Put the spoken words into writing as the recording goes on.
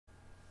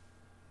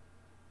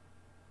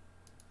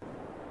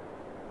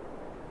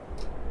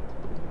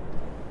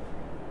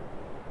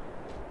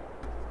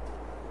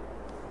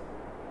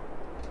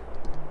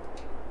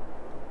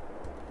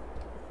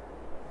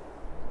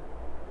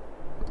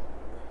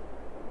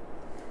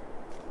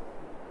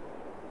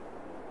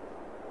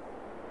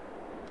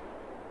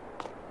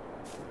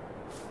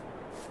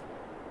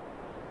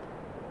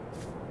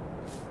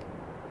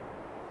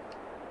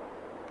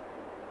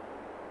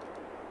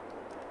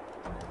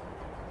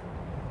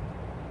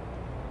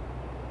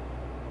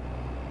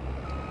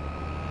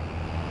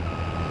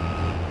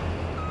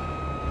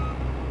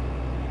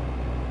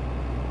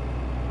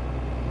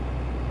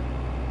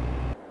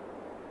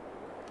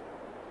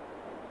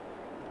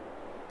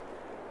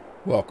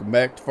Welcome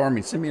back to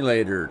Farming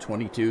Simulator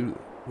 22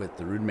 with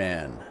the Rude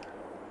Man.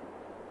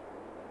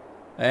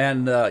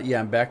 And yeah,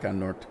 I'm back on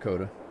North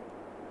Dakota.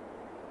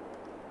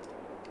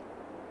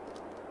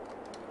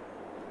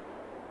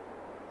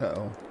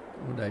 Uh-oh,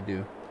 what did I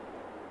do?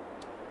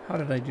 How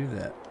did I do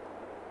that?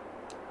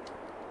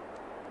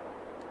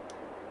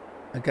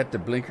 I got the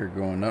blinker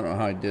going. I don't know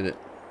how I did it.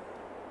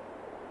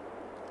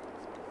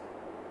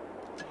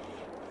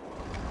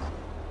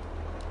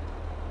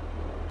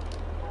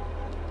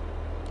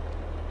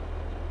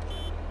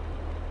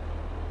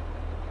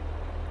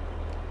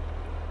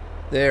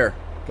 There,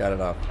 got it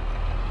off.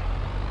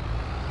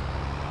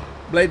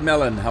 Blade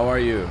Melon, how are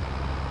you?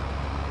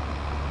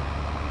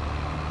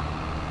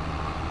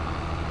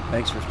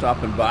 Thanks for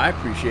stopping by,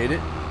 appreciate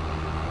it.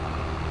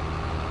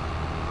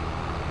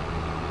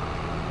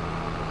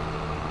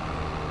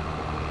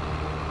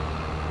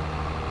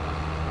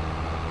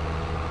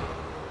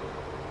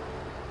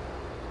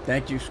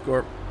 Thank you,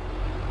 Scorp.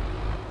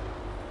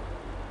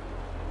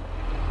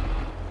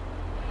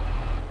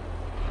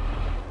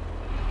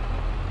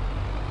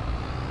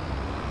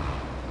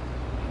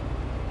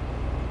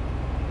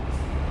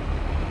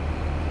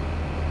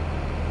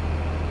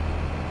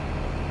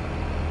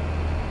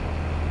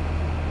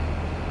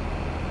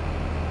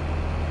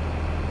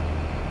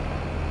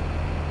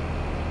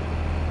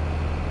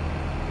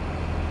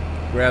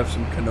 Grab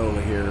some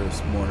canola here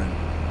this morning.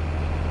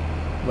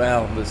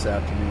 Well, this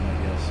afternoon,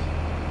 I guess.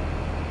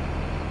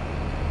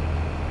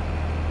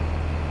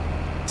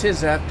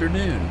 'Tis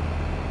afternoon.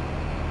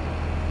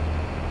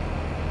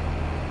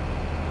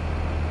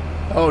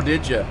 Oh,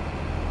 did you?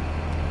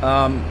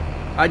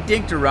 I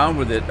dinked around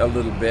with it a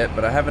little bit,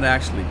 but I haven't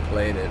actually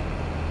played it.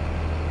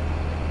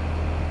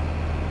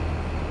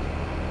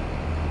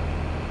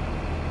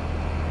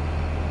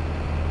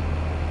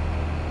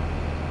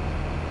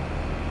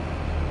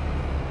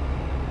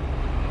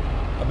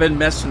 I've been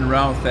messing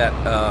around with that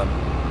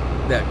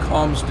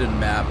Calmsden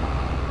map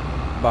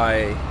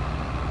by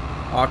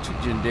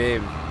Oxygen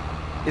Dave.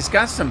 It's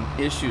got some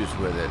issues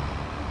with it,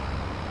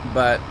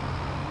 but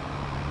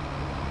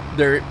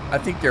I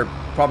think they're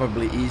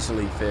probably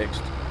easily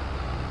fixed.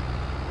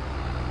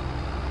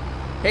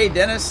 Hey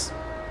Dennis,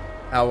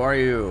 how are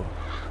you?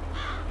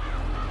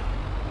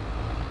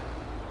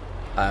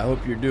 I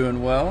hope you're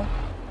doing well.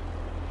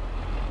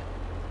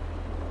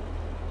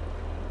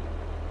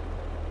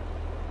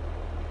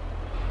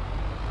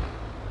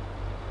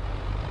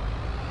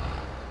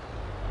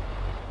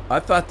 I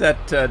thought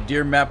that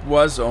deer map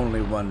was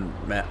only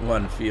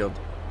one field.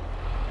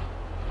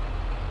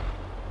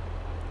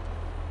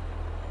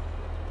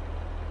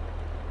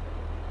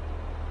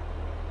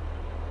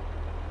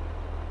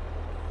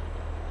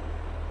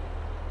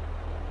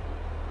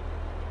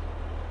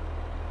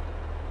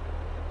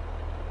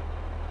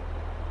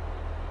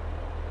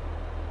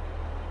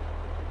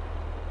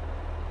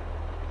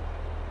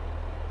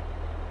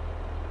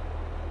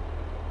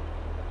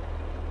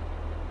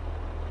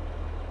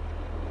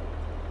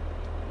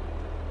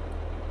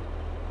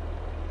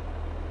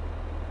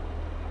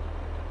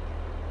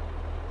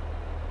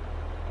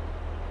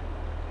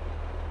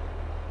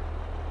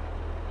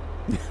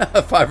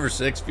 Five or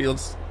six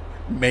fields,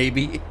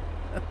 maybe.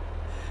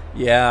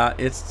 Yeah,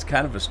 it's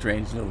kind of a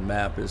strange little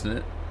map, isn't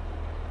it?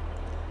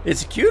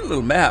 It's a cute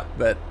little map,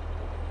 but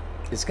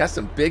it's got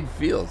some big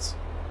fields.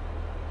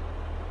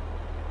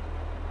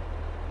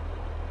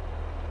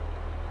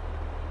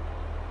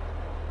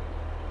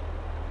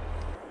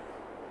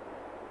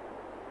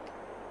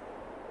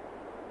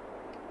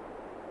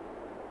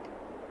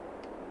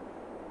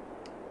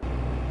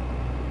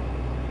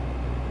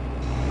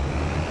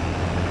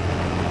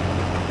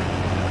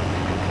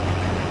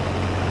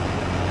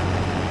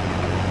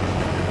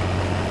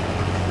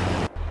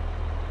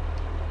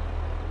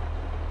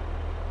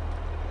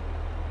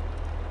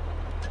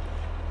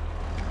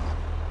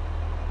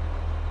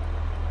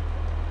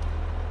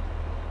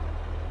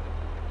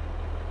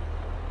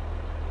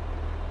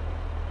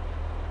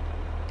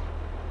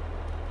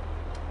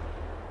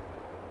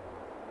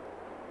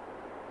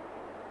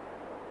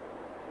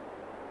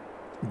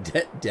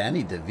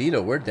 Danny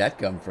DeVito, where'd that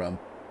come from?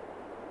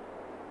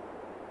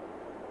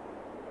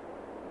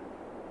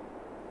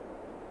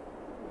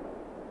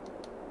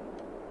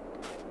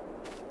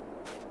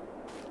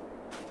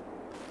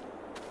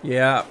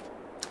 Yeah,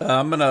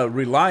 I'm going to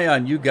rely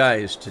on you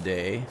guys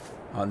today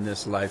on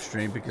this live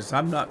stream because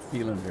I'm not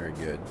feeling very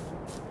good.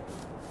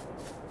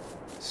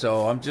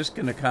 So I'm just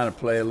going to kind of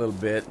play a little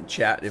bit and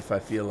chat if I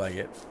feel like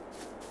it.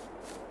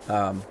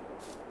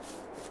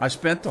 I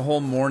spent the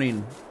whole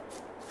morning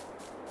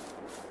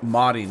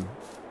modding,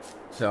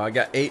 so I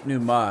got 8 new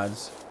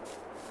mods.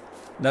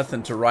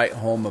 Nothing to write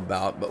home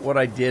about, but what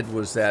I did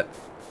was that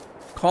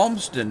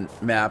Calmsden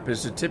map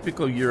is a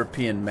typical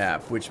European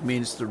map, which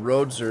means the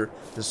roads are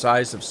the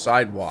size of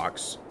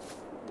sidewalks.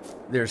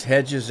 There's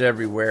hedges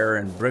everywhere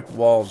and brick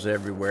walls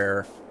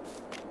everywhere,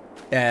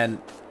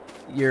 and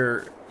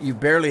you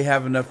barely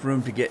have enough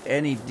room to get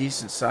any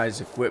decent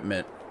size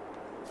equipment.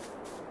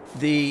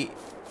 The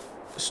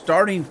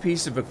starting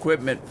piece of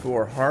equipment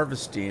for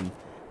harvesting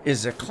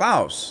is a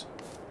Klaus.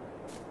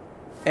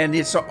 And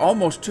it's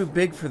almost too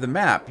big for the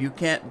map. You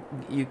can't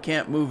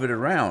move it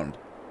around.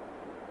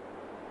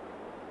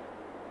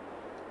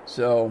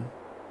 So,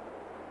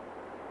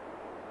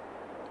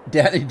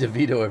 Danny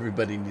DeVito,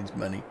 everybody needs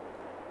money.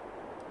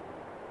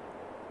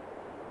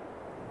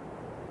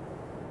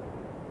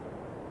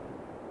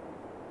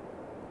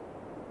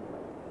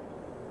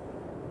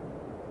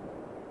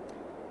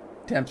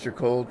 Temps are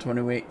cold,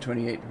 28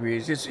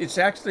 degrees. It's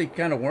actually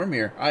kind of warm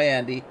here. Hi,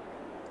 Andy.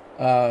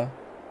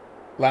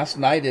 Last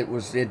night it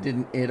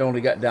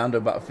only got down to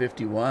about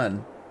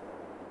 51.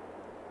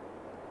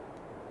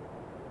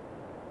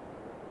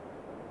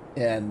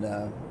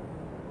 And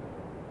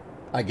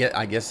I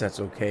guess that's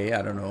okay.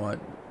 I don't know.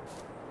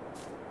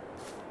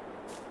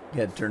 You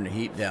had to turn the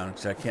heat down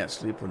because I can't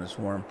sleep when it's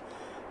warm.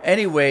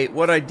 Anyway,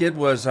 what I did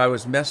was I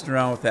was messing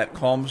around with that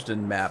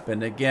Calmsden map,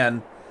 and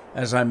again,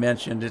 as I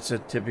mentioned, it's a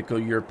typical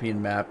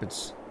European map.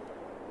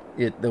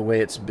 The way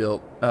it's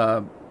built.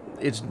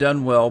 It's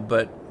done well,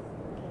 but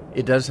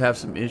it does have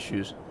some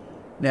issues.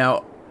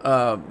 Now,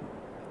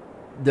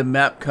 the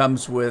map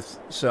comes with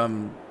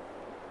some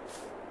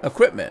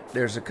equipment.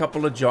 There's a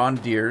couple of John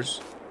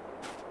Deeres.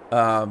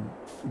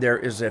 There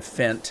is a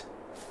Fendt.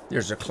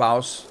 There's a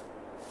Klaus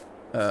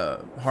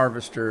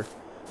harvester.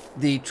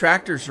 The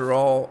tractors are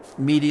all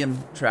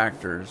medium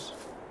tractors.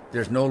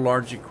 There's no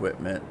large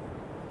equipment.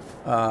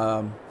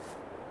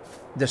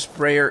 The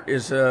sprayer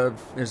is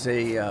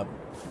a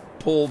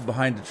pulled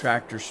behind the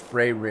tractor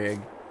spray rig.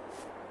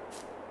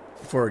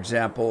 For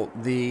example,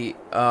 the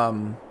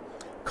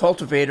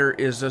cultivator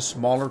is a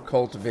smaller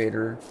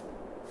cultivator.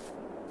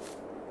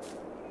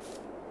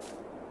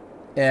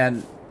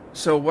 And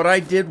so what I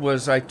did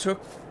was I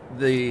took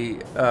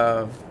the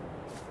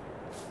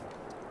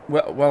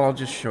well, I'll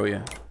just show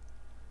you.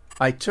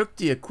 I took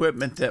the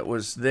equipment that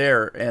was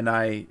there and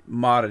I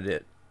modded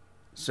it.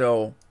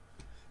 So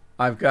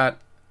I've got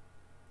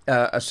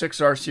a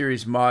 6R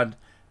series mod.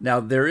 Now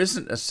there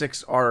isn't a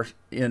 6R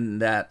in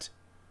that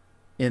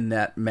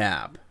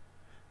map,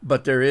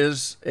 but there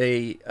is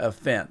a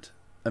Fendt,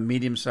 a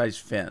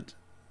medium-sized Fendt.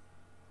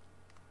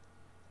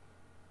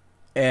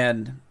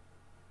 And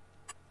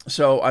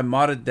so I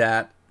modded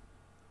that.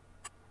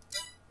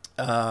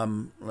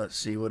 Let's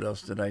see, what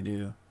else did I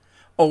do?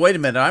 Oh, wait a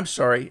minute, I'm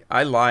sorry,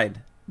 I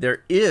lied.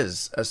 There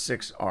is a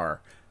 6R.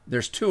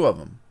 There's two of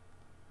them.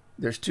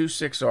 There's two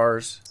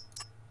 6Rs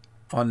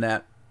on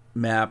that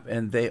map,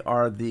 and they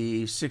are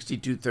the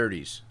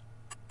 6230s.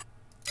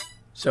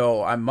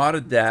 So I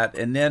modded that,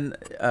 and then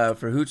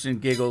for hoots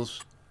and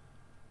giggles,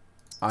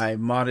 I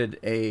modded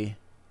a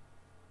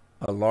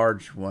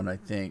large one, I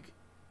think.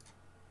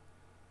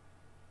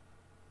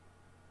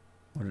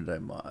 What did I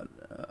mod?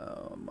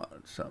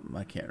 Modded something,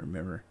 I can't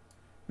remember.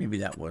 Maybe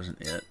that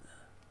wasn't it.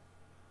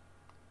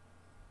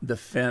 The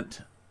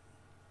Fendt.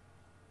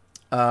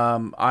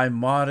 I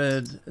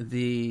modded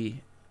the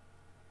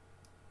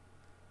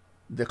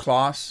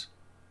Klaus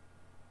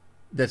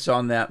that's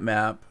on that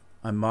map.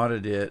 I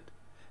modded it.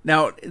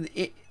 Now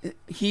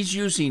he's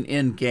using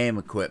in-game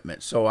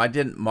equipment, so I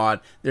didn't mod.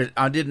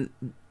 I didn't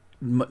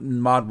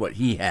mod what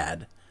he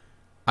had.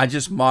 I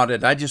just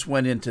modded. I just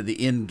went into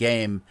the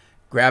in-game,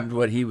 grabbed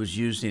what he was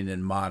using,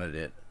 and modded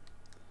it.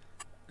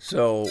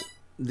 So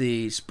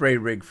the spray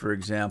rig, for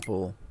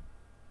example,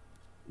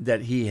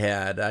 that he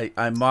had, I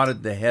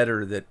modded the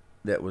header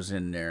that was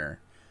in there.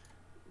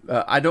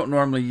 I don't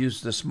normally use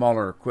the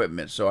smaller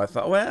equipment, so I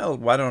thought, well,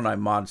 why don't I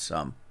mod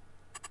some?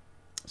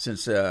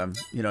 Since you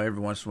know, every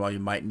once in a while you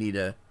might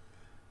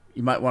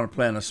want to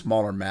play on a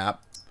smaller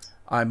map.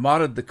 I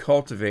modded the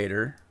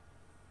cultivator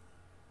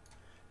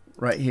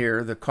right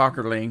here, the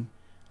Cockerling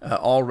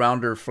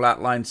all-rounder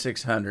flatline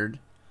 600.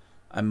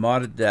 I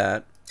modded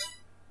that,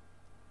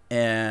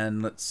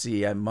 and let's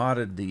see, I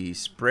modded the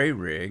spray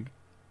rig.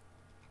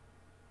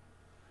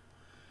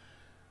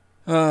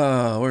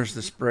 Where's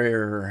the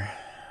sprayer?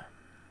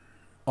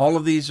 All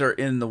of these are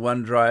in the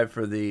OneDrive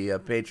for the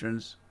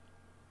patrons,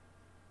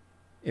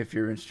 if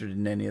you're interested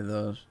in any of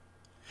those.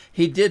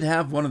 He did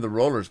have one of the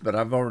rollers, but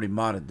I've already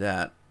modded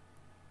that.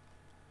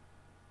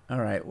 All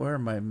right, where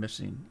am I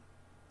missing?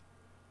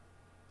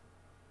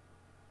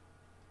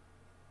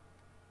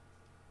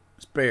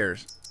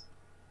 Spares.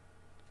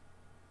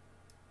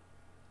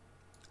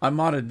 I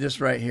modded this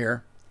right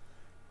here,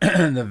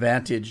 the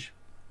Vantage.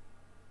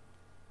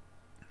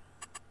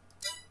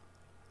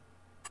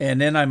 And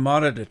then I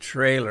modded a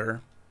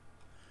trailer,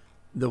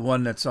 the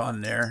one that's on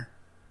there.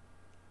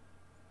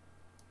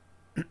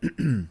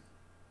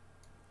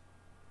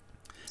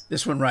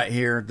 This one right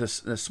here, the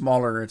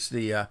smaller, it's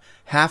the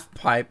half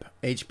pipe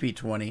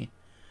HP20.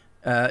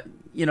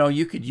 You know,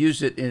 you could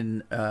use it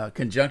in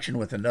conjunction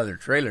with another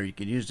trailer. You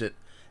could use it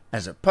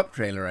as a pup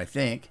trailer, I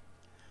think.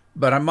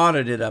 But I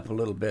modded it up a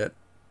little bit.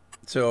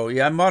 So,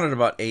 yeah, I modded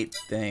about 8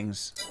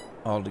 things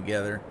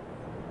altogether.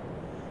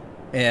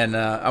 And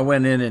I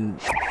went in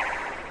and...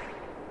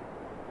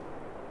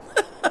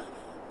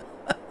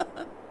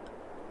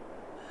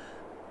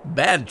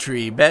 Bad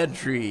tree, bad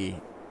tree.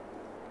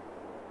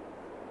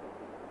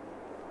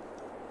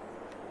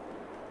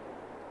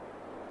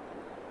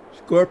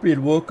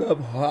 Scorpion woke up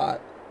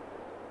hot.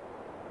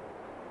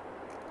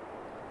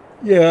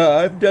 Yeah,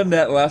 I've done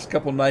that last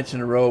couple nights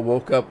in a row.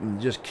 Woke up and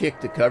just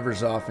kicked the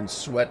covers off and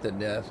sweat to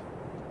death.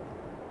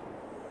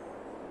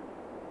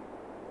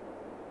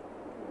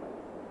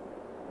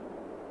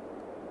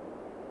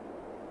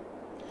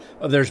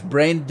 Oh, there's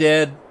Brain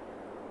Dead,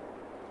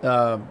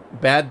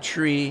 Bad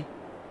Tree,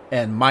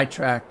 and My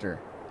Tractor.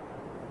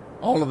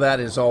 All of that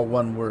is all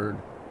one word.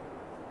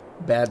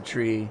 Bad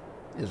Tree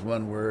is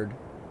one word.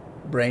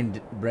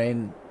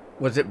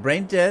 Was it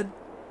Brain Dead?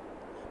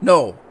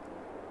 No.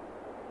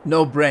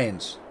 No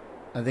Brains.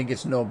 I think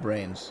it's No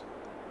Brains.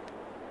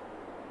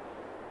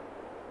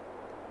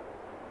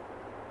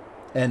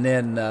 And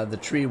then the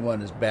tree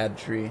one is Bad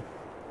Tree.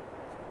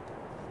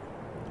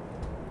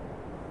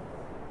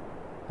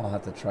 I'll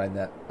have to try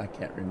that. I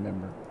can't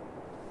remember.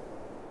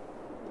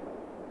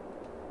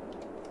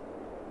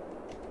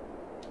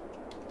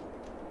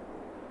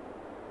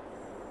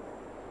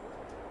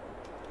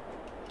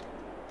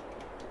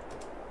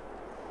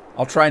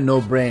 I'll try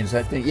No Brains.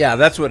 I think, yeah,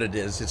 that's what it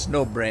is. It's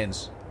No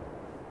Brains.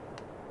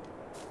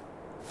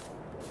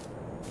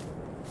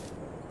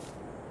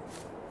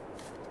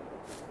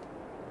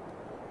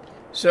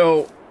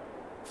 So,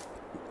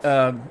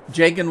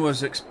 Jagan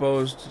was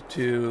exposed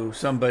to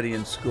somebody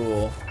in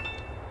school.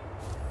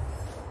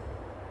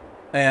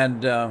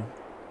 And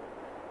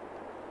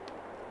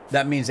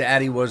that means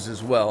Addie was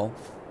as well.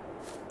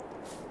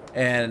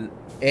 And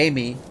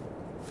Amy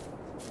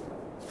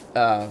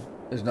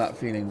is not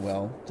feeling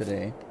well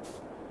today.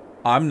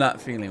 I'm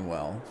not feeling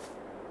well.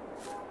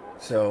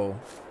 So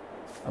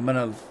I'm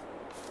going to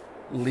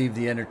leave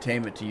the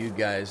entertainment to you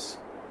guys.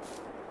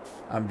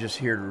 I'm just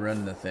here to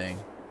run the thing.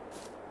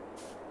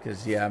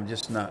 Because, yeah, I'm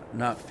just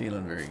not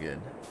feeling very good.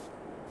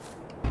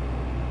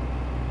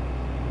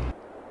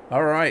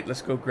 All right,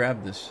 let's go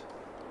grab this.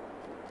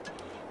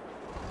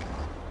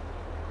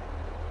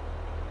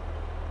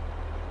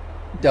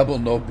 Double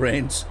No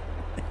Brains.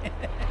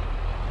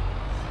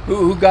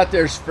 Who got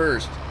theirs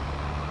first?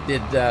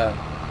 Did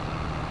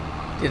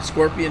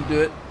Scorpion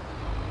do it?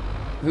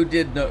 Who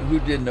did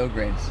No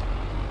Brains?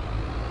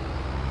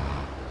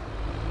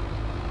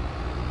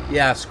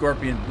 Yeah,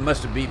 Scorpion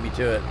must have beat me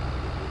to it.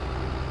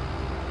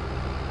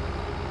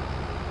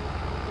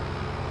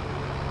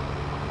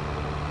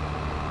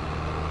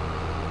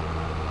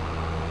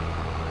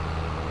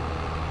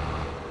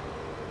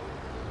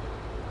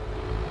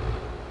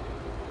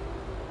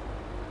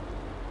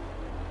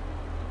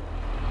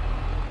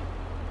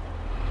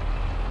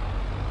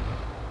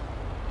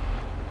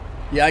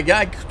 Yeah,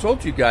 I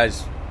told you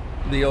guys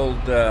the old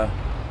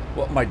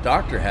what my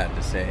doctor had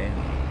to say.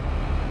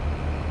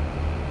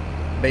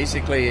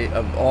 Basically,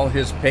 of all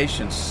his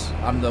patients,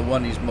 I'm the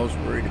one he's most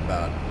worried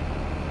about.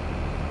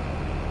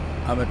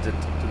 I'm at the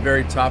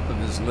very top of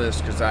his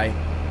list because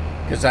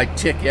I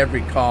tick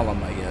every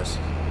column, I guess.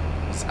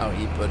 That's how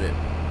he put it.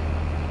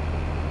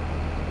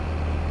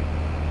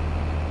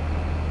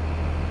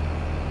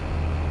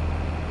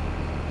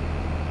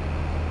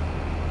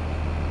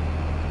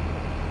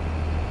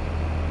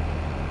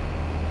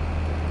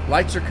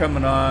 Lights are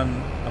coming on.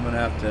 I'm going to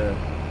have to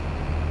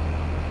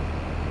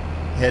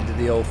head to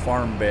the old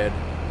farm bed.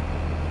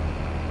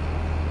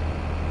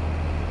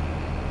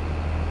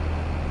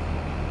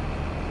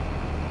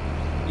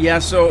 Yeah,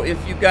 so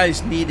if you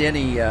guys need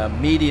any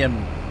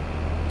medium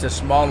to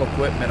small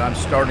equipment, I'm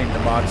starting to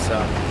mod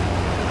some.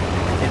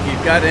 If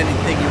you've got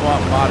anything you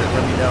want modded,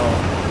 let me know.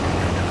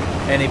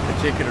 Any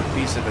particular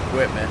piece of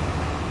equipment.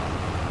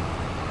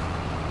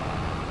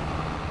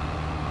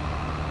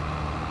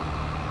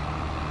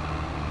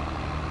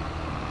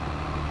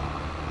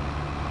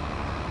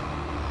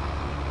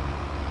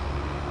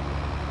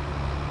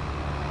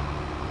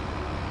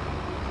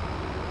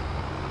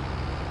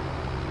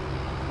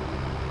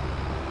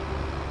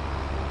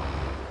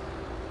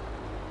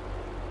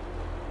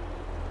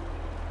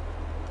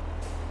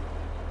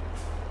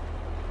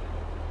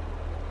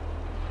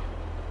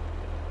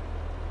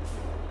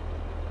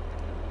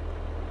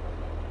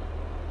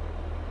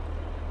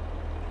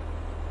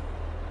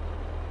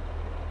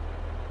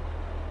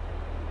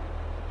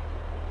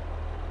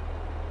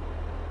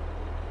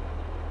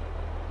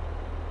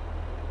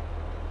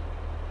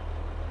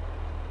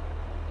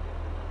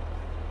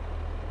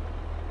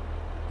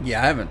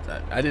 Yeah,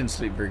 I didn't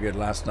sleep very good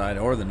last night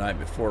or the night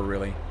before,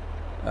 really.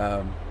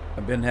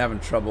 I've been having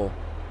trouble.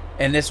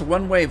 And it's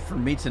one way for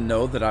me to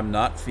know that I'm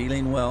not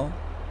feeling well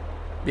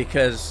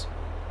because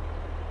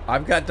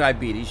I've got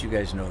diabetes, you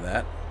guys know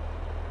that.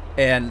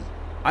 And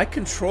I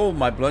control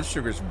my blood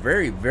sugars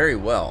very, very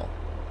well.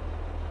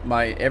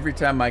 Every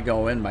time I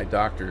go in, my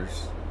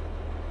doctors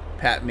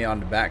pat me on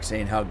the back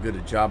saying how good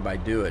a job I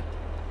do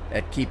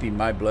at keeping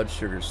my blood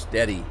sugar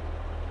steady,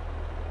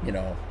 you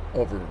know,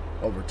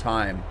 over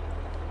time,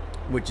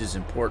 which is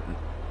important.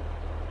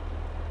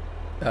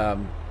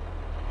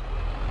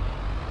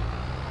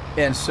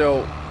 And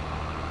so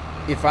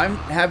if I'm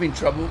having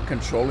trouble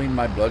controlling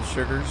my blood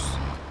sugars,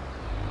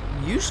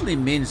 usually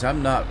means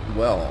I'm not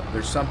well.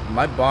 There's something,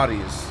 my body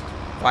is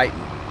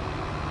fighting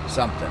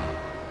something.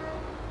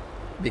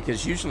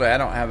 Because usually I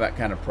don't have that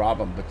kind of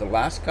problem, but the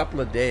last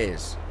couple of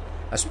days,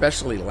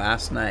 especially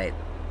last night,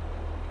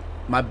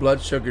 my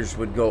blood sugars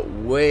would go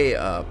way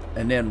up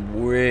and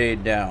then way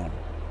down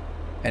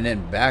and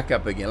then back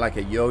up again like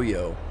a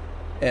yo-yo.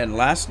 And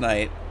last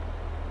night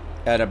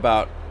at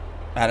about,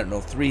 I don't know,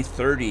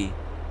 3:30,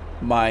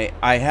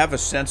 I have a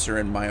sensor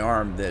in my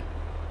arm that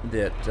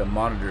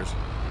monitors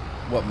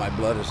what my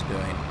blood is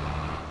doing.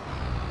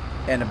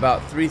 And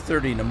about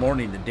 3:30 in the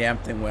morning, the damn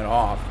thing went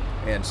off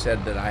and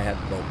said that I had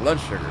low blood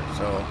sugar.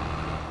 So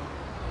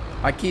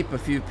I keep a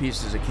few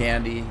pieces of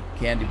candy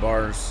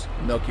bars,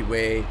 Milky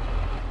Way,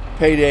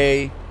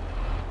 Payday,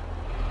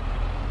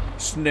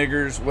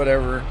 Snickers,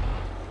 whatever.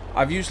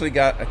 I've usually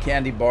got a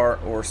candy bar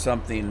or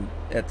something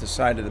at the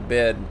side of the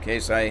bed in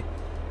case I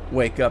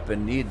wake up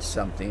and need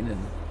something.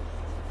 And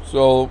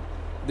so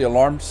the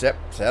alarm set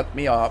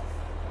me up,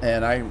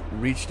 and I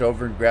reached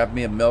over and grabbed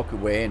me a Milky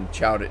Way and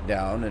chowed it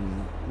down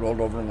and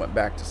rolled over and went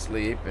back to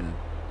sleep.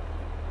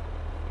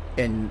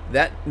 And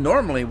that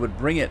normally would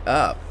bring it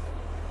up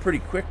pretty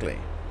quickly.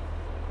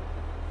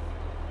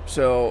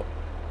 So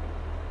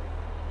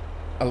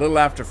a little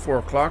after 4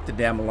 o'clock, the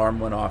damn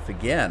alarm went off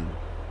again.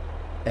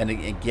 And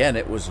again,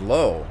 it was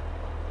low.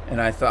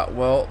 And I thought,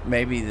 well,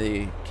 maybe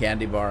the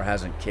candy bar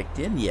hasn't kicked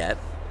in yet.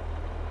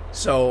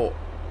 So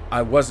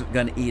I wasn't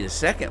going to eat a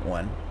second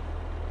one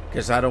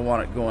because I don't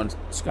want it going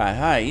sky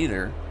high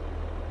either.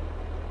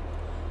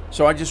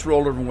 So I just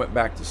rolled over and went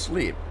back to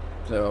sleep.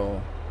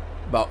 So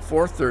about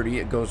 4:30,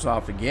 it goes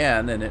off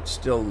again, and it's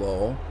still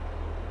low.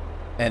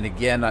 And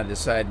again, I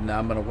decided, now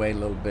I'm going to wait a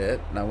little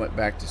bit, and I went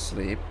back to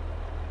sleep.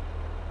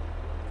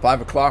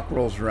 5 o'clock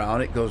rolls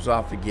around, it goes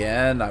off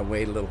again. I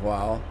wait a little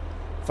while.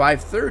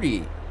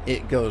 5:30,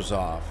 it goes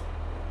off.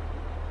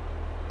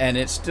 And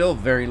it's still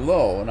very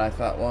low. And I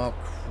thought, well,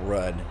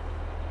 crud.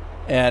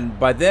 And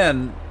by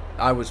then,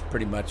 I was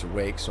pretty much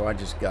awake, so I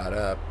just got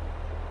up.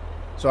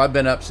 So I've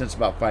been up since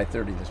about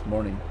 5:30 this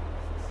morning.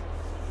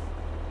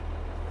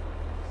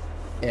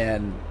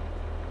 And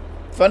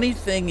funny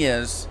thing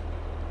is,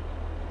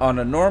 on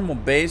a normal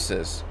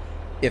basis,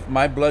 if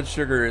my blood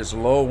sugar is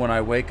low when I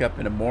wake up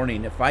in the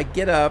morning, if I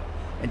get up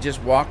and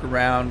just walk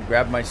around,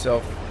 grab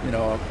myself,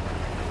 a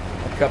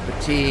cup of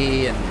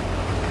tea and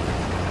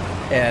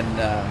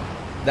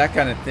that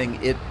kind of thing,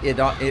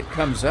 it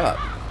comes up.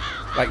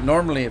 Like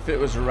normally, if it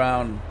was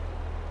around,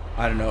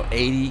 I don't know,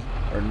 80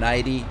 or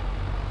 90,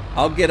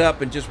 I'll get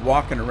up and just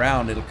walking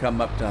around, it'll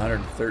come up to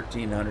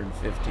 113,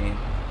 115,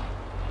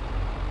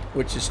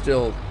 which is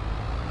still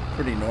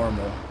pretty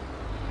normal.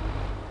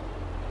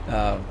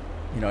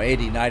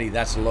 80, 90,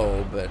 that's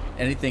low, but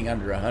anything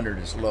under 100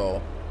 is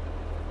low.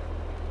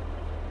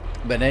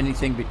 But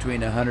anything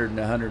between 100 and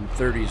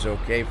 130 is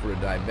okay for a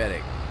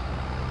diabetic.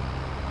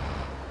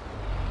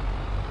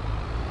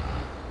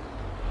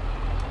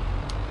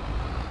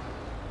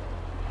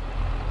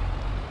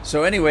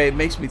 So anyway, it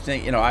makes me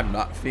think, I'm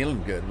not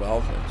feeling good.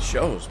 Well, it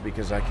shows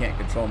because I can't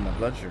control my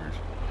blood sugars.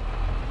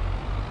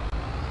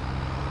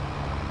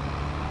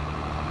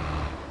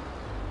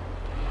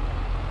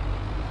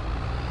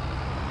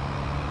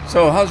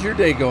 So how's your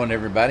day going,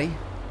 everybody?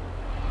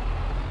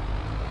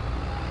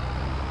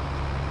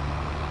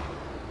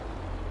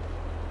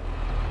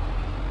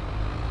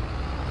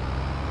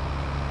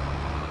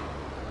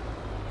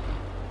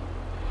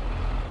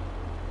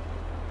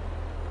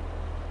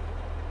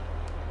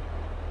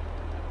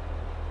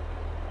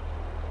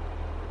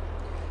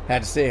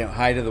 Had to say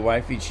hi to the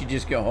wifey. Did she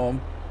just go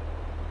home?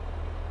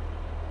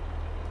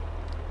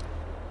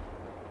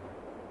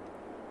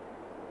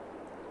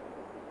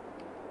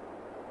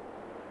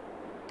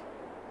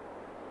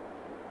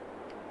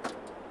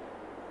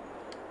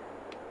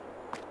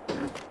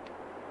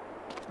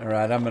 All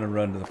right, I'm going to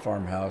run to the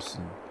farmhouse,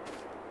 and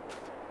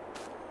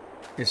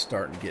it's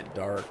starting to get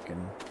dark,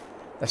 and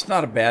that's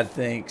not a bad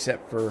thing,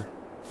 except for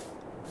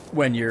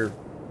when you're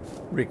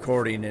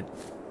recording it.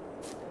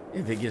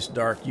 If it gets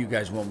dark, you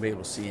guys won't be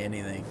able to see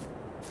anything.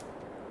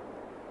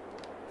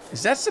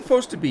 Is that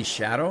supposed to be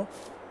shadow?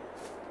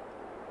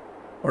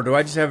 Or do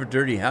I just have a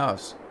dirty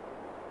house?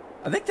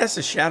 I think that's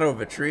the shadow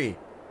of a tree.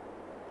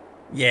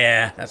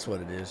 Yeah, that's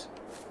what it is.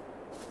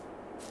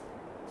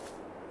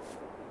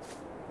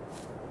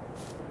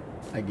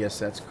 I guess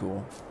that's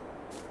cool.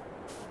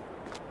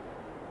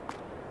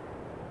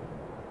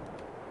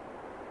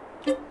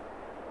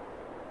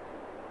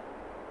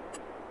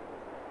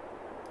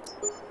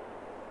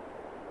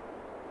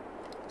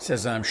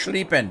 Says I'm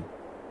sleeping.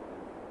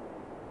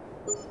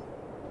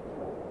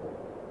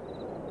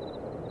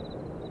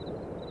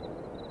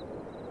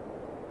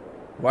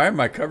 Why are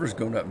my covers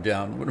going up and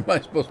down? What am I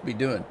supposed to be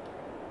doing?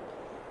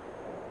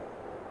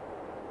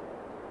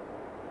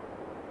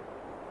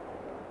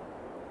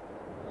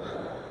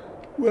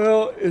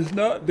 Well, it's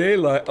not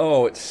daylight.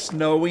 Oh, it's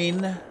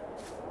snowing.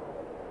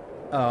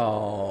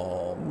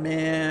 Oh,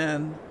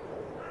 man.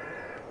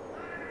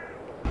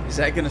 Is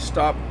that going to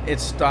stop? It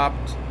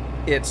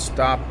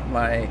stopped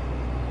my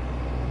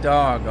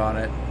dog on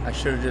it. I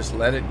should have just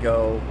let it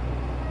go.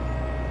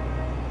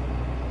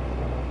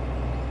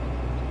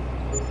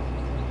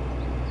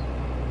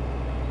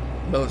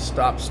 Well, it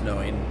stopped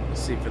snowing.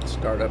 Let's see if it'll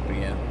start up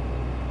again.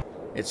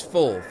 It's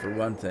full, for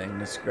one thing.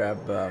 Let's grab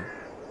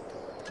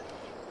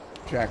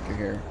tractor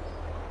here.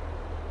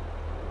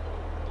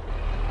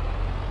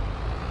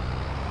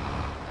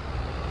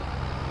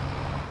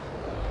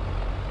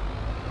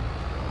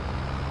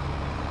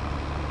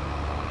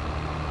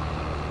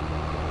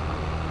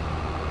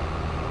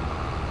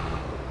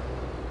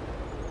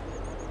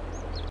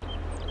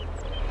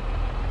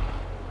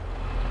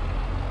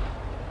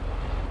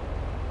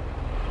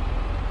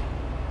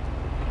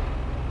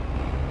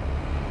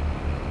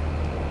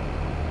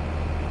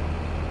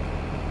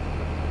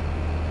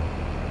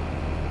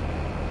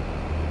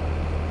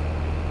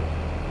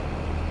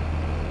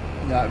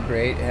 Not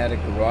great. Had a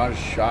garage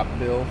shop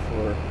bill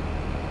for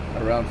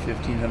around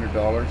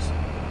 $1,500.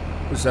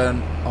 Was that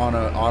on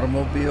an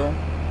automobile?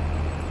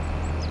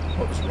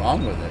 What was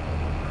wrong with it?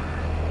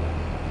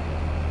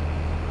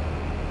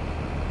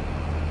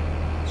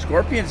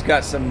 Scorpion's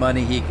got some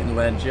money he can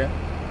lend you.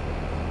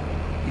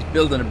 He's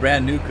building a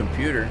brand new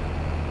computer.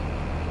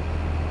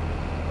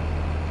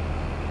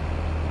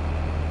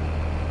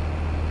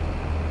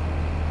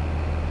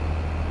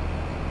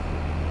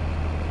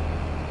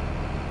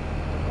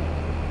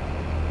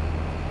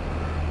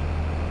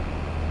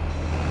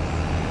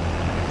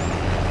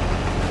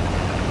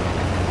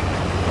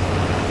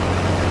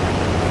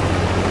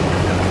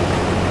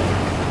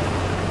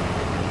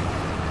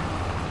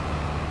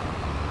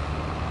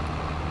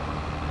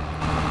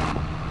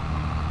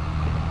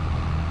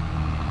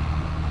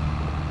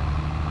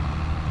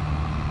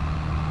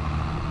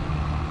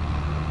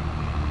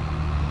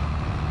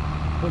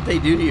 What they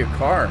do to your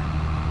car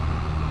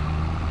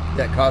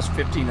that cost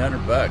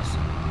 $1,500?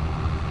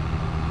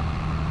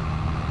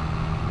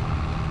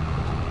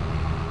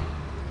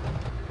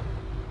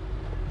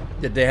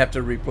 Did they have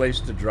to replace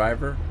the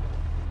driver?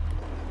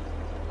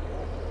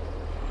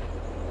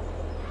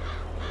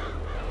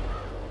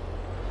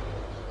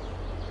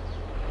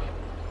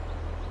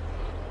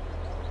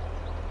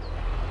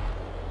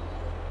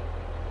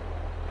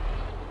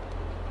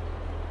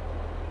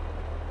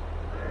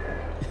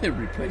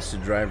 Replace the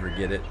driver,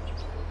 get it?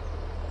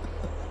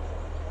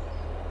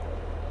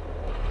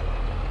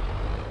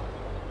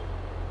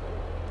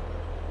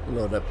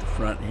 Load up the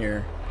front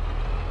here,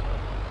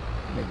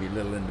 maybe a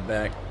little in the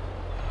back.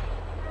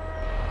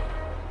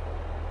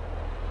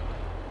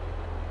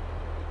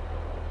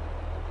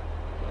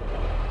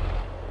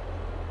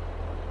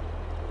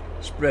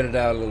 Spread it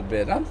out a little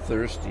bit. I'm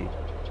thirsty,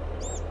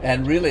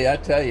 and really, I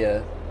tell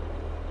you,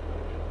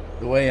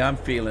 the way I'm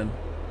feeling,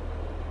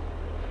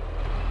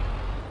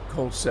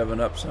 cold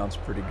 7-Up sounds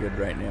pretty good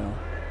right now.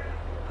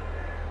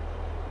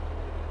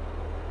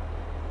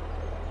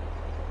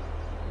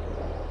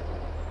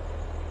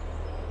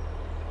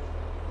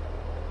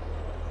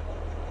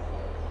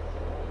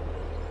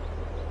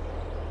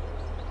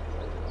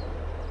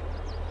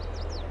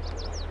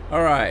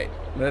 All right,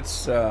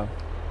 let's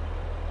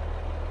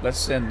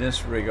send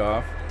this rig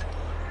off.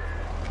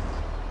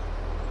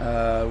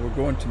 We're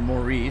going to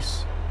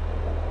Maurice,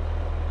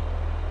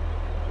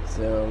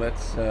 so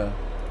let's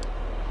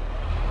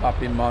pop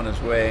him on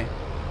his way.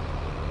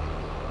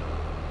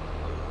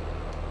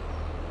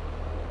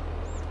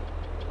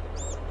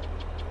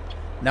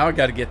 Now I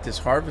got to get this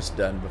harvest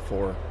done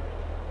before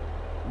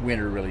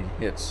winter really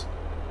hits.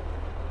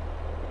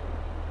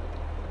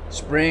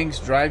 Springs,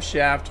 drive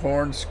shaft,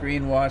 horn,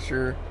 screen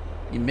washer,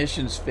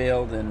 emissions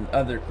failed, and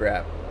other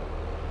crap.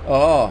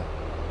 Oh,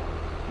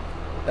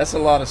 that's a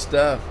lot of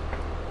stuff.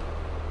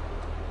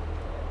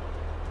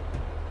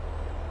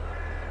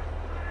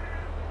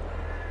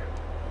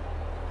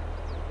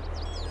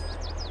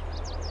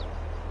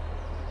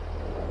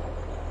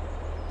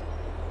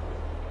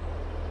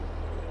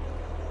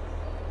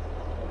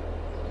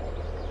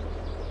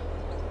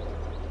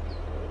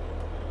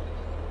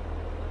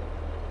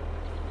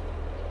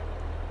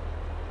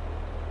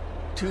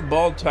 Two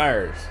bald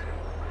tires.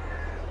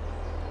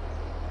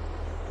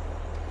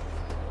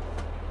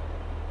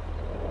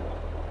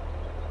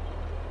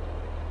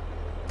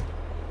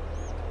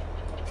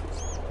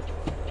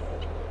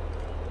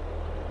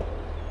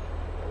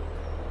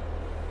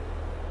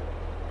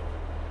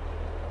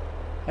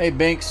 Hey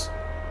Binks,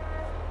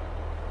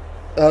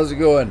 how's it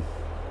going?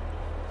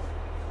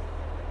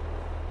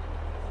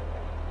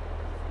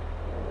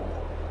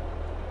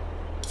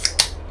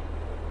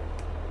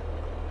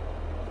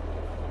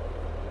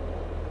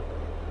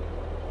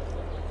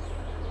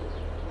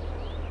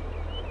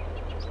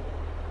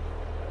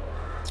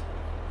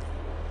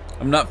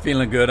 I'm not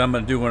feeling good. I'm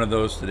gonna do one of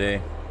those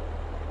today.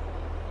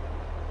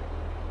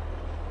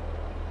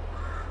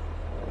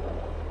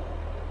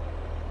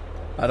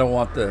 I don't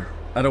want the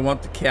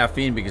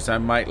caffeine because I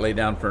might lay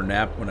down for a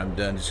nap when I'm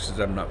done just because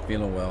I'm not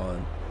feeling well,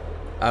 and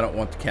I don't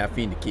want the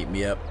caffeine to keep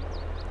me up.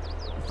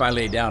 If I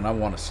lay down, I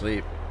want to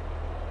sleep.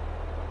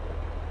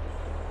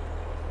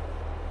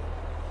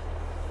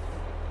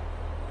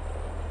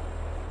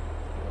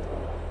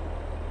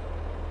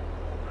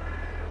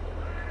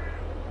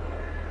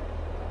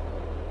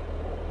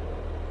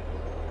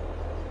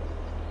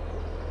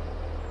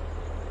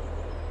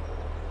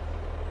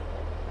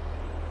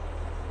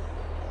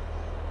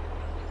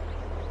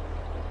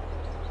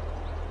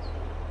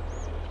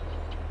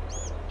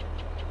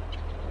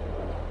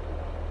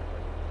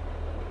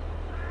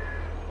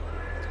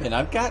 And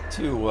I've got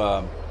to,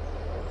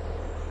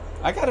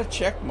 I got to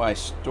check my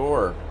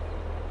store,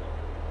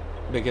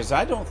 because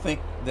I don't think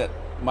that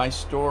my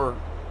store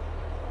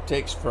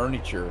takes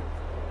furniture.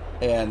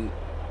 And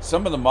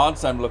some of the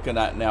mods I'm looking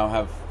at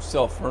now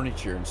sell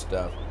furniture and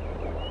stuff,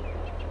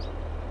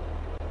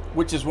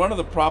 which is one of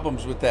the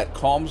problems with that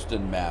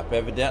Calmsden map.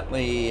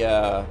 Evidently,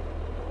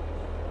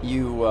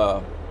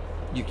 you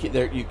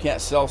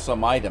can't sell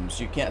some items.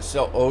 You can't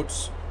sell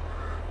oats.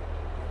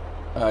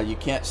 You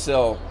can't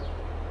sell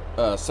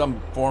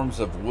some forms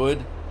of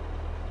wood,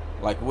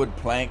 like wood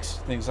planks,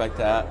 things like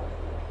that.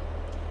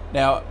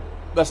 Now,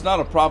 that's not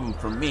a problem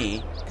for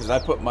me because I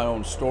put my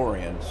own store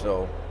in,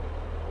 so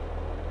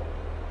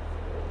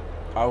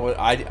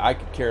I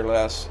could care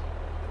less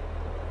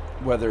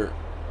whether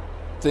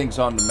things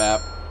on the map.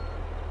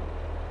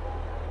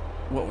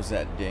 What was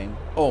that ding?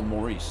 Oh,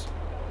 Maurice.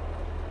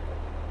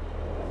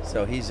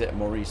 So he's at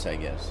Maurice, I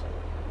guess.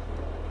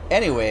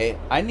 Anyway,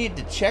 I need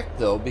to check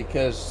though,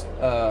 because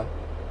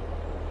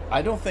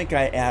I don't think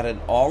I added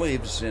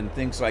olives and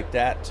things like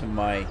that to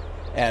my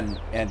and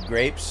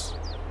grapes.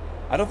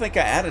 I don't think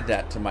I added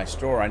that to my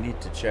store. I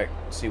need to check,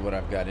 see what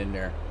I've got in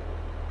there.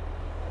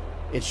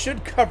 It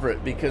should cover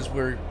it because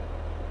we're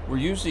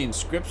using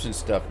scripts and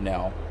stuff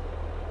now,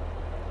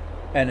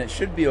 and it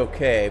should be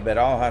okay, but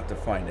I'll have to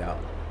find out.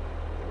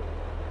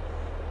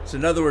 So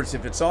in other words,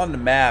 if it's on the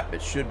map,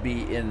 it should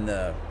be in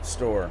the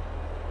store.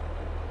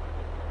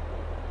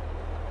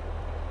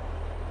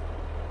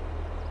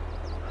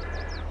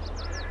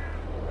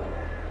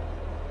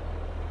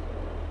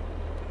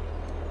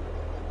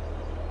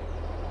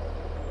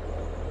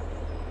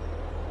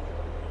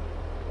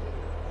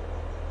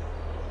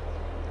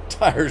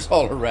 Tires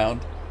all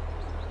around.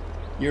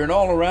 You're an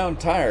all-around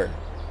tire.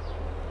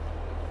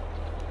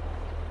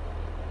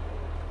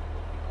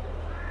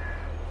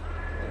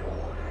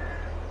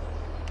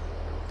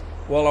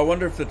 Well, I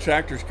wonder if the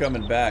tractor's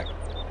coming back,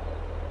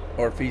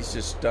 or if he's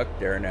just stuck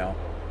there now.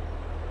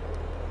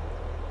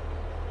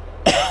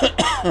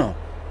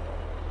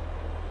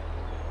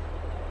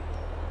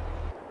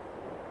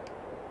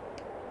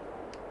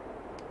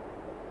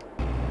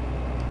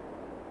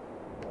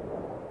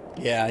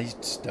 Yeah, he's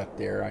stuck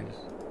there.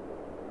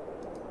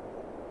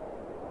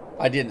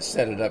 I didn't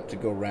set it up to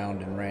go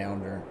round and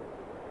round or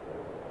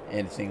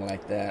anything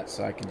like that,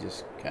 so I can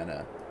just kind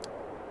of...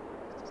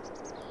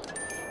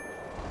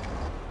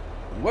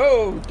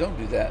 Whoa, don't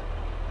do that.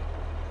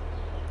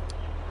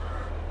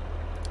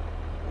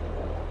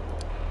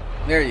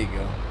 There you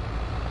go.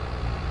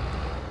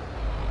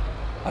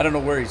 I don't know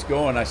where he's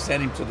going. I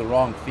sent him to the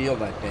wrong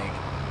field, I think.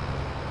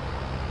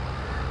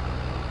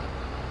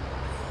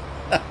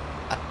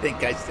 I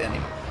think I sent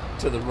him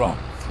to the wrong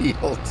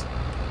field.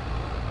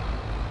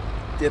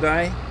 Did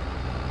I?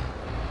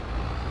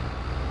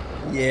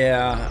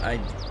 Yeah, I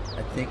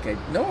think I...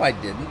 No, I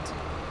didn't.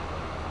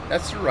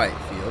 That's the right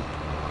field.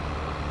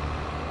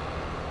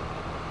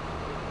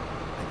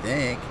 I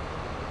think.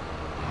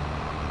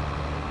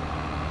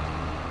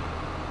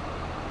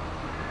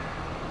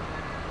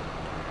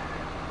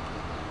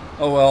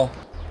 Oh well,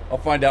 I'll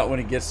find out when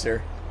he gets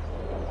there.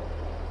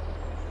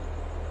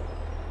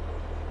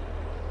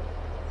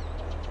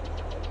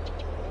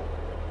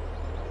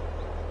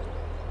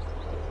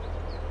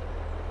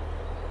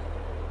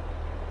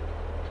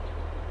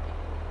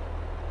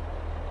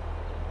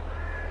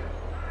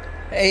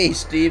 Hey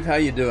Steve, how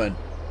you doing?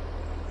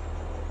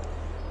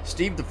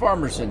 Steve the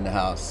farmer's in the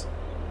house.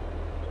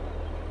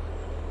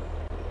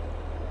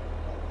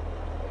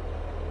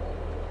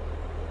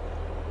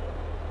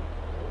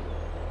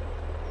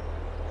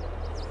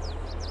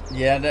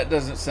 Yeah, that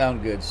doesn't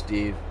sound good,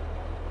 Steve.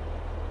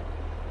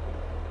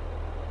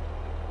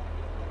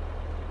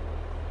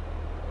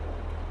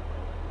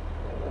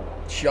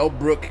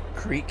 Shellbrook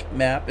Creek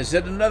map. Is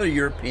it another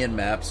European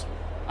maps?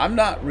 I'm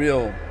not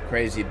real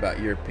crazy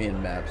about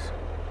European maps.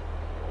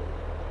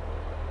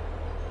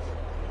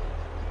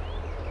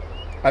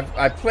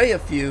 I play a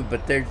few,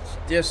 but they're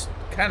just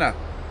kind of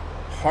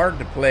hard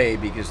to play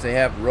because they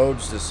have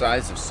roads the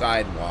size of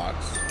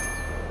sidewalks.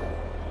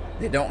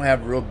 They don't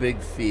have real big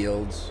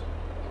fields.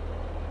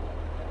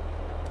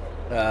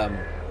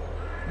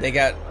 They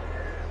got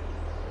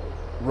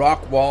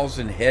rock walls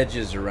and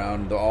hedges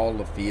around all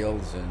the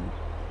fields, and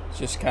it's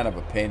just kind of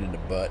a pain in the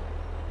butt.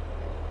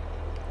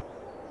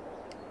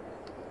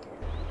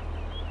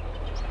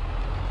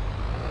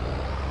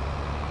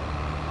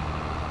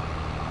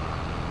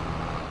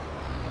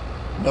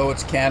 No,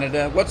 it's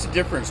Canada. What's the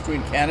difference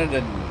between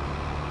Canada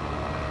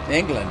and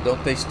England?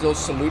 Don't they still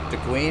salute the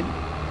Queen?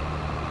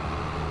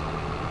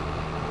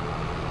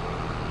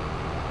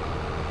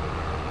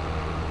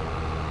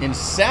 In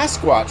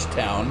Sasquatch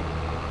Town?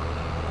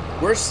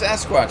 Where's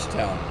Sasquatch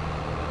Town?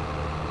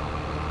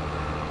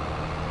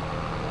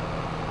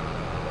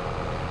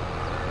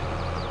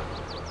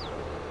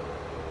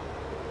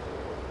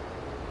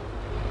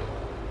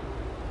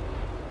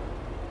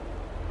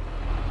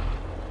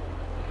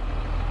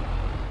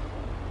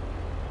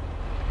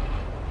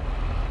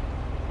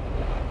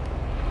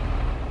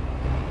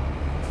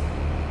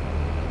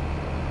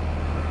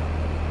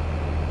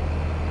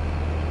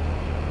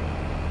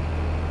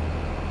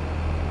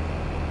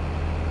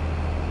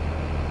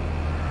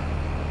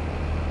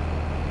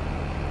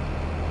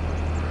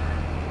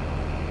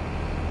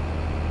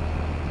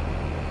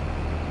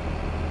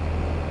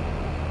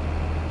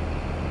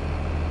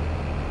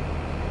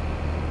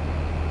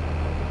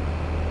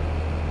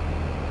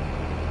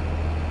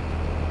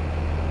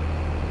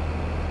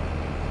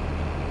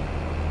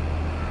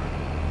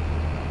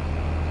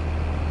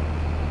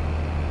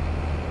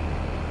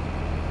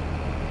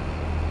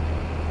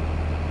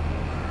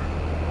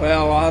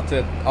 Well, I'll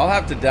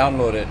have to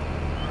download it.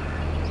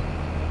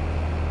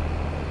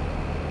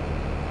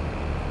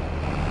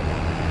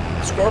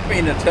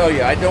 Scorpion to tell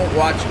you, I don't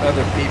watch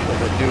other people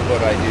that do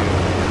what I do.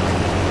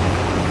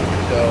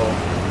 So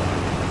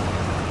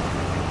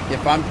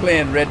if I'm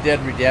playing Red Dead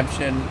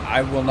Redemption,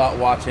 I will not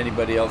watch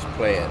anybody else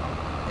play it.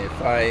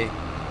 If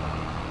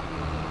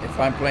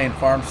I'm playing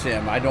Farm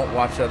Sim, I don't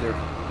watch other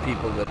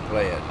people that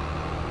play it.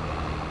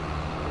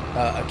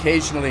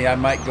 Occasionally, I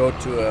might go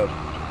to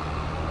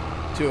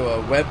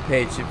a web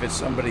page if it's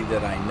somebody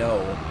that I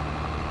know.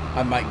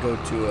 I might go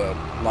to a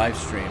live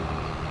stream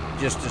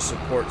just to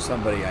support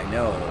somebody I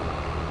know.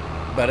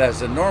 But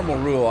as a normal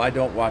rule, I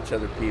don't watch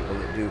other people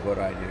that do what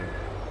I do.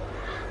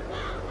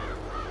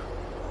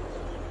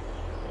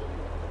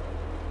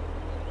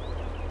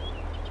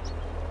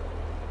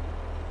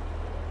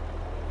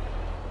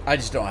 I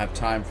just don't have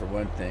time for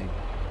one thing.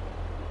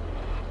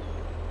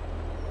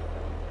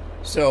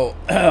 So,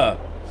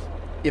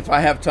 if I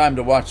have time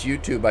to watch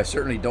YouTube, I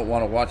certainly don't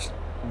want to watch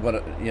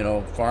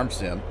Farm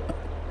Sim.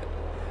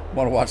 I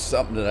want to watch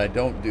something that I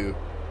don't do.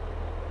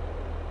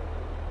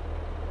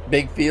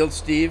 Big Field,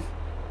 Steve?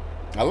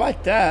 I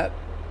like that.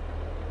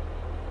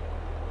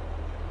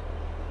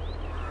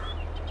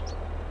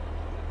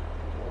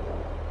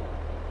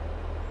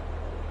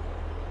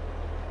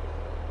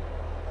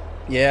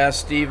 Yeah,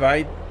 Steve,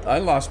 I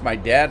lost my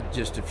dad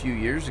just a few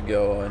years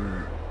ago,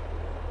 and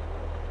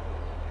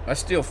I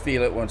still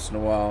feel it once in a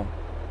while.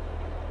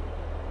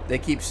 They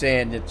keep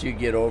saying that you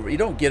get over. You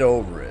don't get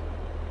over it.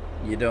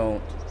 You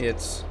don't. It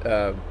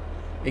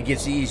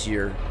gets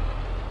easier,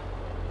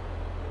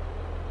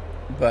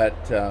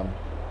 but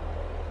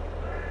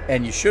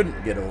and you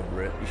shouldn't get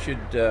over it. You should,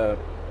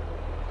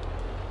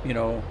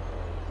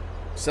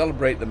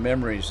 celebrate the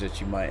memories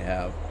that you might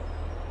have.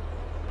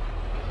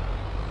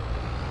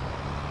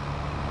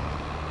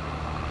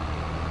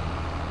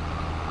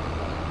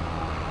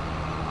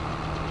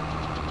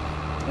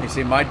 You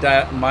see, my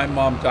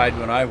mom died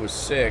when I was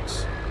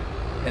 6,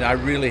 and I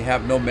really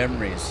have no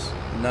memories,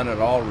 none at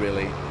all,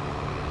 really.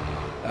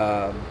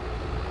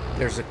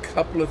 There's a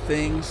couple of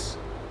things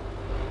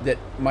that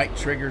might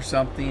trigger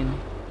something,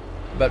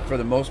 but for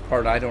the most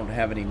part, I don't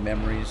have any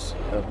memories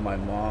of my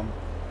mom.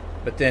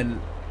 But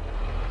then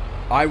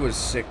I was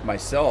sick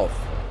myself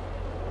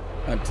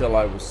until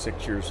I was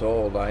 6 years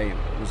old. I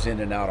was in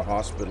and out of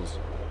hospitals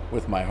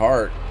with my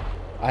heart.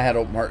 I had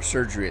open heart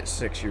surgery at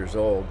 6 years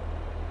old.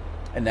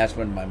 And that's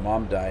when my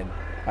mom died.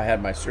 I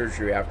had my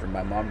surgery after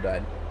my mom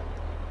died.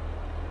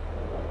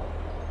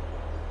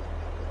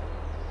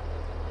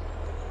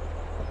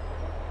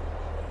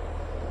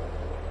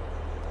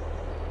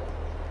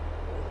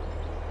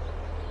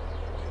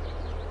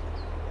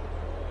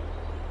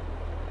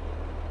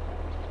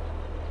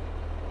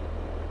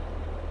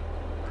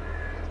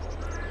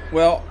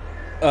 Well,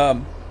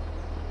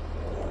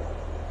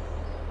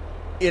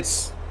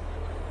 it's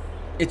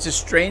a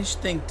strange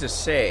thing to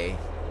say.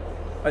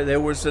 There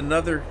was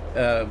another,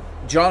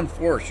 John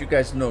Force, you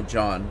guys know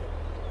John.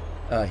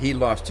 He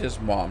lost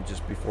his mom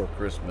just before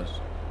Christmas.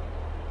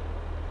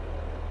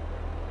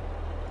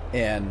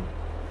 And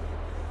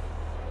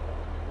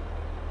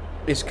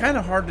it's kind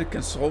of hard to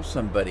console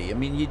somebody. I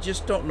mean, you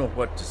just don't know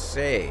what to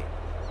say.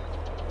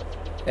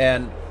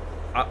 And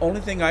the only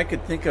thing I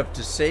could think of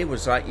to say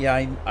was,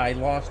 I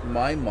lost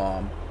my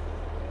mom.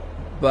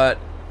 But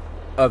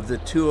of the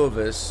two of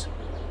us,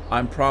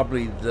 I'm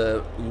probably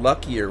the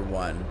luckier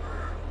one,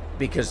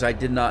 because I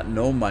did not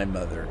know my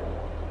mother.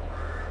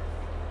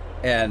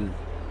 And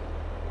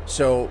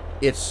so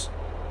it's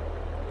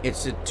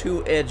a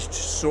two-edged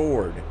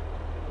sword.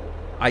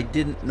 I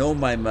didn't know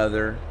my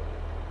mother,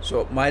 so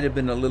it might have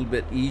been a little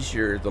bit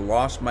easier. The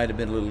loss might have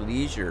been a little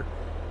easier.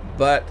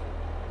 But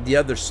the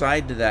other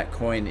side to that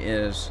coin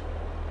is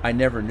I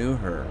never knew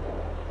her.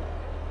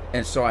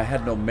 And so I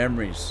had no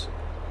memories.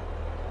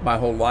 My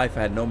whole life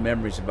I had no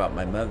memories about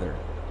my mother.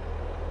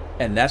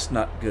 And that's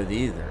not good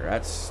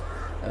either.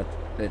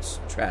 It's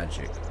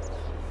tragic.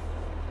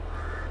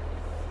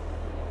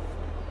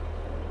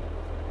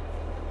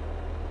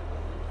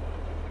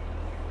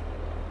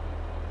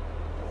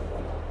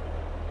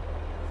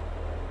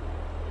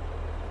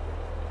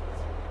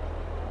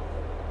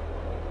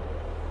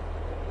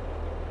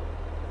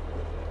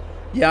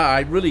 Yeah,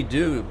 I really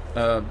do,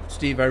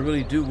 Steve. I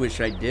really do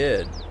wish I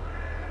did.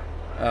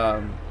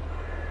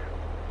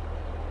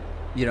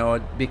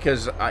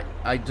 Because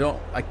I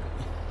don't.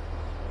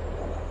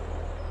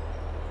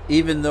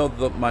 Even though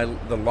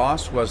the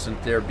loss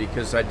wasn't there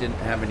because I didn't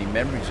have any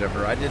memories of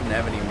her. I didn't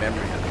have any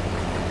memory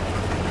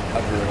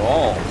of her at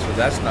all. So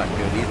that's not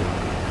good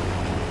either.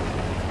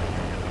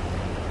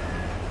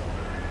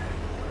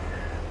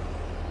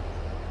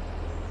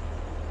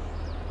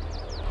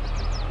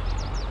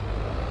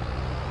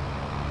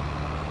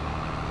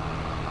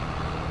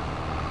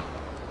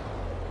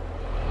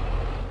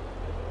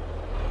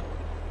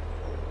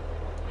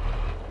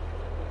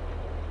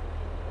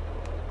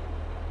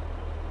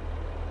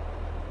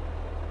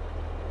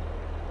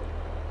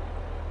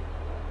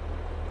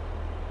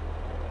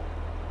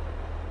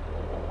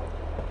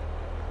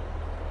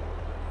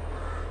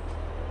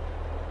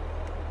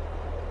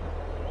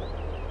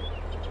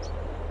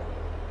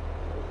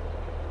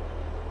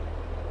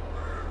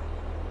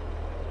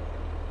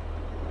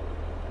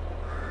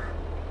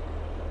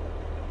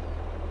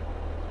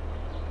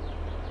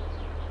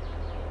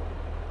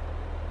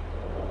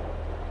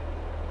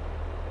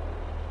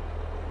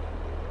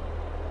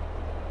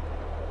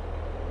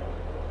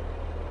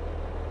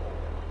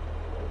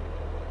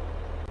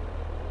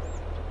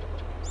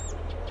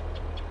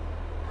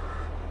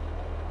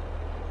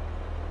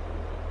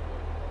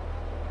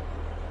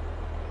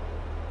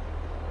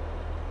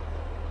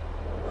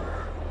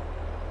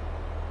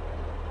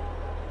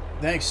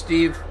 Thanks,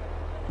 Steve.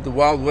 The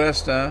Wild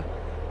West, huh?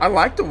 I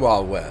like the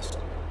Wild West.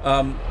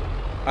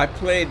 I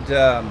played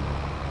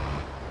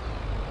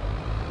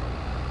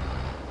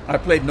I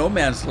played No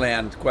Man's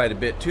Land quite a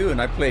bit too,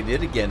 and I played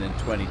it again in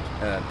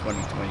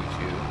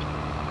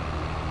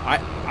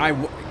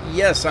 2022.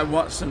 Yes, I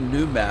want some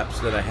new maps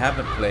that I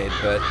haven't played,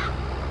 but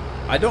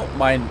I don't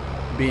mind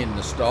being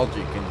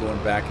nostalgic and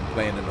going back and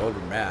playing an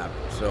older map.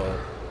 So,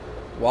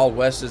 Wild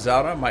West is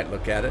out. I might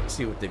look at it and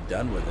see what they've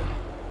done with it.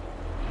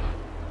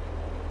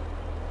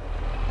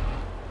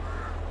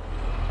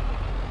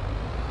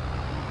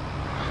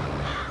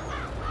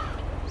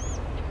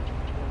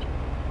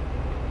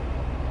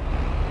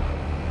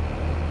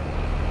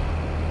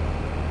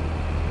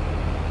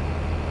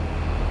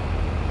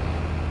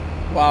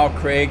 Wow,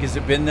 Craig, has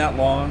it been that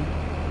long?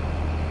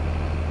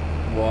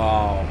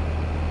 Wow.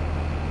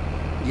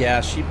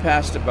 Yeah, she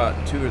passed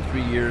about 2 or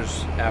 3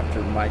 years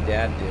after my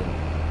dad did.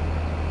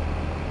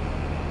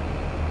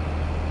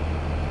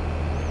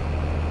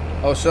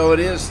 Oh, so it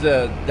is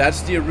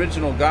that's the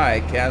original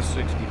guy,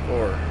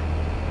 Kaz64.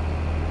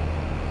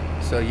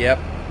 So, yep.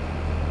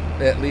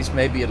 At least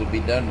maybe it'll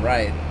be done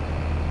right.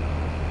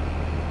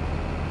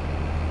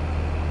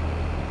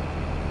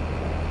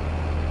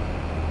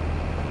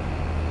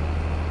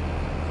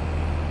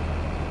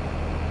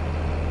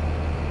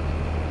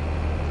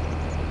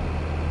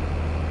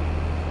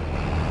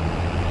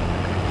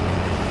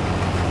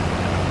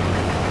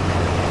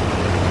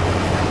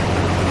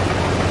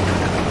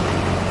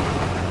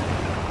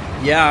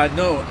 Yeah,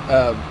 no,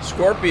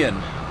 Scorpion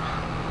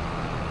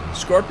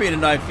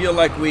and I feel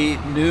like we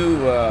knew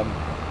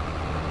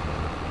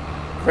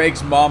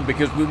Craig's mom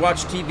because we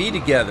watched TV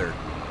together.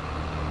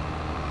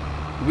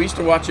 We used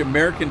to watch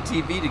American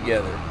TV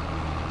together.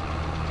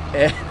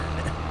 And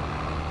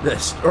the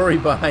story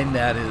behind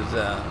that is,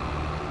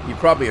 you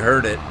probably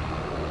heard it.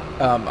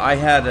 I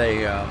had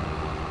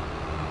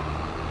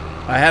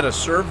a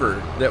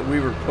server that we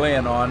were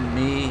playing on,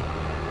 me,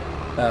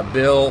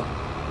 Bill,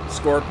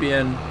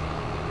 Scorpion,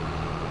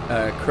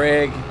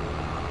 Craig,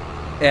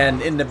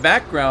 and in the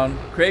background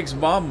Craig's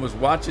mom was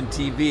watching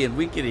TV and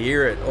we could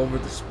hear it over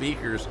the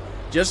speakers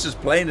just as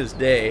plain as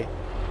day,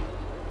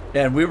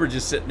 and we were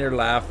just sitting there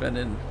laughing,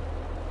 and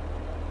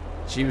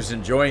she was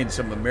enjoying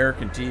some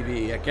American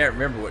TV. I can't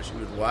remember what she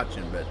was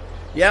watching, but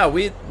yeah,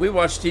 we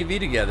watched TV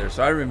together,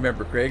 so I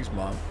remember Craig's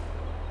mom.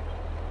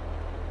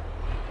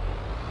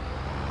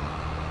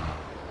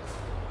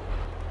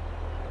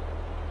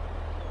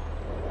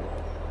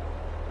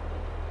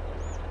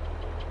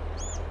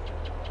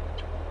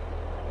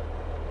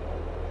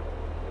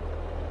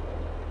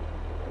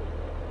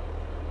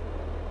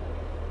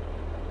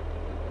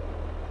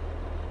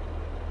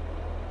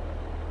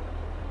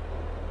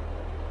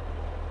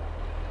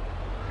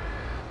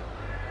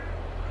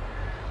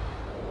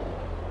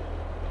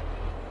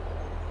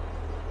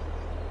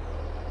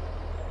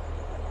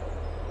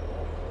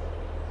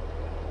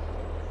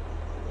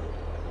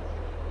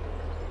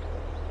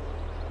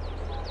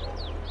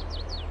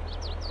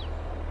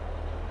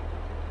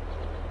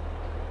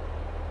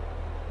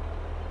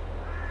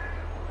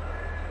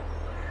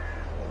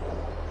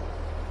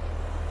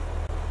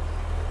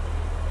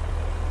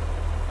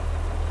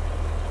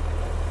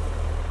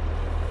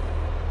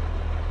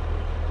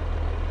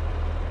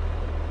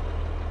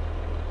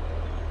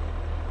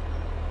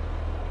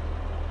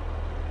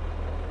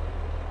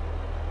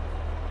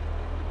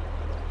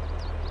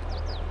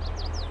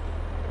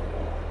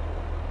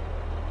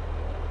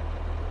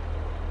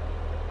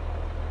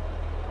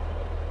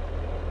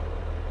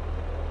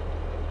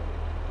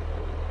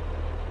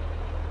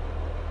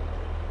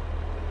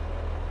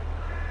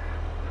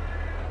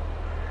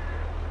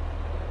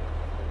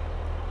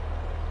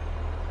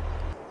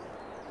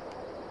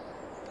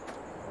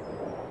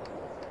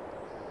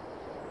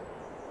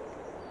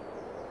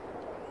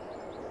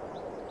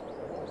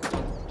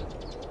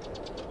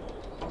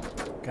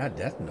 God,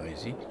 that's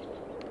noisy.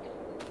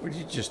 Would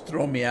you just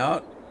throw me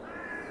out?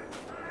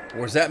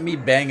 Or is that me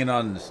banging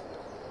on this?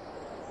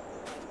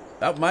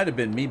 That might have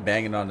been me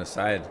banging on the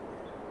side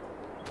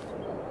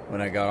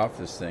when I got off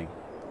this thing.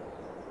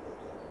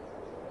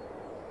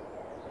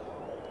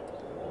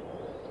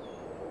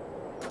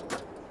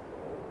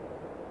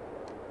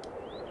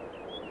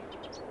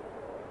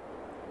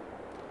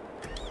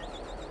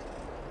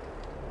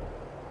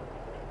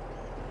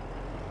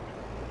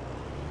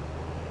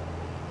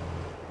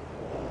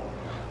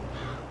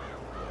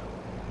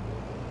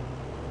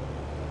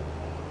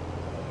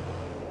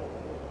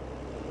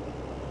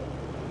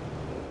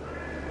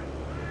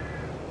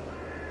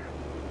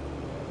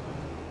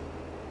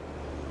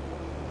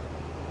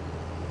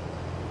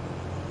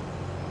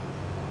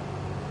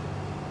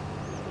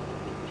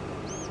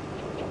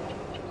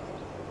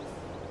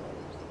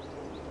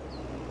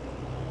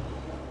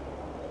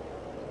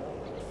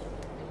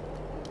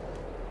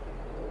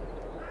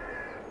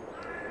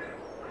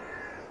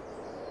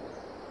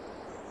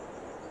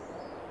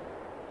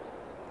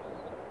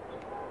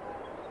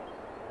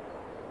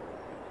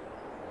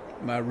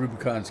 My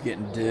Rubicon's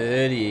getting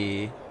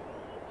dirty.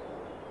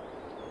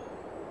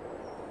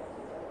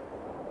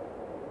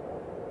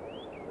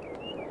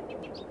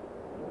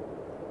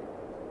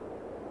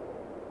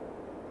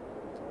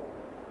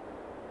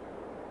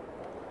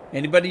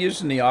 Anybody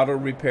using the auto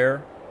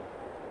repair?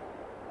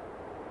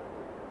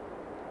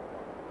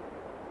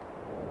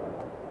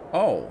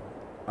 Oh,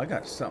 I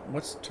got something.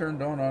 What's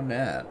turned on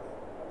that?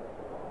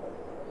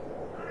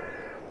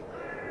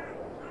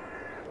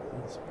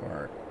 Let's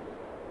park.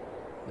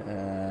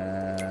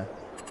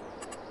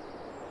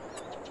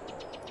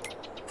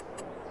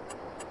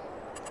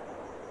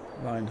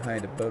 Line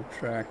height above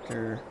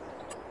tractor.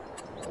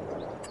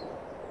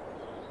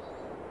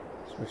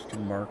 Switch to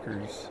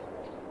markers.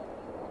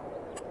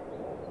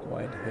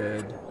 Wide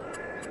hood.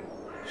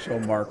 Show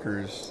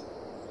markers.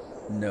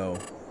 No.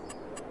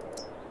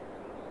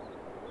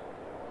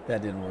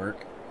 That didn't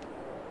work.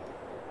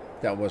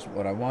 That wasn't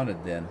what I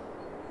wanted then.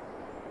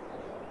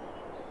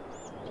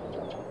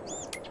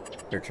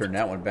 Better turn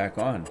that one back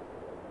on.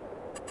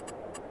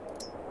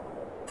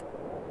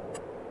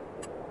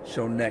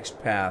 Show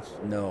next path.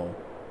 No.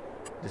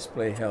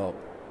 Display help.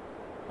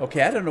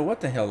 Okay, I don't know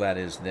what the hell that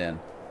is then.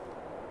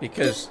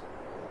 Because...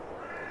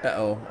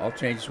 Uh-oh. All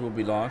changes will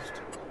be lost.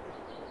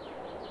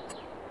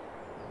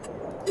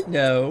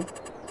 No.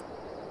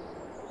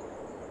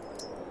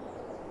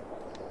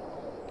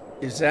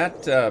 Is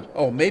that...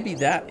 oh, maybe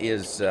that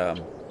is...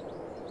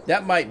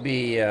 that might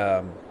be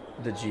the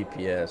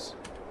GPS.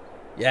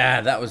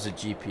 Yeah, that was a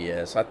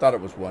GPS. I thought it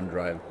was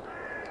OneDrive.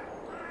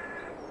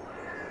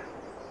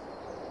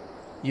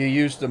 You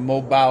used the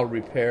mobile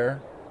repair.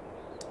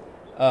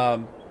 I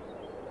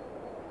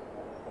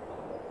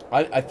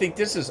think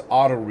this is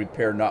auto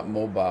repair, not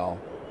mobile.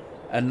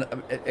 And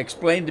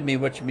explain to me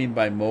what you mean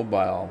by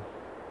mobile.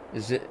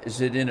 Is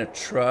it in a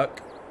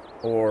truck,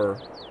 or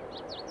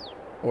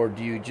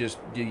do you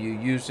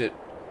use it?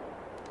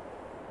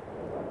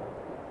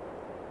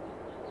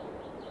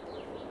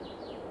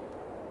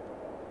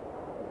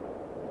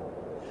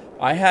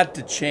 I had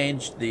to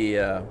change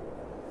the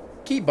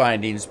key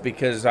bindings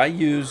because I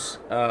use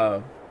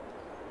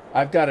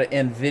I've got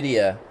an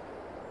NVIDIA,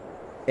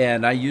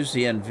 and I use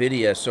the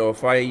NVIDIA, so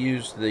if I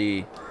use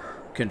the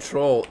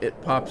control,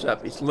 it pops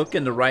up. Look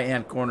in the right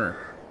hand corner,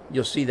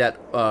 you'll see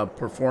that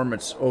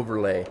performance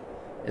overlay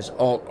is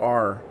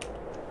Alt-R.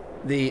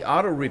 The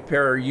auto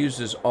repairer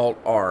uses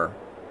Alt-R,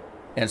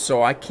 and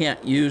so I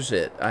can't use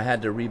it. I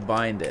had to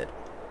rebind it,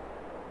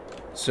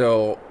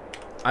 so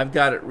I've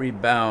got it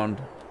rebound.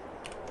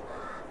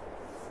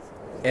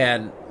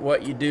 And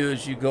what you do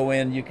is you go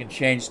in, you can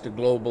change the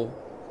global.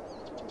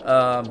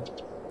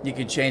 You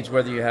can change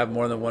whether you have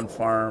more than one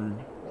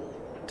farm.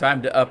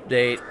 Time to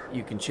update,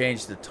 you can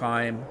change the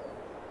time.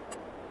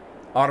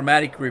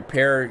 Automatic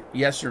repair,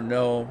 yes or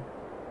no.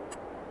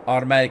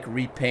 Automatic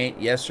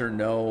repaint, yes or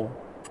no.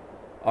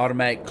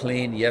 Automatic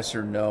clean, yes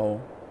or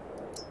no.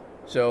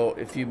 So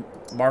if you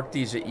mark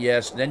these at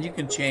yes, then you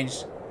can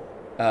change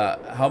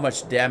how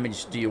much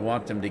damage do you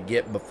want them to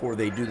get before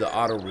they do the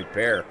auto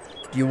repair.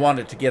 Do you want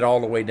it to get all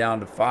the way down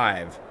to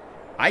 5?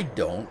 I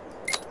don't.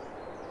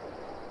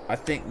 I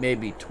think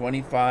maybe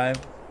 25.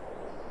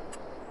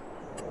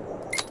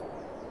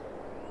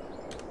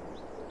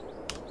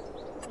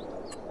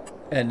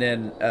 And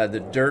then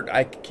the dirt,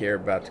 I care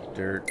about the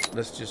dirt.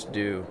 Let's just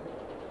do...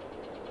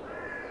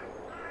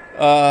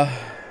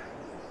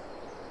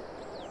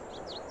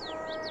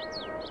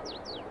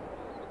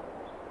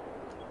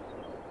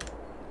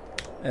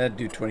 I'd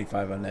do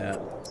 25 on that.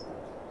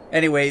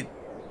 Anyway,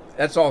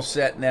 that's all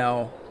set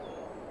now.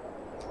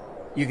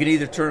 You can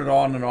either turn it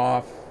on and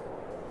off,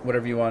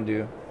 whatever you want to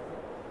do.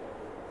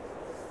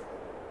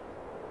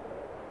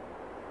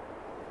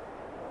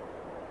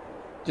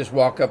 Just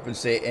walk up and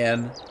say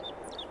N.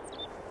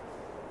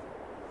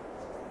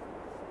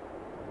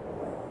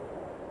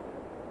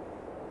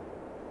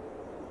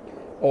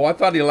 Oh, I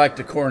thought he liked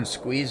a corn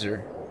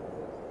squeezer.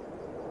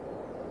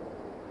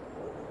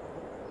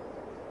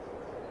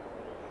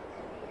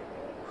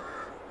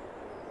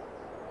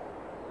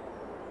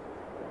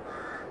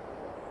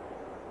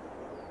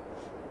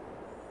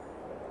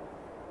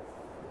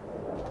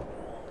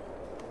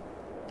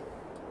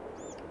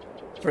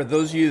 For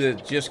those of you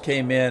that just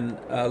came in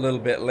a little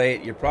bit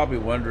late, you're probably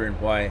wondering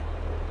why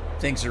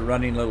things are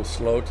running a little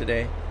slow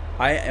today.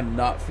 I am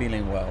not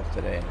feeling well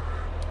today.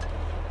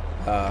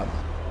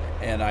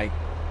 And I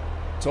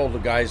told the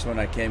guys when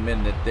I came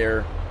in that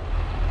they're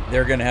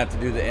going to have to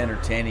do the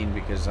entertaining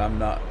because I'm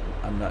not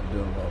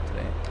doing well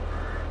today.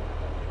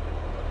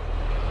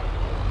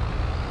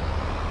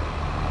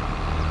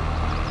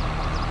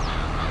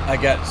 I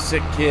got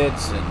sick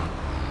kids, and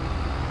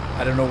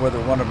I don't know whether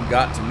one of them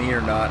got to me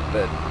or not,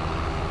 but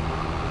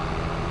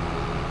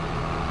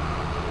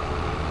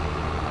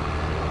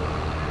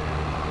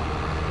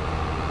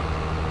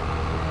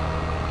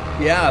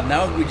yeah,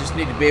 now we just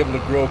need to be able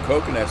to grow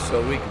coconuts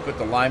so we can put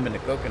the lime in the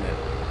coconut.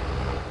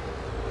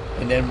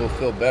 And then we'll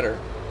feel better.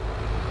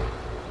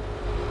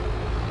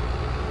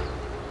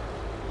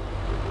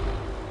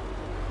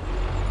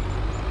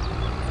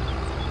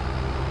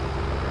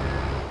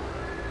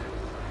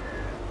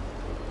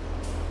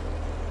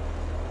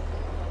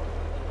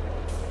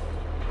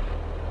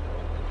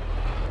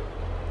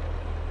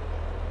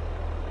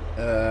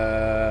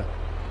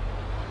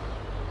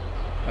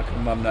 How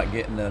come I'm not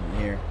getting nothing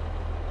here?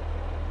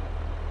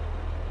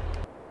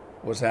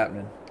 What's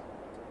happening?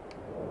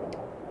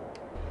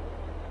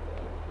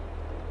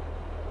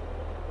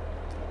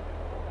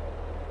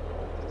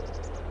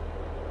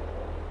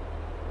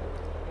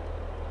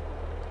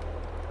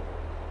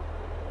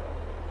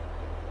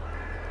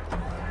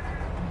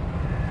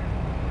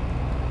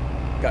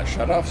 Got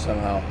shut off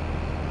somehow.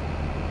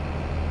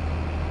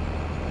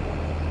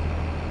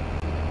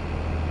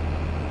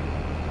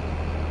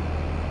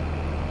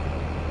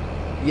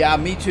 Yeah,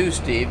 me too,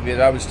 Steve. But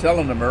I was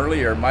telling them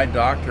earlier, my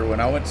doctor, when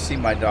I went to see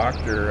my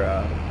doctor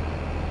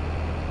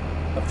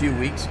a few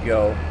weeks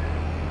ago,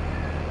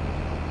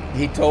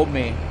 he told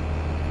me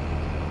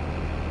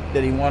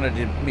that he wanted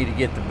me to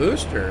get the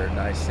booster. And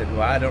I said,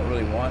 well, I don't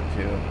really want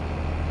to.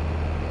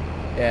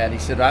 And he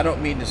said, I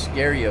don't mean to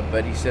scare you,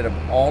 but he said, of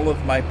all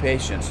of my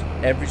patients,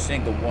 every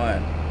single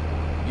one,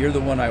 you're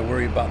the one I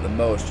worry about the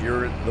most.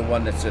 You're the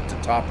one that's at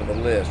the top of the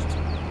list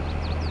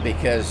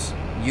because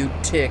you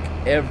tick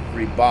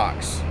every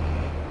box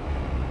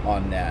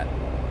on that.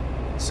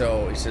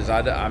 So he says,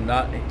 I'm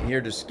not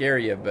here to scare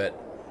you, but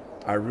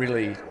I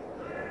really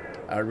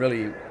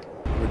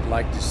would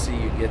like to see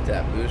you get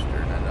that booster.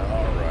 And I know,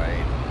 all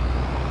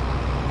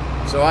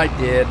right. So I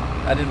did.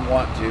 I didn't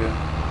want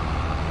to.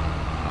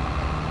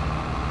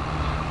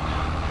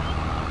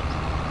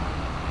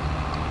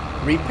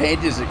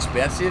 Repaint is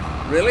expensive?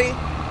 Really?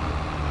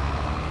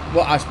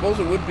 Well, I suppose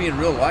it would be in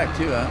real life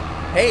too, huh?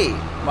 Hey,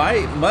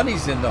 my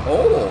money's in the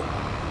hole.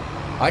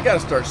 I gotta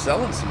start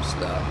selling some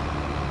stuff.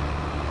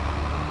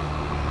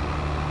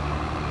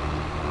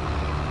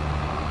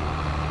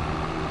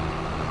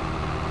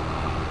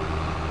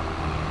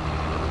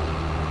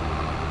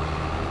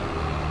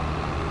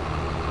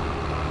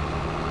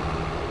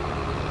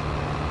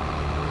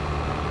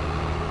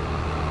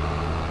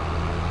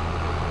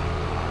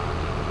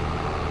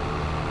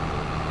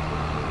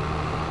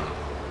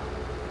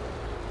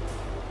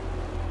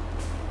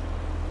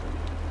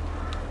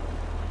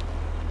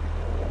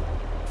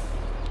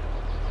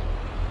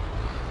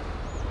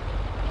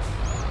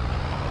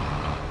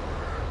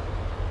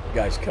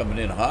 Guy's coming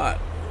in hot.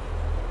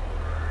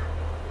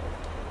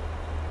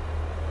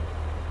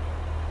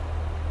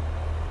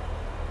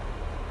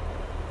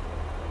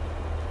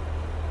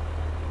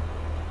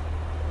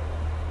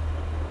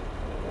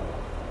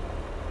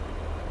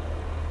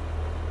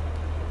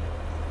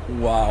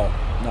 Wow,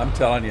 I'm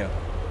telling you.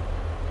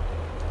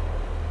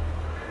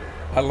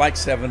 I like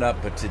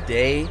 7-Up, but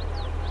today,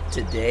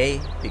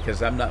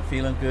 because I'm not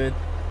feeling good,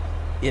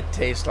 it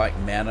tastes like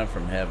manna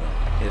from heaven.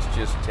 It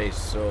just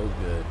tastes so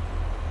good.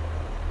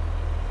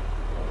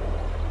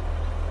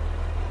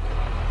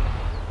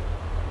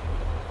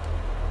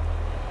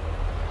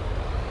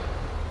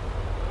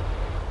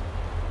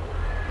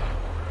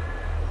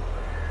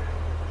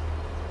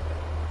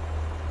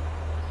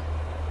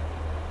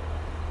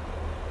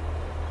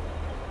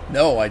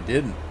 No, I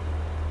didn't.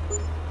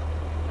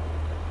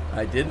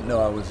 I didn't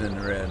know I was in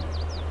the red.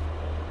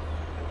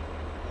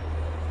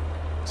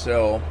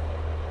 So,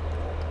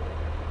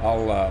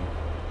 I'll,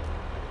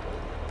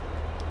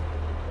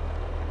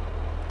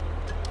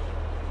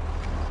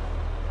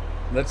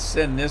 let's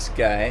send this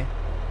guy.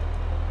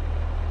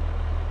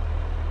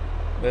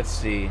 Let's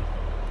see.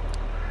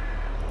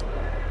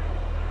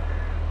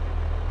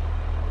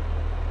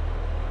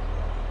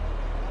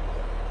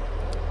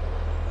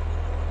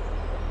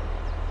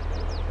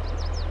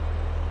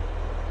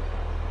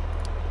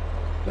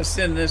 Let's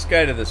send this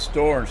guy to the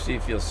store and see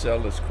if he'll sell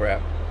this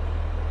crap.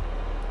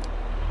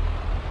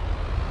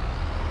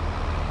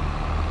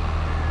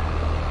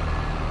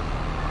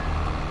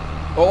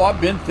 Oh, I've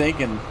been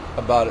thinking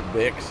about it,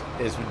 Bix.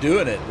 It's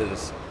doing it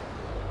that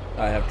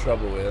I have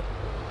trouble with.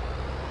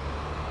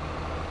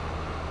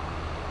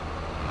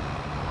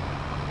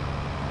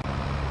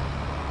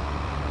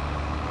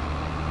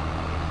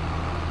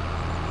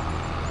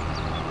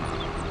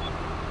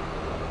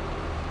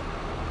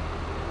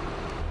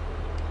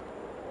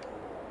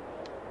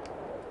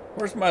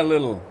 Where's my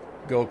little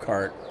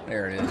go-kart?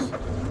 There it is.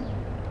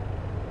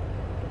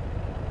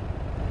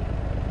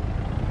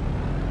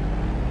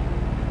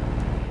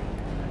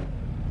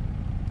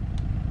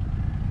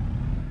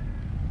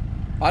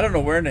 I don't know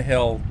where in the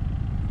hell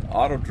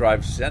Auto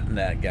Drive sent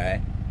that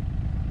guy.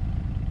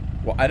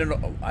 Well, I don't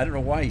know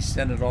why he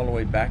sent it all the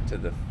way back to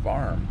the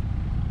farm.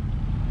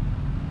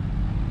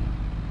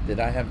 Did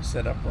I have it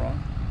set up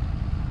wrong?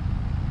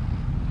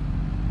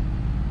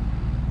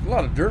 There's a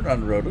lot of dirt on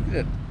the road. Look at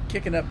it.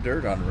 Kicking up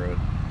dirt on the road.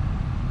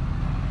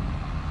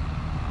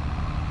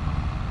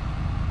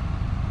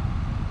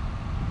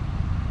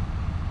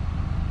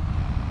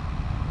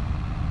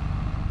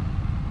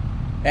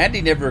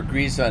 Andy never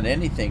agrees on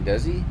anything,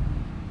 does he?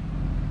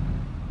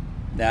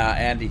 Nah,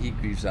 Andy, he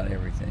agrees on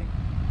everything.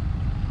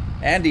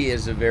 Andy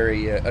is a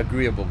very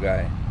agreeable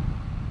guy.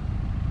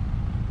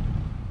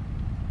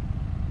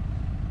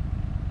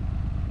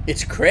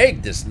 It's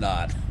Craig that's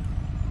not.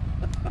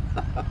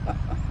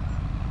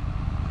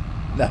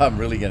 Now I'm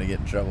really going to get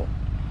in trouble.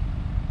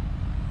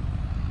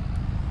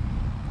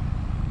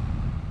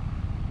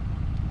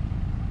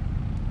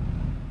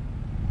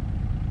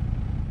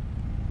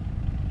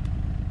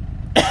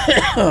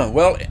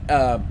 Well,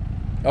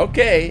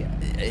 okay.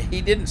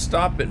 He didn't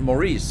stop at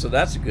Maurice, so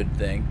that's a good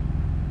thing.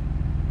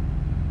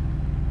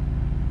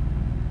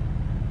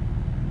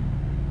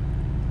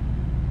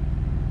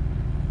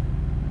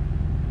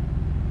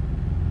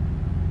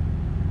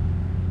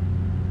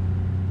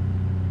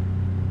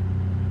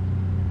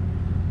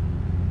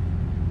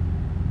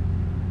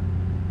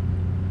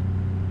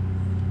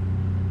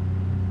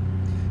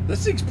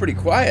 This thing's pretty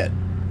quiet.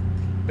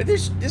 But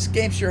this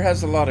game sure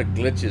has a lot of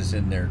glitches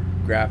in their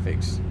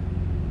graphics.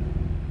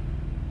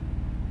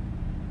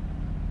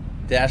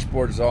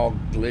 Dashboard is all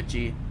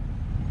glitchy.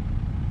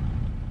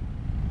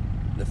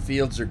 The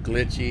fields are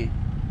glitchy.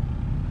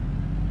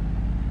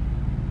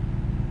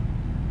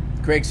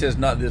 Craig says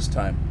not this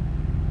time.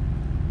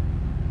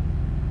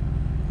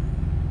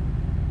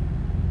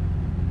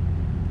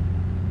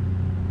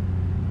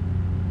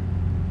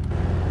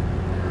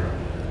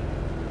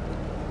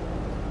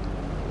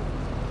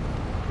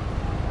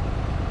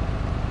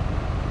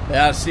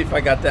 Yeah, let's see if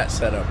I got that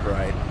set up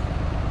right.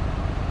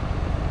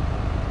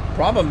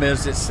 Problem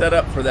is, it's set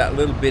up for that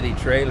little bitty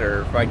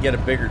trailer. If I get a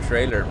bigger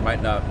trailer, it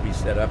might not be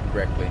set up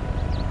correctly.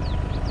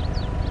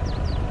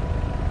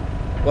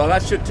 Well,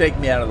 that should take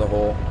me out of the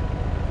hole.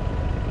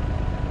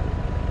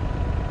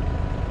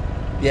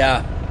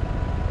 Yeah.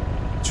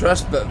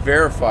 Trust but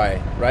verify,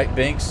 right,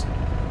 Binks?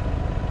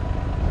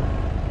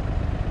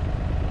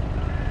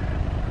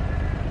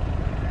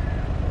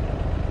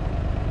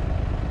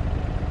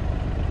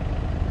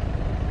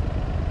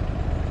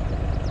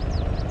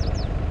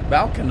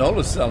 Val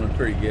Canola's selling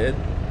pretty good.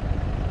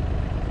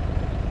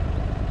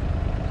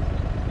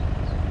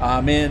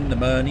 I'm in the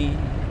money.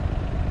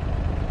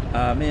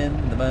 I'm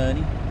in the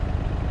money.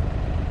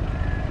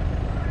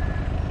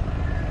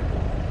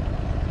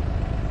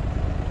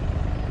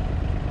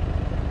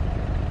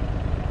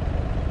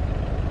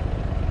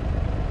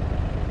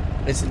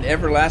 It's an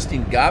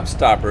everlasting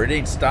gobstopper. It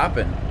ain't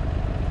stopping.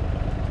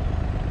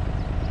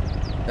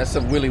 That's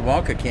some Willy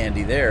Wonka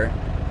candy there.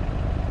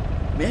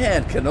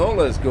 Man,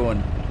 canola is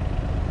going...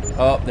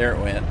 Oh, there it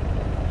went.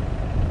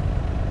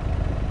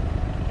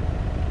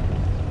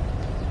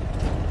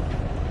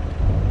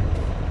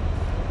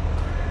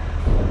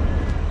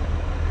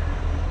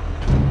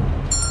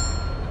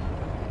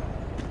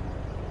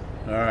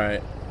 All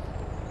right.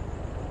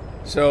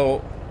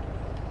 So,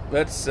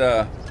 let's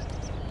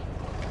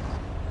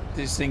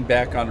this thing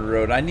back on the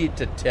road. I need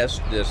to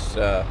test this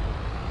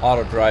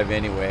auto drive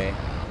anyway.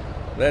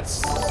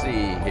 Let's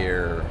see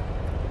here.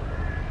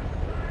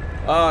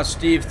 Oh,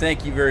 Steve,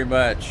 thank you very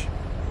much.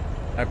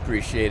 I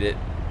appreciate it.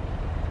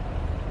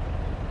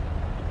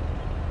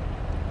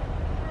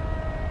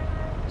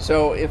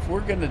 So if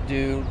we're gonna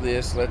do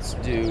this, let's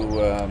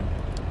do all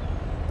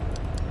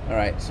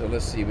right, so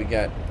let's see, we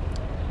got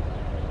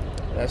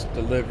that's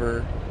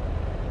deliver,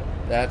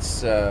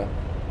 that's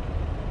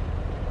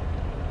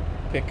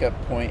pick up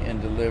point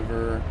and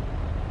deliver.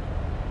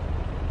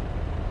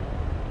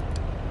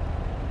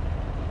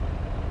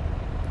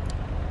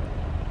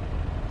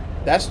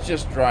 That's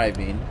just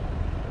driving.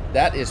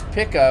 That is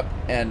pick up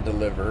and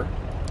deliver.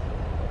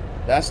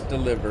 That's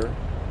deliver.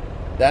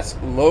 That's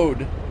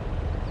load.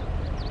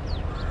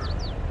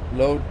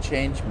 Load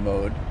change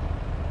mode.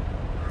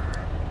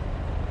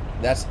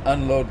 That's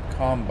unload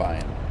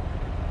combine.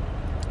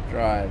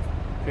 Drive.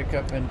 Pick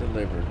up and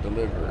deliver.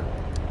 Deliver.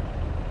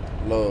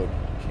 Load.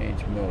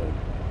 Change mode.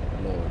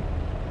 Load.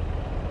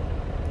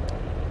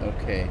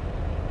 Okay.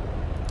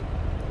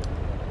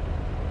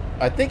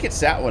 I think it's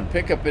that one,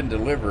 pick up and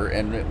deliver,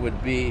 and it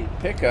would be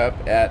pick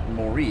up at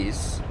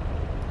Maurice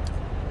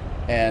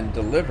and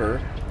deliver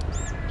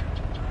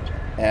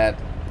at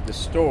the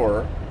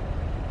store,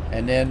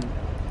 and then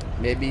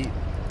maybe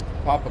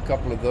pop a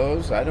couple of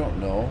those. I don't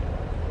know.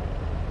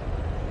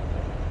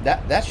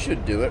 That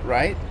should do it,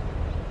 right?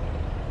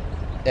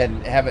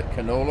 And have it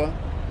canola.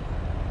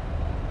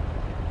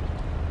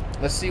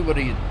 Let's see what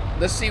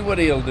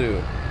he'll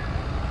do.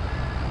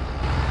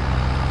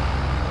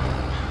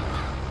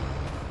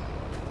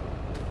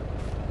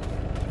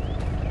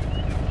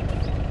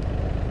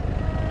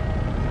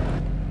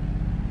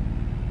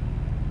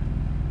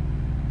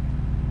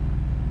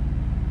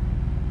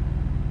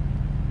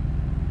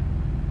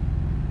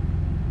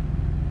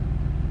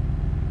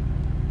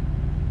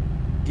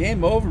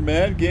 Game over,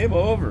 man. Game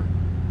over.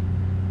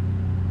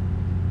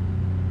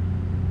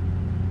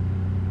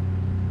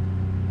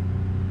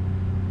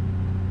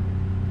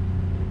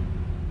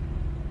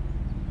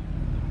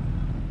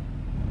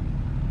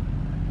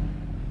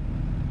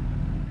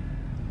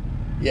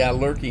 Yeah,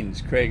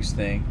 lurking's Craig's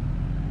thing.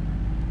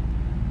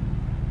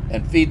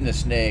 And feeding the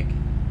snake.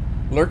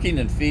 Lurking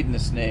and feeding the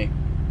snake.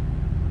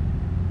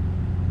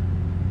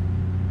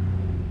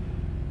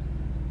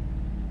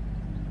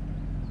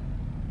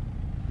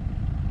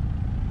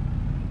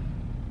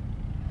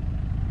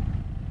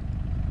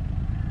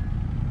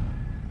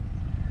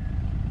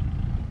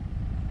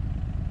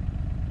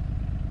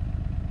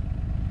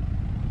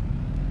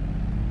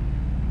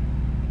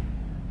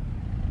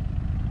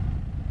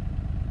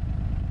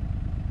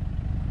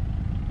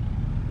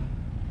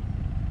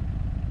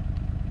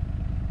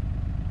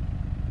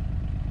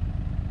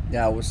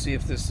 Now we'll see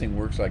if this thing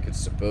works like it's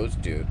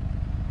supposed to.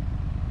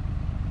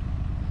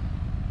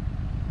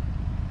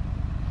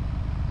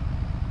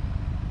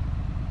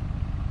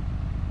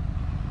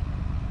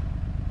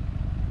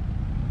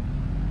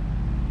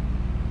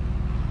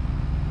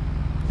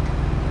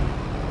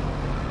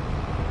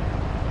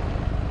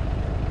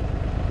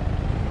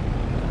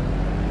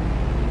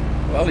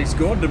 Well, he's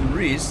going to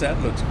Maurice. That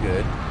looks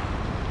good.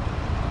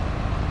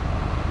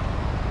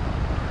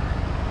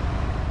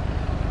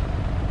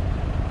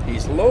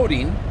 He's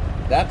loading.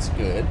 That's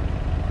good.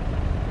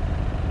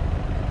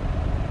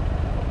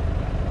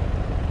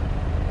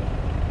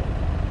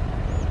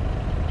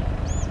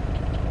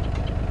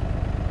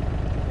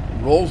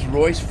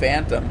 Rolls-Royce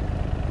Phantom.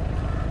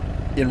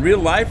 In real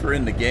life or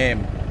in the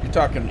game? You're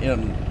talking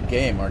in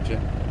game, aren't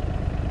you?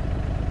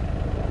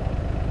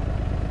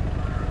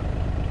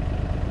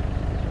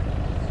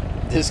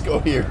 Disco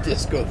here,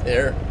 disco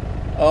there.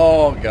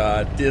 Oh,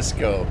 God,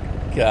 disco.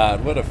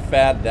 God, what a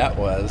fad that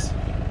was.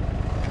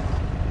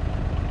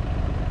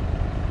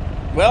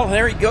 Well,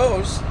 there he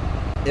goes.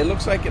 It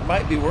looks like it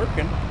might be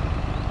working.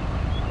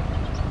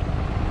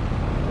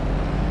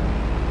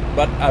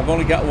 But I've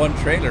only got one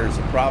trailer is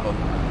a problem.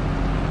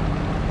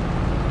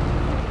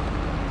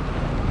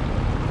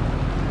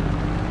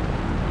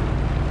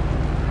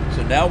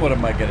 So now what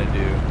am I going to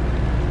do?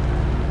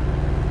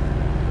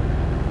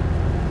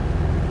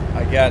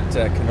 I got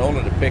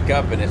canola to pick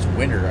up, and it's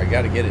winter. I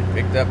got to get it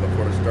picked up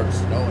before it starts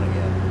snowing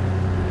again.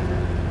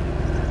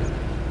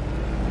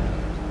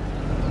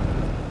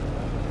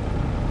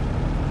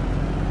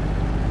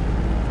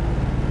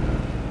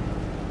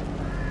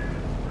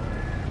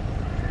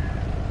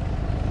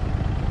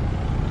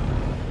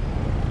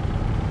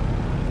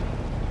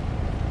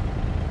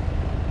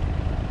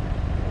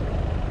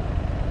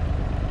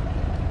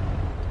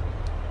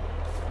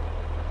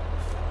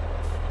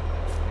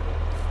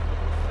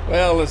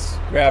 Well, let's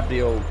grab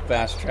the old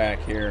fast track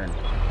here.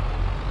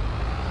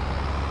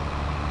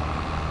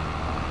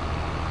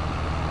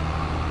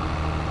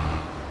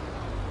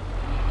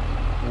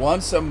 And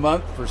once a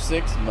month for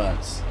 6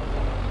 months.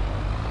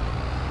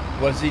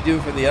 What does he do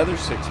for the other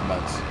 6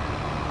 months?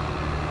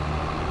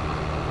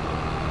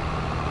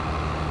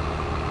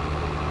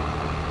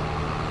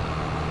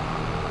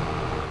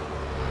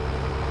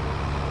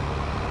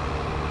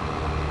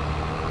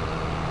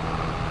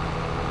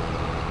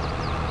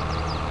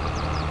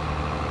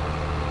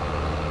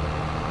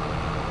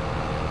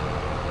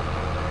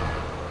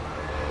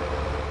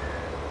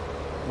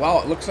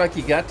 Wow, it looks like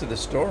he got to the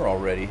store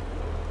already.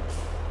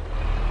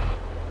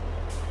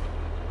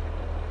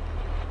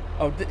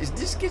 Oh, is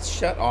this gets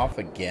shut off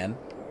again?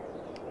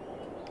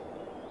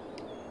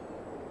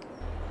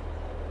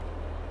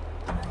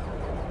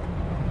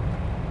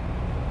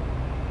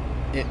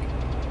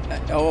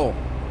 Oh,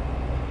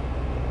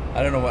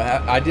 I don't know what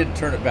happened. I did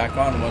turn it back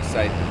on once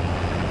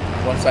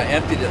I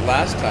emptied it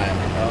last time.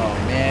 Oh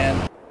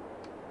man.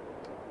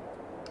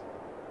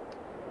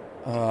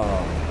 Oh.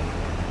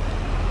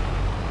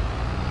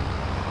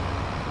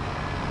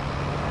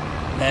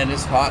 Man,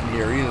 it's hot in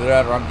here. Either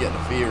that or I'm getting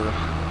a fever.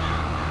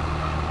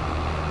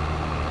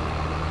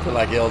 I feel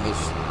like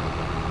Elvis.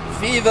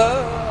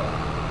 Fever!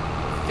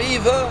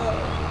 Fever!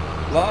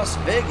 Las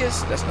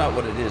Vegas? That's not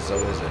what it is, though,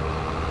 is it?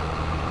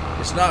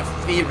 It's not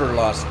Fever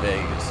Las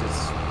Vegas.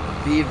 It's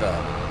Viva.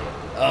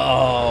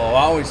 Oh,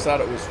 I always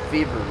thought it was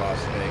Fever Las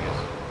Vegas.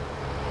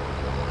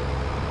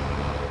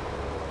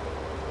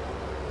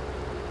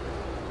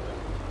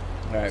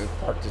 All right, we'll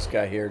park this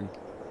guy here and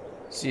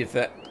see if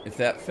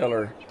that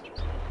feller...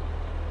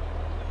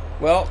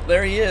 Well,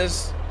 there he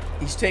is.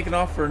 He's taking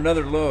off for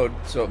another load,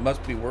 so it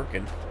must be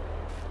working.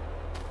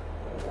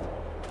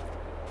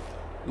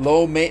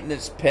 Low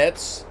maintenance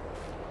pets.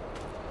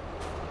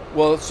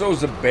 Well, so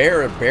is a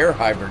bear. A bear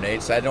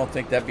hibernates. I don't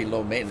think that'd be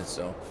low maintenance,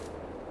 though.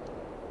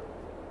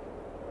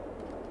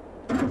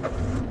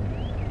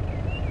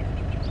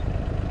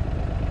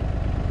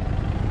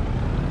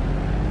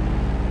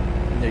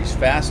 He's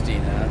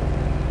fasting, huh?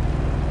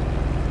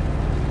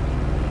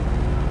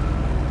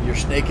 Your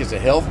snake is a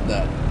health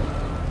nut.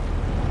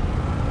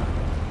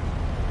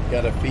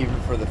 Got a fever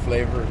for the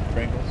flavor of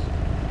Pringles?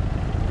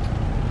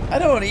 I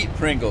don't eat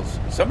Pringles.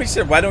 Somebody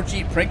said, why don't you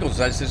eat Pringles?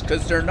 I said,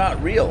 because they're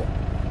not real.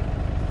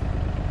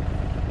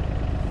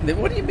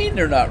 What do you mean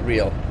they're not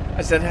real?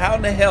 I said, how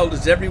in the hell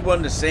does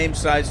everyone the same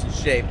size and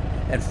shape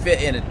and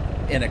fit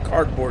in a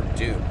cardboard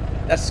tube?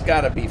 That's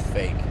got to be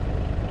fake.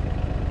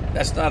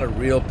 That's not a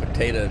real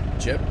potato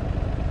chip.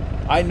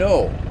 I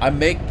know. I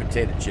make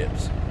potato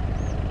chips.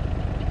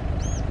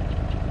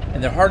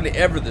 And they're hardly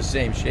ever the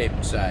same shape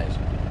and size.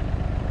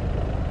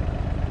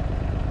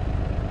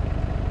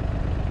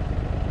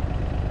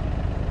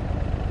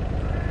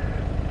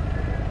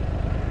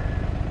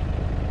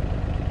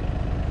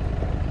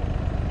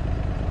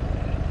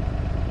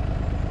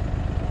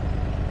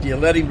 Do you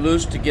let him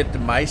loose to get the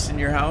mice in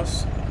your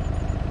house?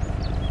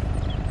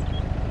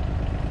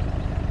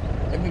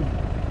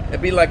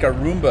 It'd be like a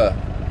Roomba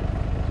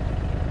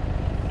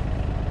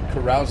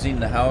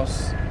carousing the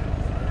house,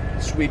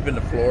 sweeping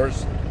the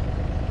floors.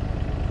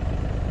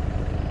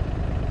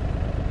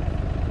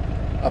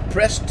 A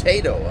pressed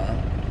tato, huh?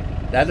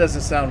 That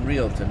doesn't sound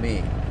real to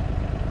me.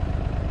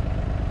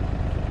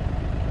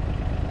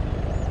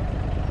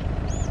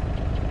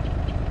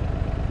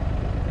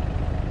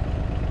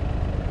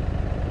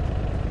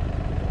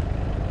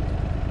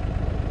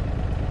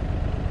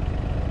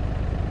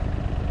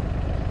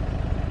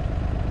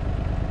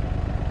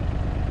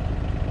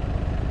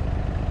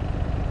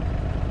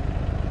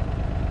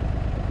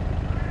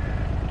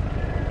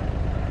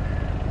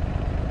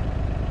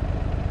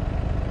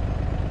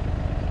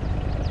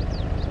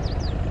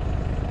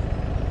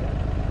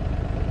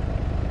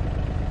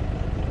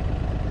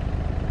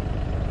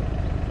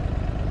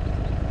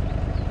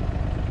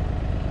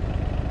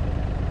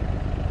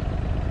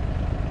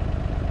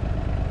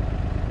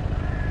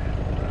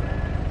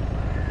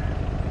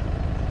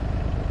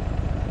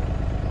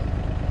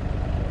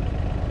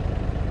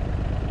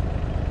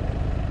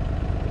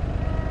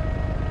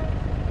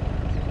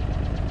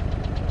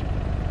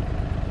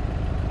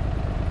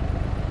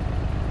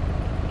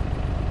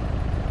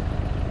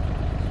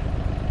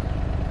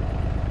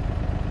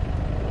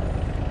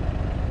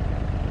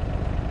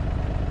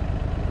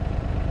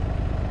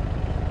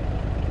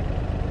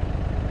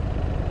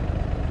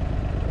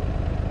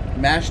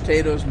 Mashed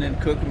potatoes and then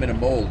cook them in a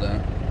mold, huh?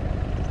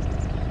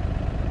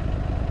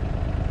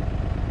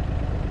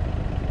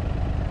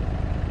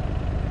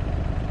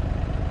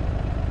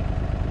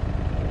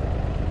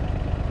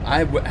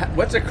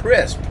 What's a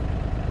crisp?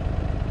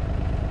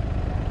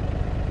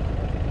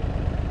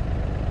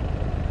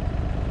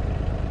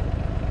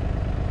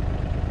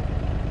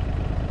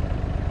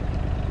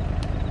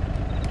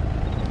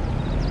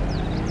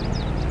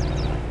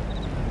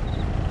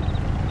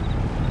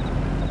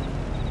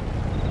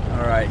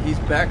 All right, he's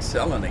back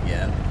selling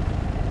again.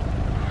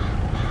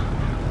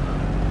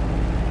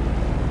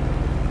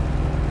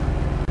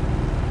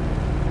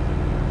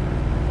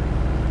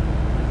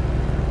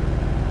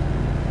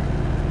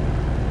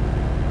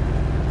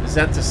 Is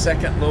that the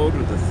second load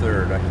or the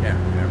third? I can't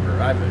remember.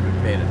 I haven't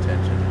been paying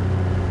attention.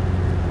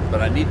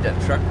 But I need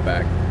that truck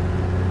back.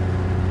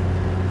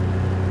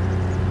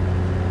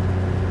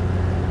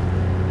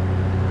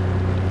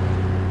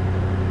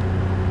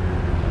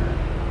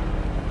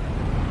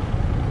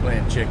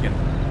 Playing chicken.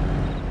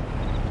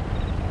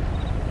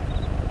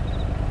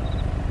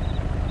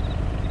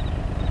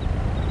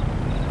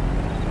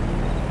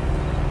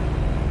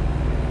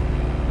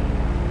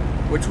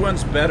 Which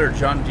one's better,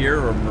 John Deere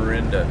or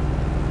Mirinda?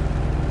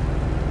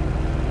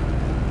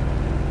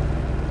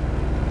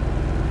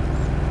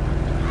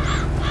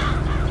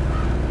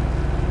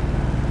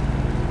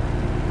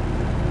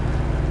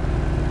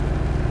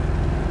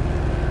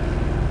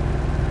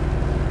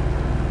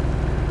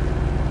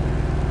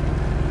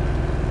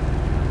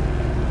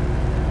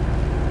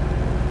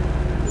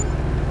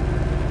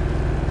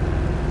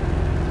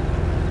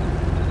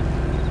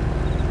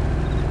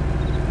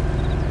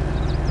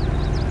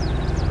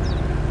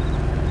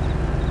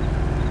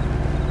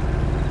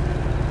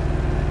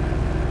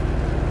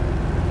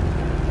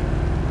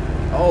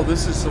 Oh,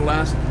 this is the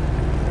last.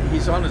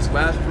 He's on his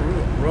last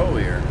row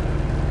here.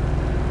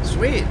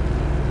 Sweet.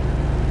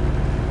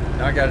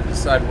 Now I got to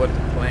decide what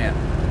to plant.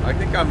 I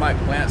think I might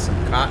plant some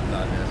cotton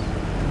on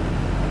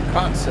this.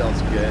 Cotton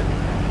sells good.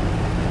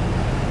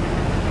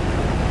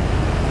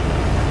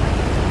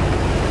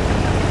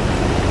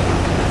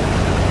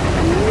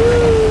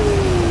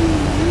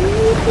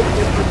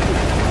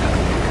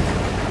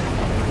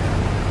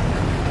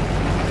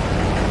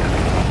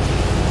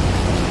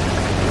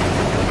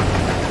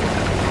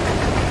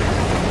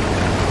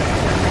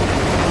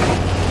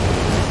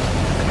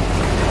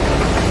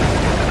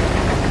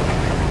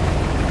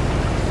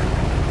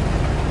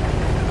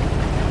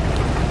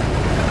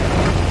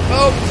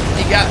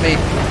 Got me.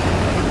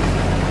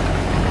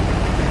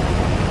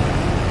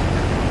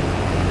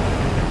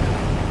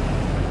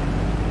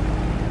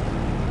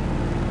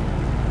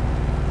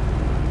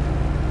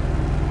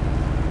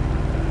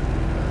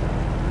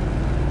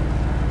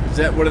 Is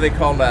that, what do they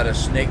call that, a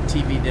snake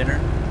TV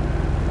dinner?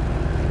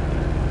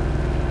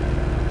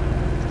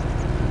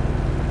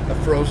 A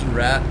frozen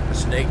rat, a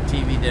snake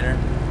TV dinner?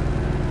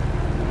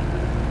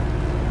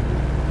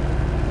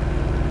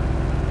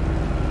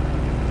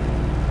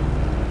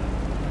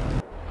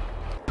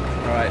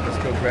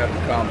 Let's go grab the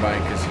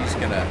combine because he's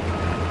gonna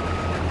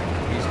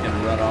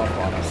run off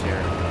on us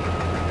here.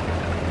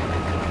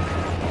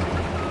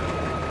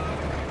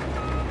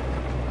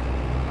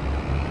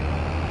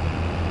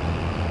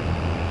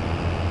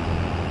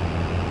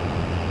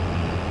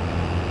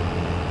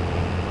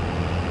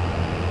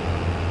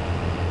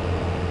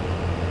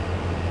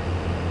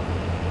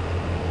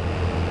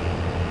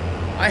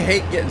 I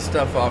hate getting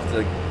stuff off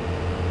the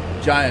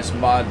Giants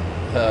mod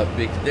hub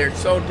because they're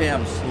so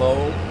damn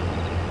slow.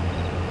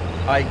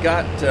 I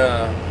got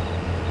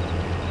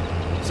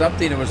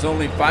something that was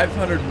only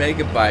 500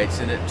 megabytes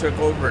and it took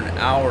over an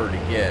hour to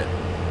get.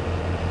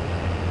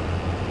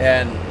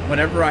 And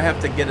whenever I have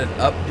to get an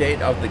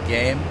update of the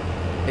game,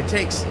 it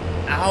takes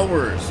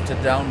hours to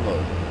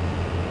download.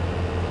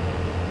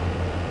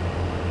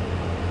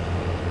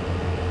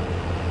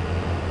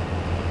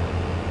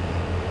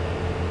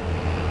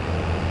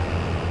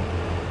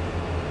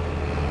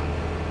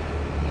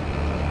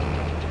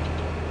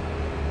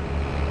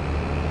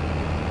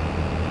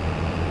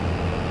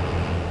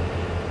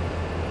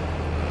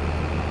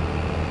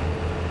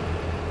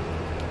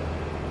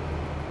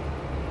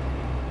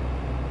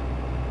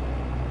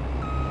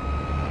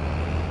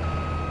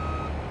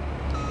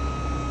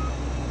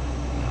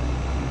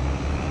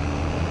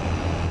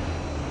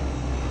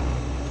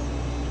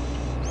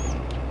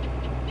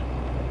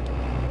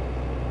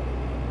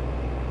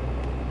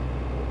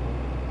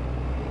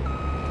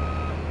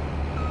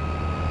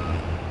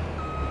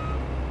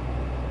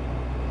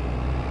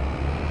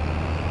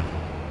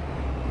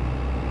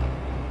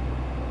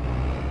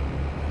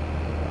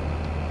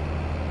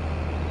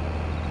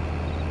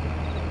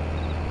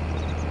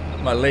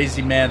 My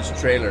lazy man's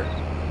trailer.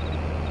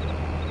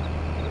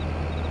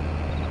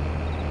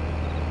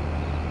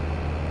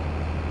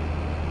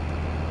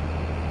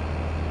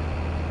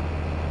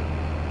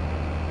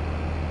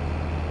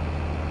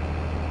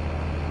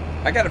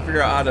 I got to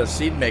figure out how the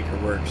seed maker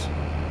works.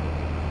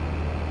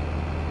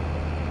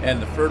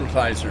 And the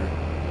fertilizer.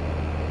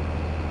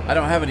 I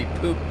don't have any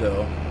poop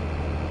though.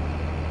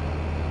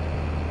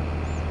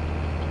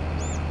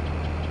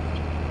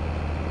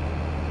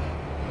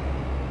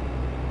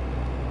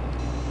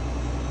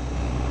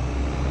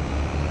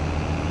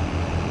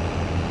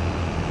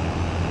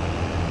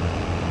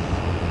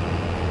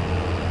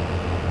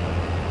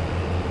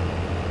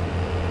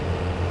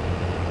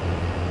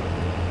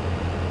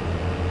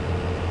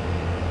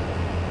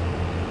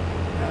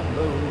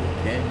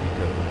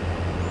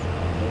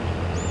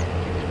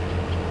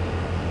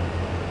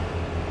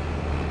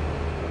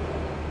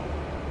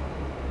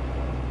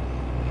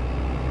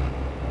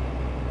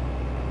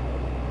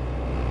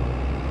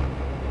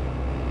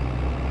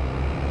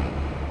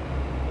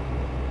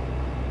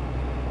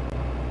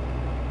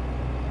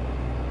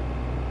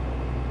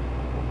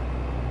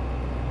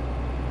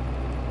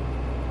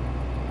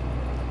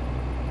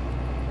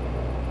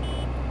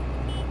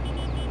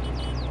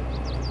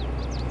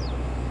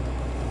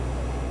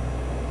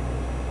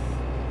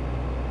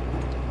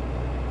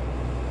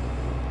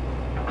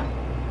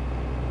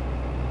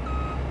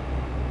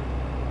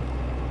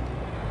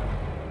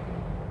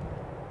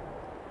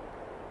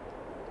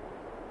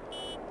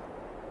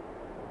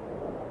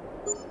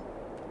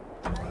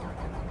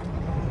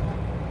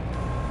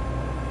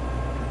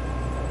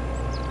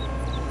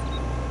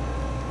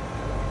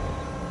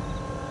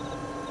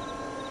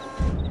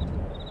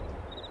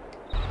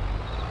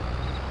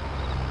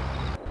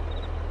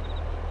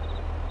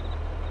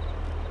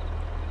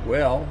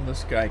 Well,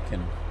 this guy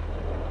can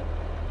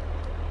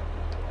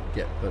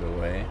get put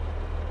away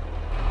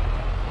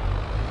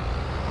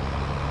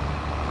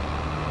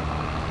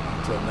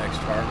until next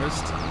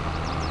harvest.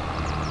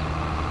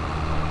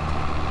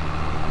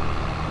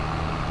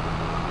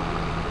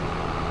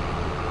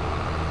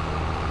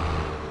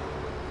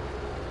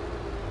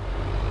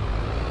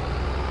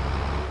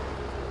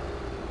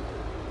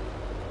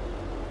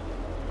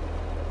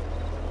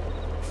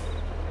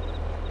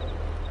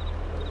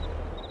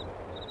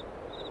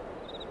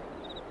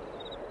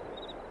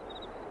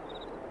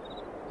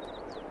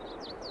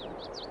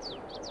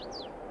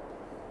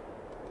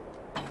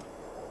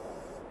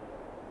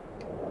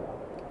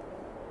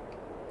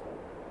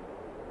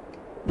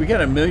 We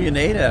got $1.8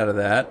 million out of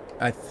that.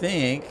 I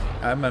think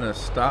I'm gonna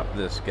stop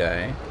this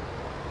guy.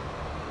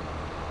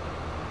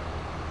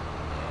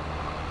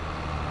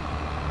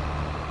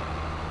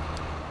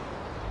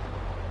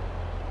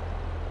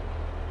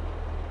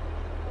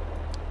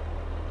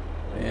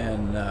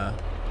 And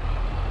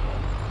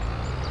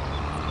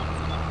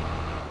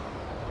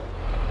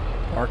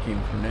park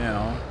him for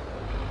now.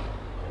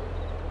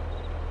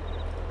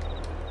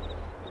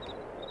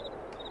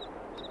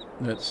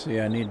 Let's see,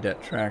 I need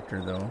that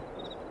tractor though.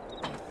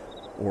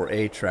 Or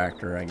a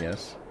tractor, I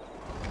guess.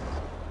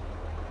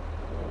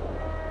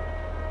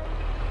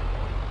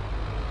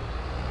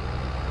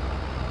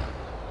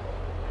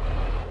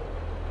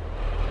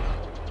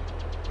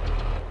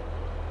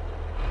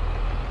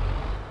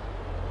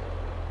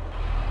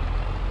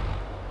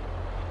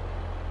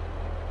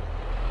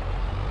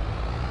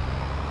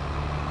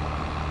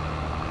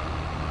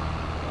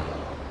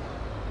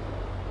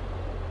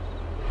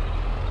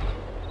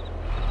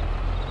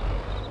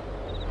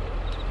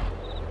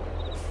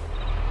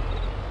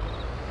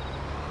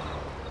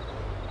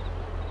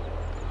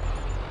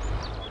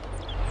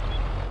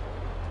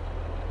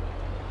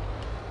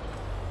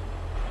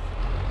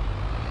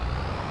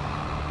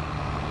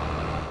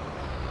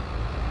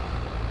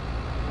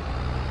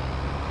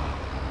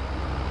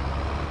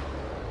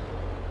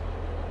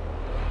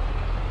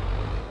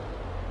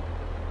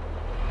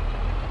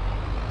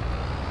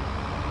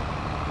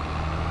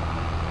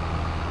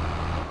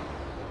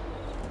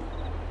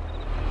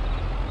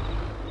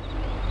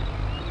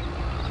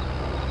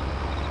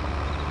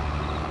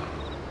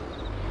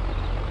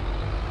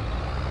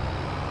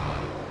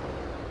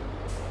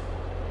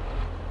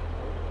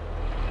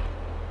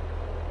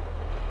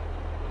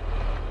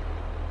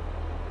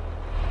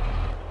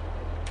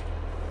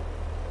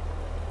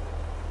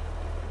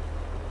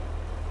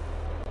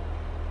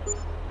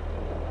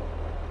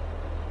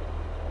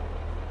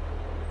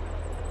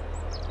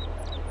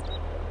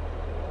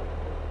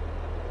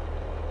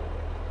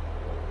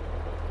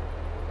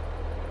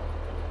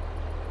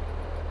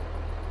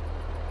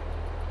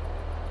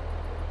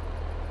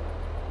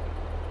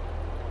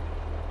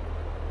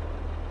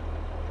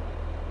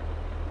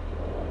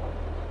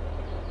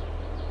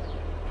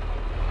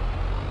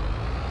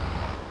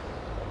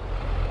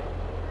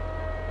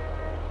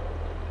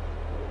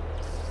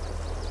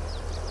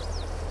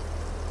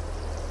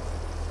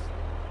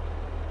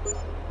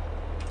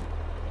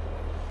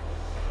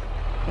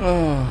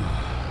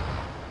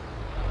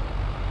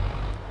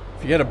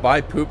 If you got to buy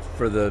poop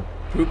for the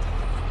poop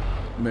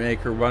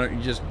maker, why don't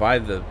you just buy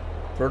the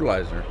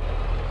fertilizer?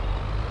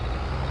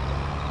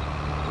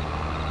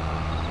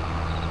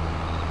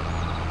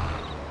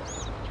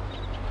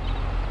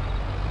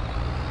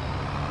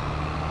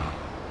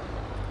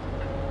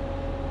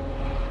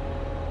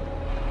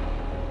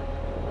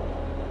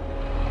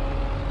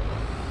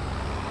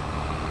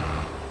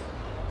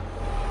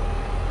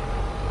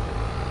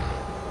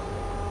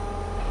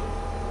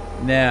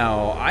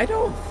 Now, I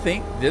don't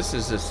think this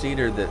is a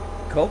cedar that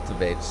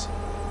cultivates.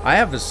 I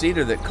have a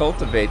cedar that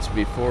cultivates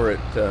before it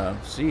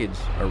seeds,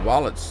 or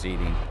while it's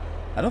seeding.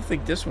 I don't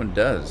think this one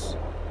does.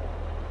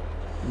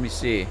 Let me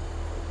see.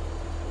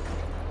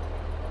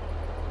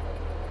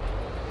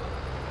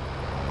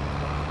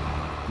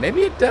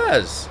 Maybe it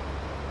does.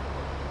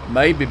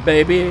 Maybe,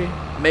 baby.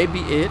 Maybe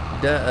it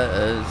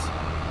does.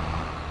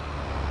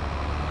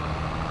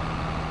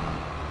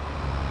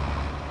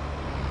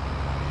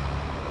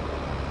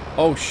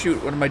 Oh,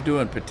 shoot. What am I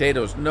doing?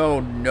 Potatoes. No,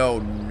 no,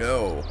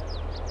 no.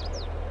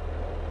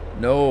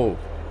 No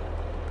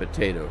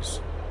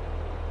potatoes.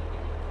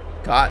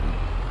 Cotton.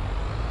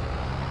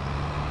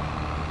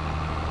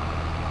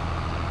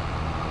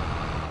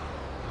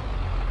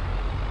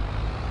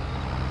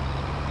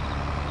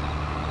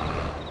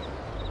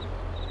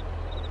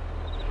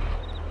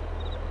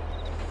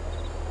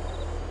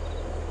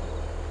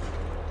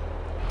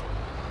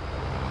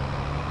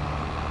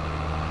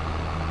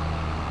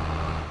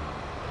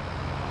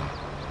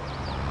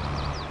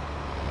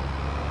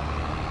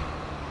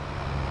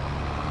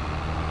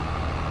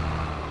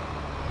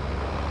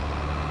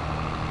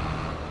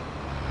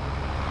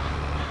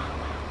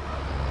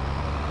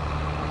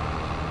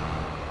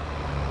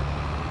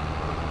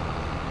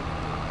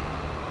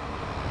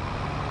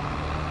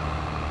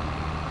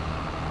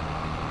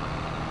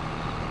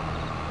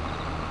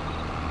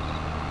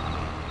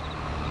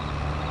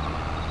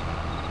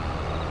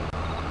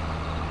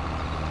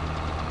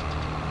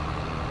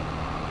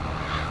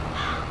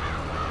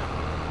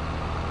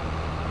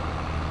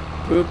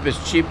 Poop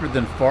is cheaper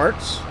than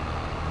farts?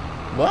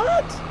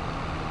 What?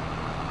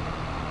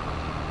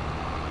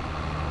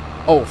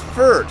 Oh,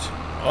 furt.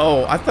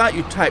 Oh, I thought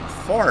you typed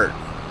fart.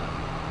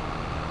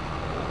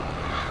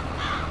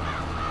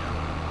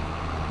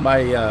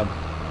 My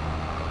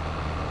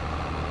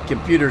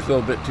computer's a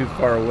little bit too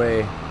far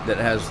away that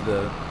has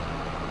the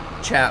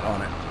chat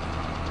on it.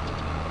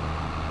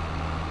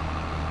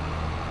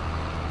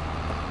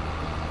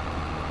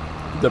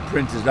 The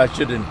print is, I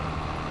should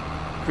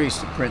increase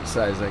the print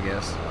size, I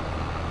guess.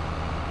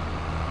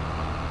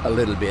 A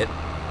little bit.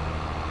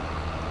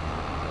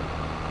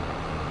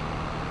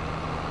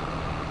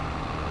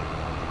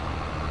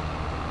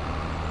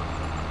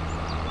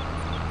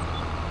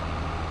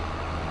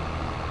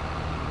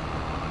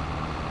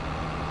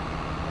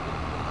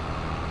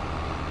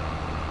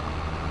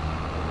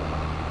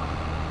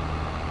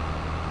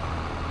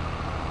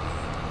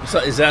 So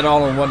is that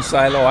all in one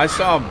silo? I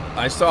saw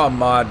a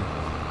mod.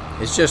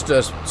 It's just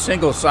a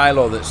single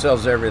silo that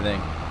sells everything.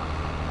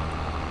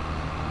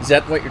 Is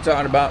that what you're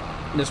talking about,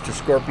 Mr.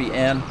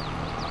 Scorpion?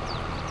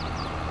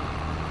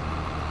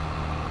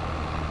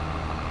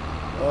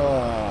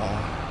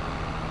 Oh.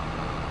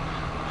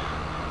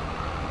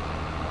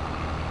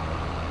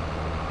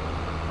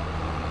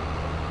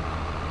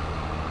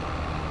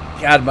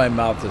 God, my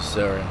mouth is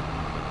sore.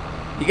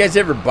 You guys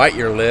ever bite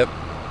your lip?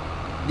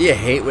 Do you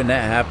hate when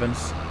that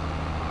happens?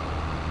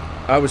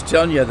 I was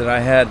telling you that I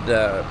had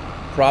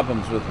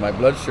problems with my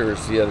blood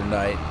sugars the other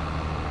night.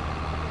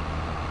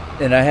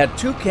 And I had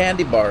 2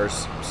 candy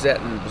bars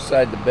sitting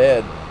beside the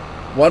bed.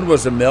 One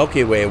was a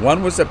Milky Way,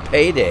 one was a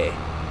Payday.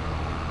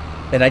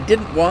 And I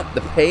didn't want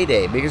the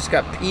Payday because it's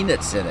got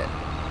peanuts in it.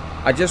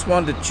 I just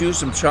wanted to chew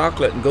some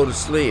chocolate and go to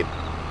sleep.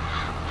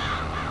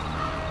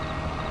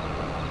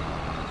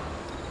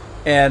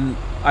 And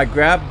I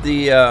grabbed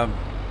the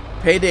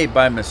Payday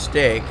by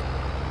mistake.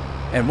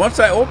 And once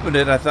I opened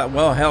it, I thought,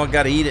 well, hell, I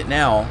got to eat it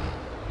now.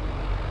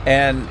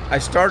 And I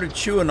started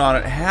chewing on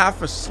it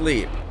half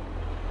asleep.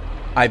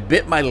 I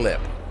bit my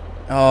lip.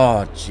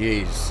 Oh,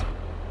 jeez.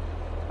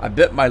 I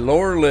bit my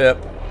lower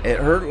lip. It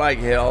hurt like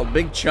hell.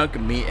 Big chunk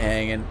of meat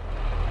hanging.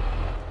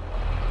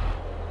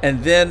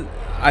 And then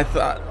I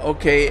thought,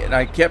 okay, and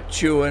I kept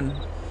chewing.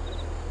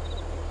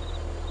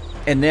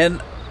 And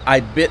then I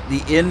bit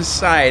the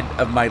inside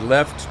of my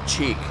left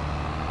cheek.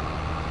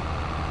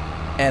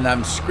 And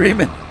I'm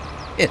screaming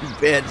in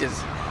bed,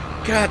 just,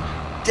 God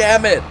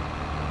damn it.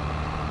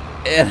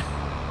 And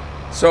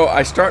so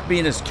I start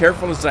being as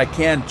careful as I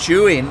can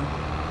chewing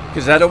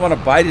because I don't want to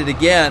bite it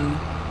again.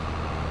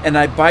 And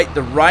I bite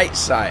the right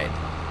side.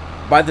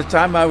 By the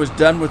time I was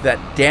done with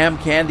that damn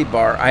candy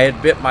bar, I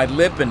had bit my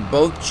lip in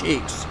both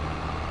cheeks.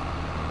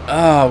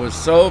 Oh, I was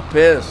so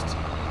pissed.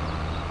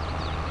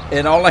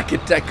 And I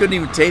couldn't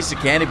even taste the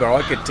candy bar. All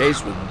I could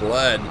taste was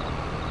blood.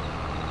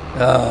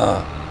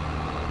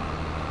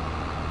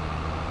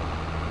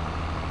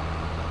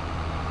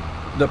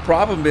 The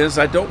problem is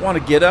I don't want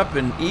to get up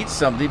and eat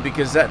something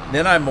because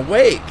then I'm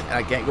awake.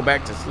 I can't go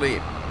back to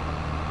sleep.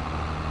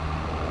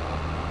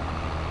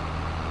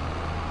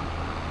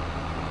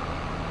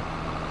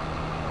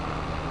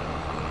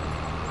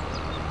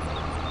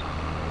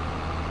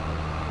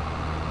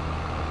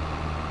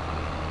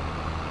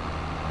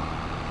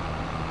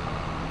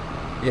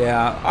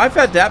 Yeah, I've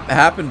had that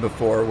happen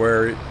before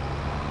where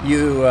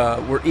you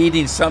were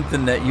eating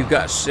something that you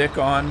got sick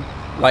on,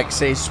 like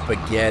say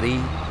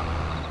spaghetti.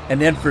 And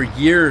then for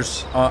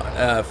years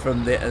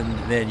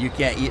then you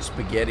can't eat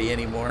spaghetti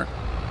anymore.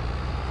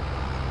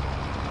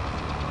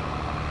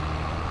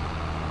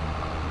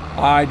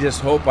 I just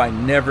hope I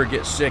never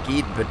get sick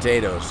eating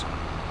potatoes,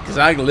 because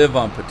I live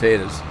on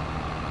potatoes.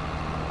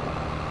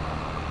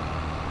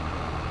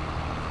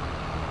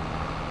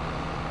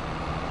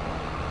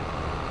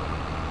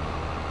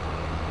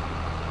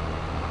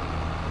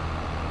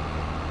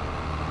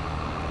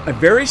 I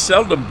very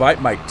seldom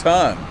bite my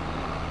tongue,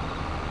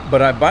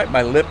 but I bite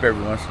my lip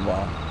every once in a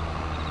while.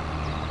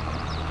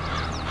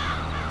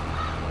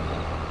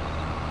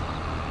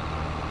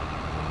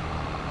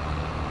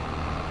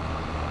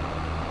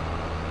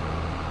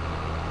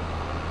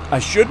 I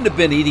shouldn't have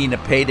been eating a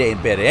payday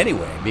in bed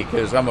anyway,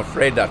 because I'm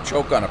afraid I'll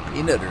choke on a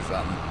peanut or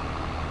something,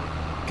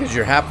 because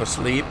you're half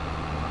asleep.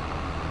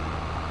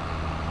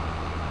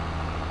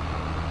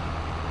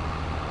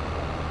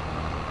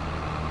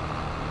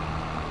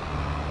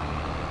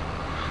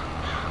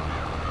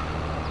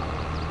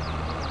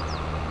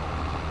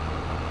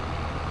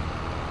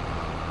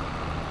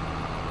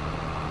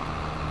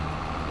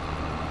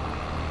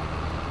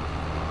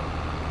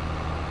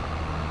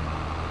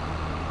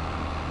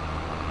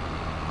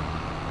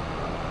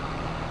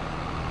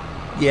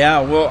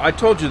 Yeah, well, I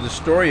told you the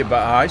story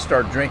about how I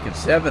started drinking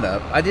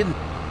 7-Up. I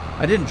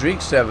didn't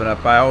drink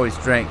 7-Up. I always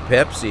drank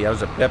Pepsi. I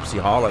was a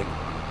Pepsi-holic,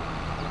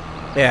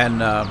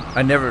 and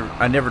I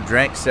never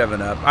drank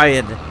 7-Up.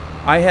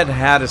 I had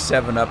a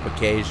 7-Up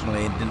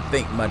occasionally and didn't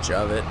think much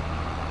of it.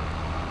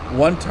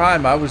 One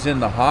time I was in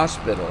the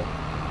hospital,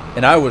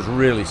 and I was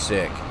really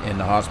sick in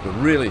the hospital,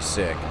 really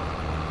sick.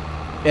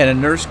 And a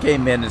nurse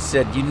came in and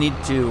said, "You need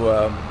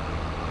to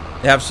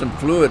have some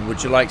fluid.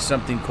 Would you like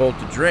something cold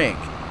to drink?"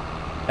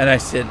 And I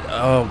said,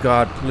 "Oh,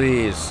 God,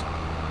 please."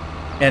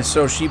 And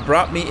so she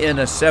brought me in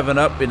a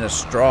 7-Up in a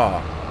straw.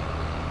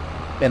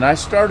 And I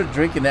started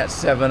drinking that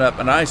 7-Up,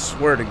 and I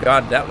swear to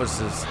God, that was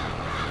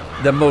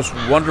the most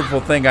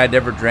wonderful thing I'd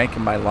ever drank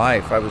in my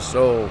life. I was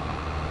so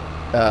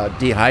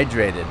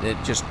dehydrated. It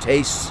just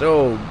tastes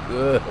so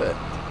good.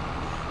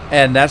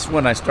 And that's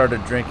when I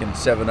started drinking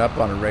 7-Up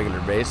on a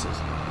regular basis.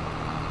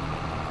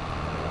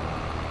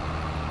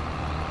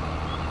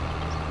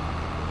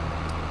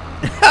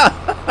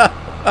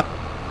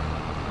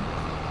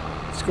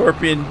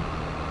 Scorpion,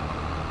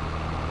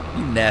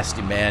 you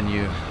nasty man,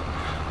 you.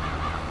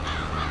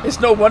 It's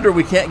no wonder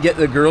we can't get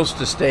the girls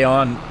to stay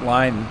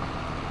online.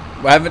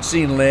 I haven't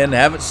seen Lynn,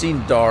 haven't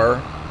seen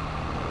Dar.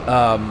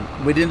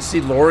 We didn't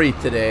see Lori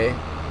today.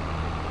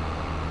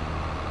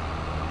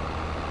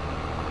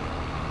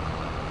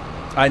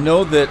 I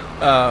know that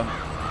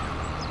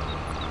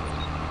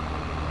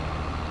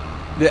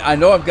I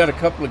know I've got a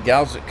couple of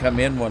gals that come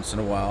in once in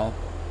a while.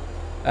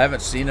 I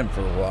haven't seen them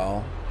for a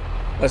while.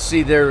 Let's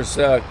see, there's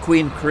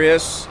Queen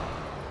Chris,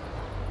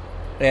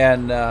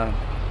 and oh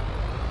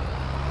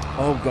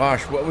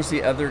gosh, what was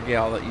the other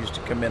gal that used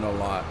to come in a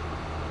lot?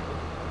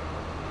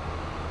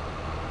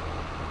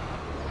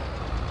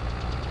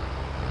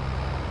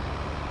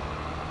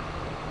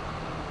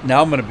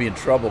 Now I'm going to be in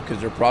trouble because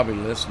they're probably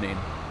listening.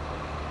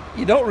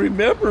 You don't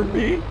remember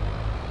me?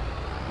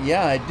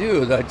 Yeah, I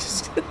do. I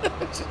just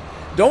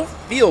don't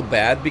feel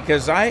bad,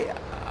 because I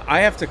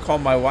have to call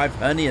my wife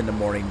Honey in the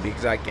morning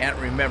because I can't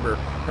remember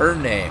her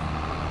name.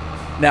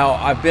 Now,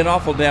 I've been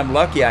awful damn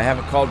lucky I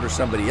haven't called her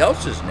somebody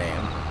else's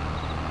name.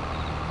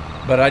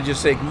 But I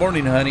just say, "Good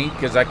morning, honey,"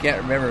 because I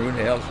can't remember who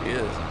the hell she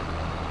is.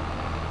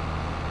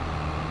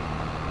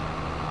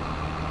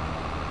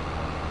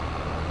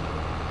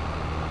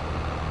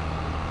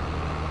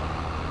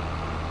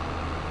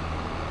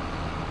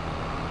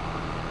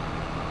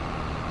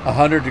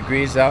 "100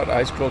 degrees out,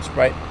 ice cold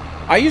Sprite."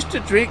 I used to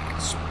drink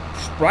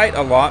Sprite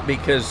a lot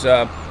because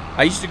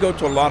I used to go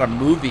to a lot of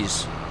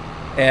movies,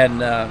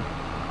 and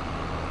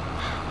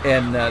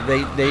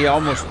they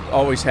almost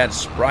always had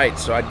Sprite,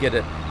 so I'd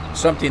get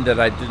something that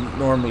I didn't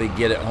normally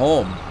get at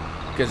home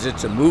because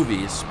it's a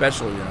movie, it's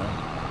special, you know.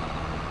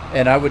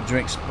 And I would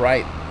drink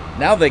Sprite.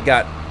 Now they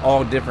got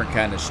all different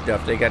kind of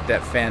stuff. They got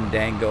that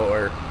Fandango,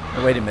 or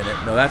wait a minute,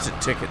 no, that's a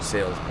ticket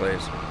sales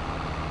place.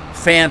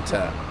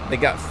 Fanta. They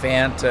got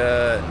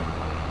Fanta and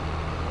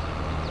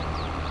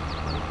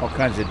all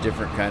kinds of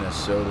different kind of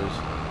sodas.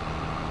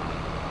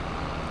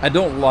 I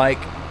don't like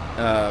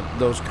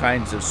those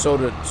kinds of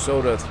soda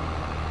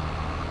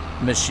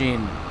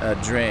machine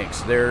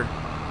drinks.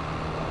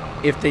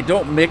 If they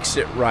don't mix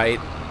it right,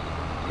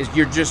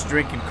 you're just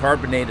drinking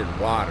carbonated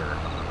water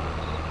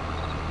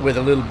with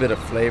a little bit of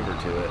flavor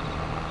to it.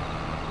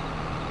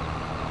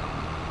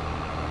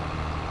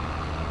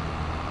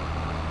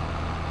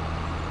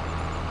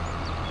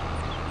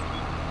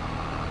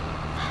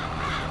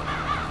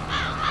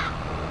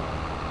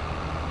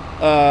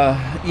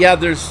 Yeah,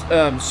 there's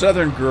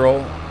Southern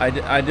Girl. I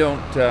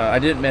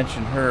didn't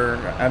mention her.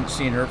 I haven't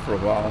seen her for a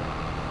while.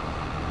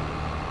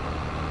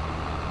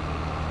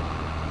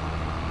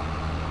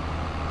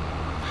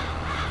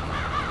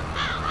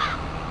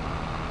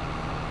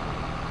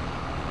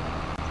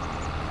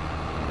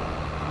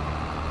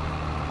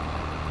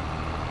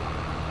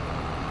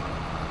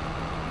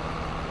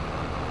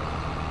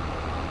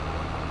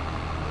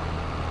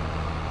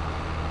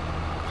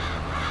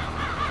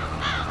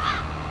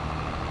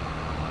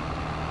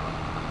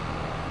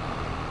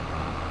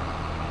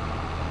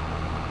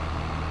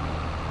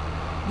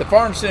 The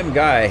Farm Sim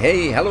guy.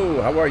 Hey,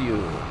 hello, how are you?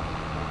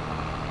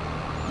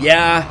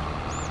 Yeah,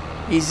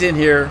 he's in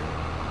here.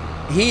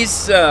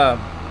 He's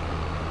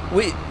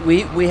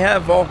we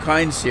have all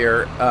kinds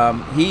here.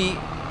 He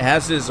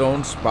has his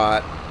own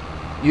spot.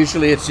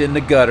 Usually it's in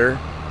the gutter.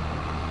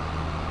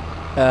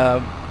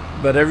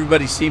 But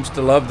everybody seems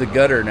to love the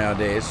gutter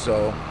nowadays,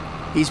 so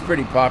he's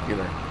pretty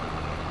popular.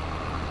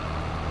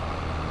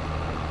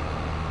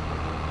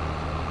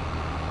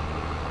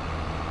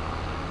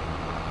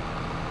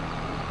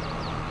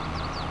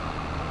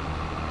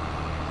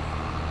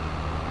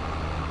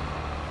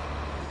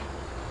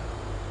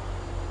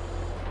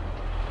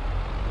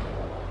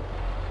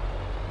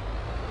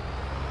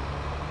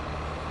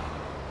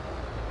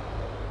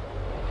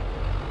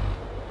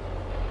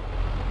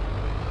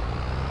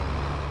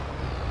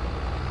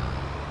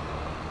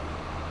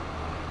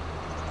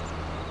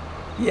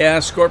 Yeah,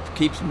 Scorp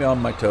keeps me on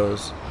my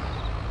toes.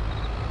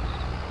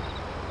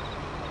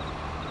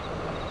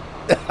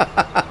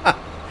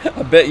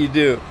 I bet you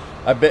do.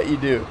 I bet you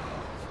do.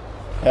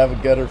 Have a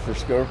gutter for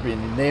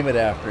Scorpion. You name it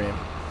after him.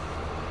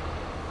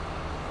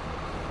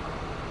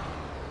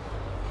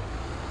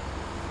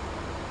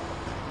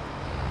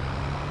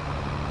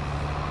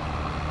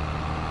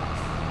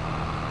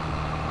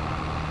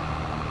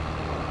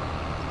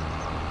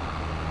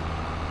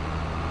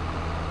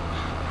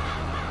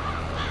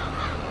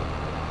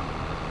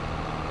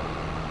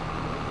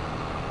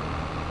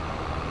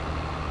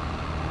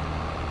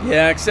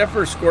 Yeah, except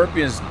for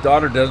Scorpion's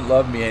daughter doesn't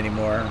love me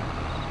anymore.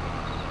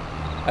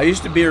 I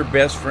used to be her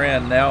best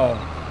friend. Now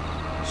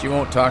she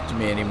won't talk to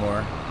me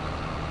anymore.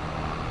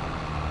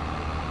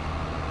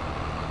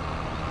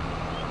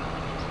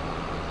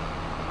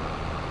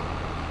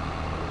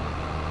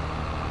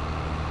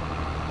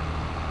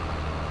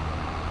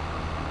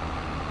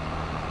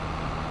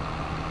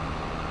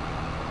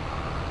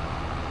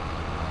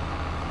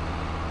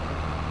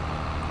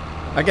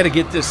 I got to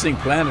get this thing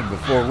planted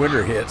before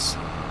winter hits.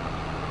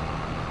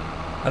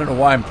 I don't know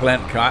why I'm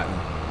planting cotton.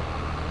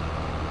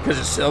 Because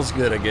it sells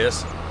good, I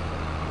guess.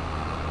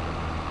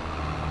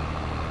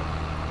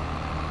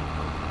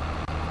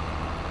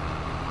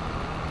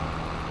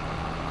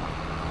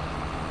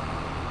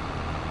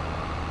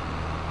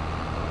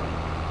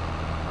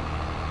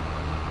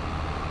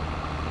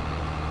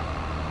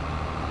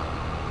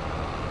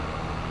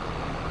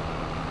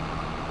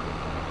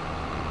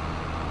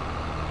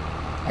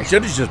 I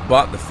should have just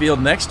bought the field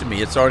next to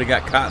me. It's already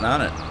got cotton on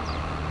it.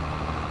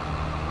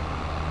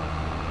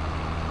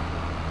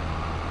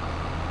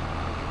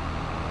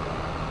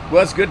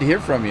 Well, it's good to hear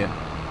from you.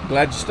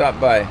 Glad you stopped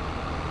by.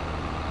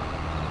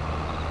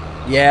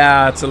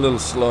 Yeah, it's a little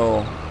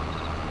slow.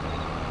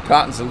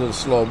 Cotton's a little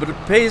slow, but it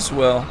pays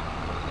well.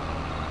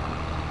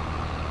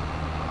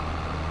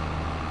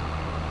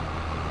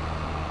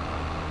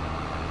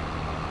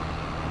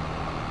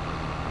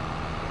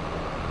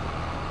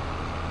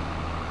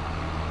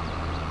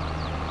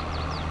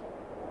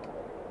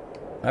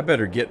 I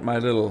better get my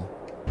little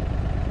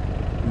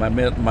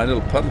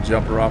puddle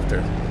jumper off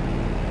there.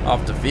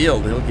 Off the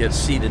field, he'll get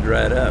seated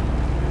right up.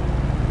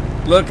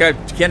 Look,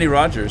 Kenny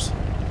Rogers.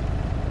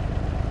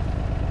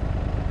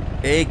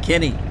 Hey,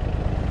 Kenny.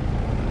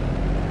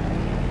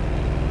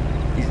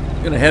 He's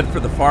gonna head for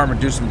the farm and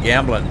do some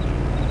gambling.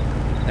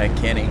 Hey,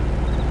 Kenny.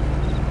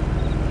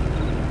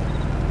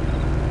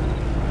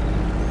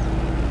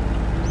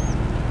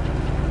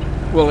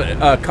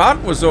 Well,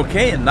 cotton was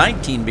okay in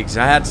 19 because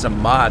I had some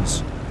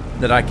mods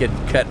that I could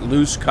cut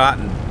loose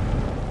cotton,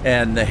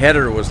 and the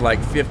header was like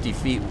 50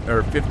 feet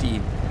or 50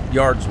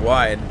 yards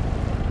wide.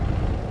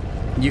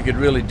 You could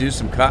really do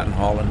some cotton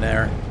hauling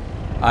there.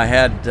 I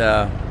had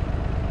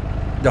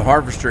the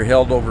harvester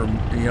held over,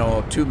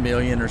 2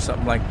 million or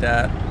something like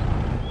that.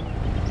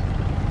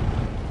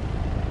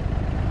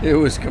 It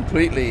was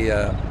completely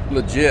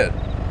legit.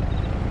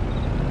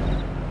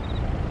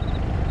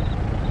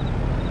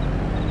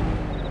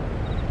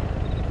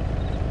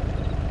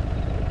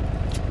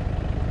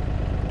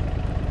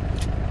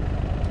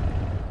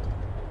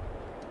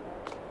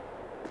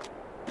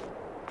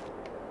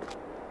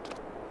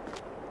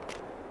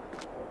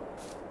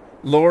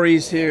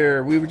 Lori's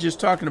here. We were just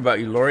talking about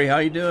you, Lori. How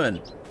you doing?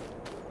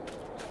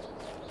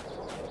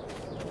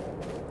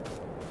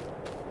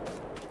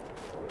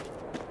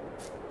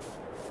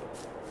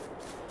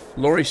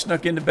 Lori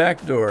snuck in the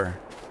back door.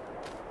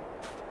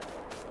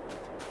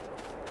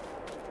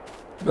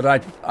 But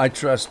I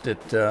trust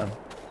that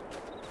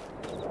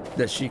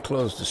she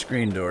closed the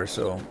screen door,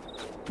 so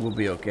we'll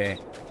be okay.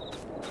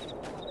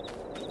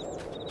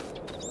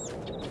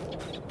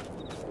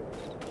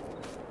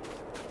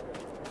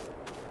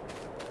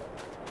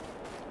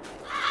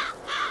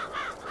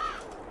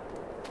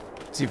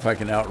 See if I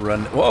can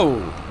outrun. Whoa!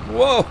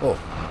 Whoa!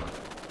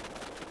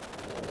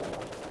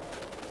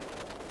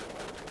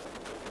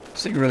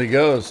 This thing really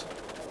goes.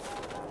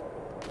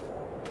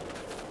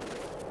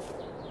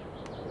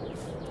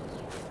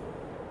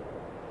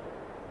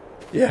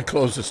 Yeah,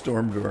 close the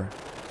storm door.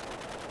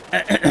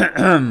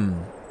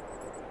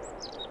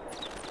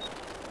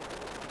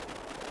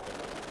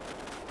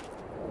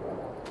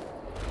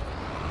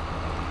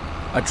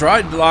 I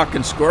tried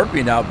locking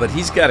Scorpion out, but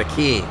he's got a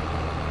key.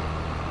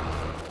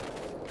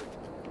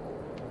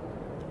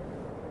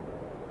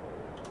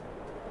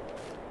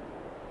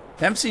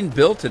 Haven't seen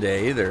Bill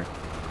today either.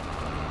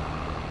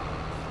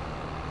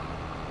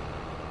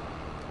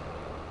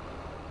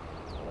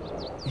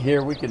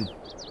 Here we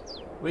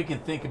can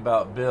think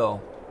about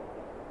Bill.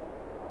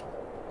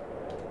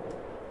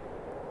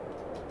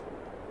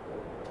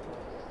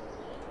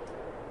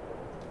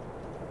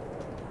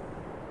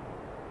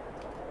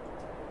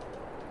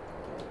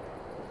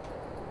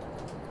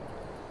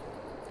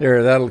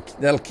 There,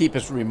 that'll keep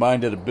us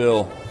reminded of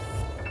Bill.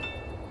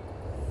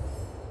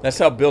 That's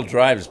how Bill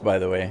drives, by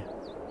the way.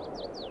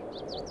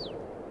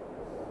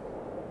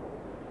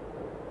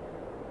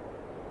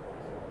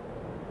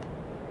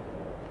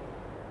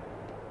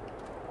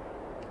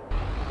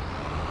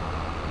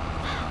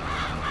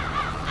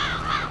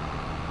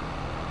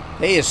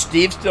 Hey, is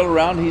Steve still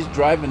around? He's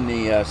driving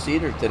the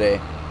Cedar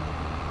today.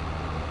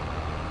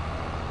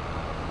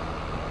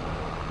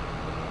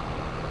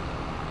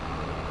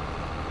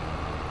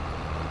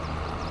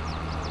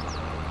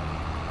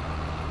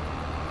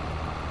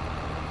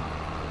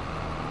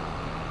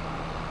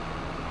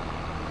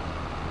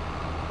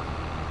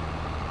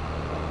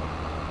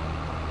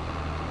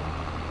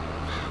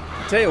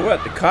 Tell you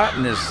what, the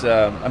cotton is,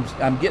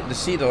 I'm getting to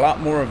seed a lot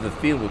more of the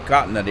field with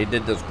cotton than they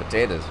did those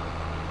potatoes.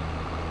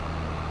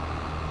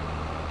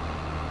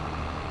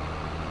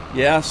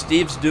 Yeah,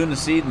 Steve's doing the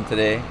seeding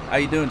today. How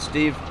you doing,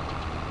 Steve?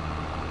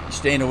 You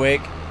staying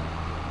awake?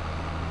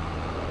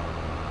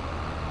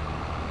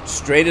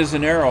 Straight as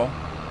an arrow.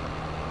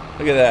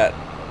 Look at that.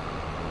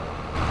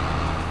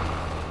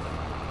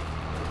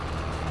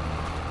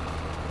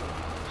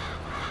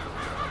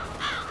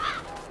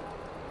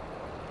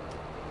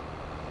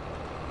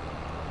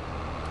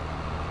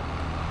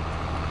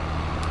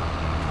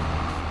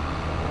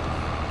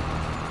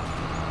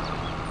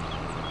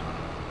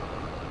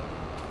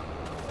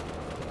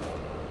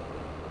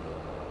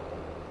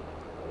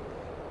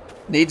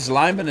 Needs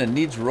liming and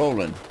needs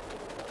rolling.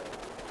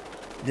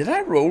 Did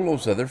I roll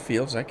those other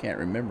fields? I can't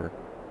remember.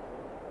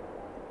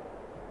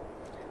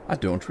 I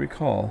don't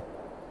recall.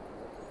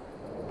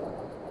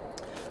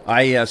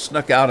 I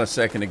snuck out a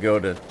second ago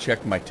to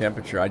check my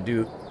temperature.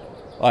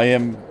 I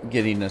am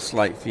getting a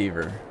slight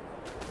fever.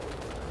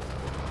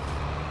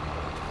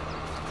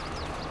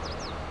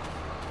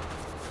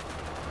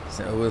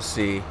 So we'll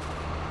see.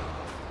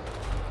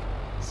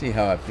 See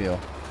how I feel.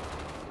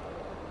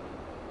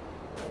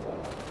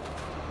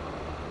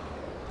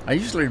 I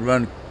usually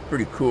run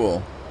pretty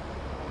cool.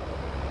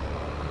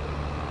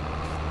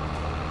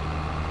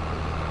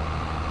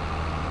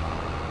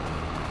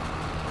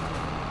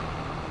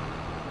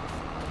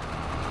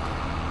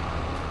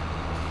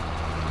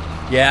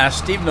 Yeah,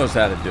 Steve knows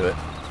how to do it.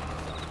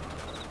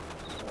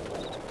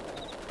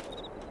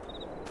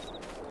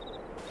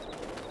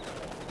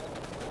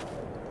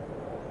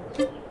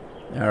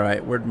 All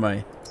right, where'd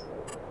my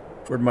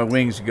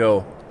wings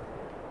go?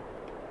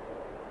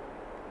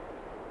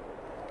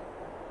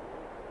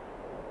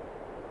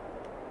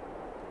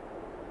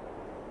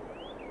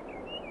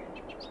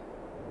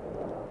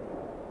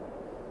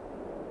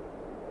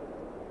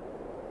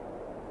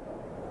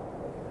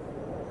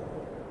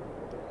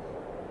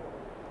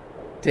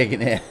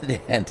 Taking a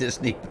hand to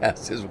sneak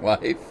past his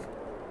wife.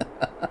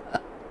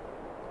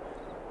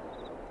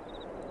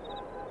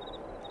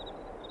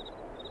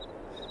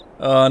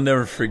 Oh, I'll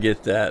never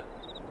forget that.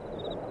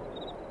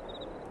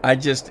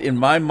 In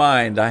my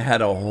mind, I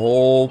had a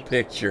whole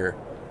picture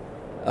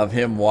of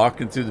him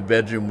walking through the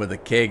bedroom with a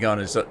keg on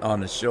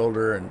his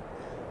shoulder and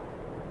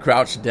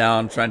crouched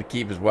down, trying to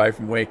keep his wife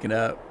from waking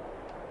up.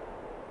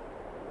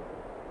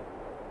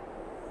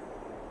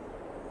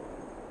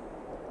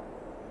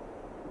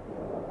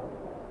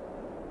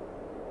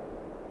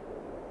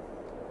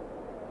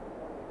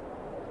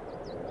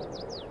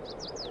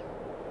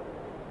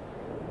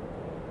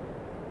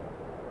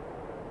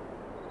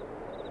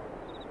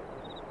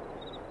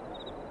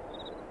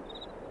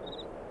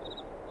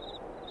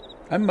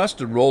 I must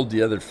have rolled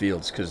the other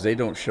fields because they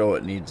don't show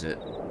it needs it.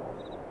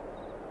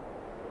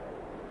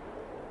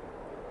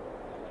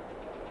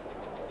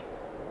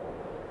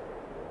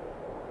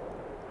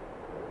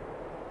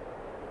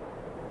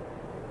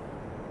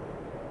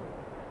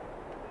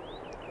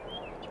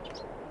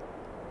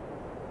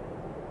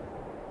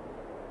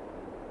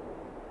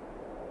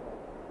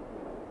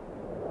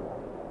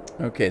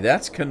 Okay,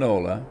 that's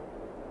canola.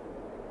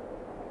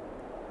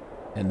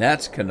 And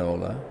that's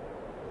canola.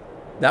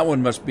 That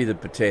one must be the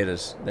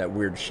potatoes, that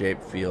weird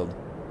shaped field.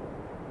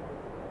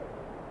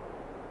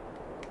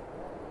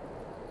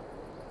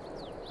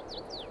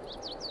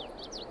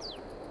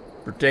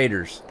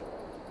 Potatoes.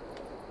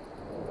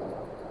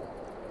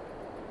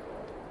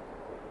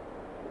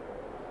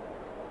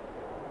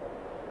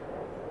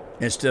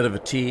 Instead of a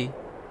T,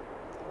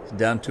 it's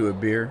down to a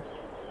beer.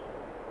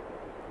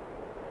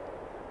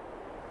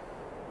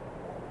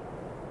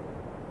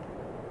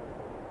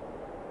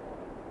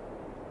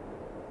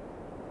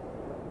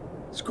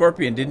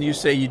 Scorpion, didn't you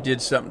say you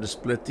did something to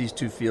split these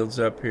two fields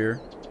up here?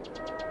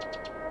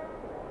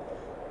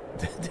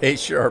 They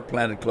sure are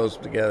planted close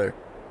together.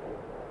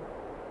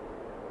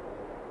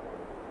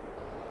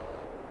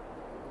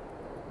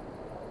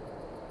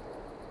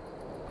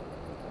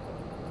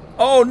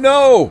 Oh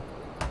no!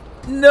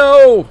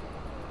 No!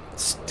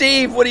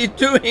 Steve, what are you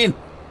doing?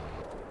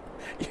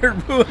 You're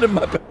ruining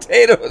my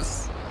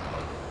potatoes.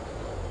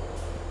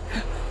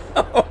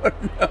 Oh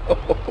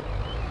no.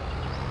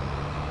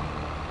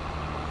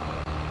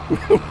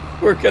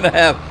 We're going to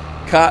have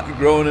cotton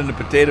growing in the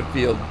potato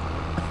field.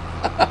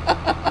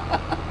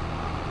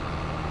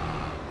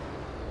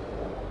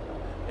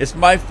 It's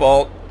my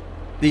fault.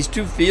 These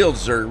two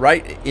fields are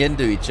right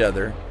into each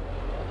other,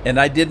 and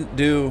I didn't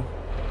do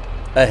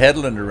a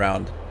headland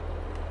around.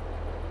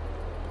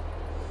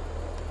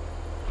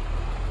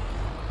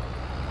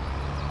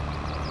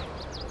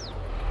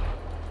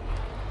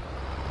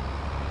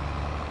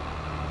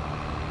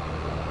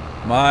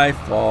 My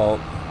fault.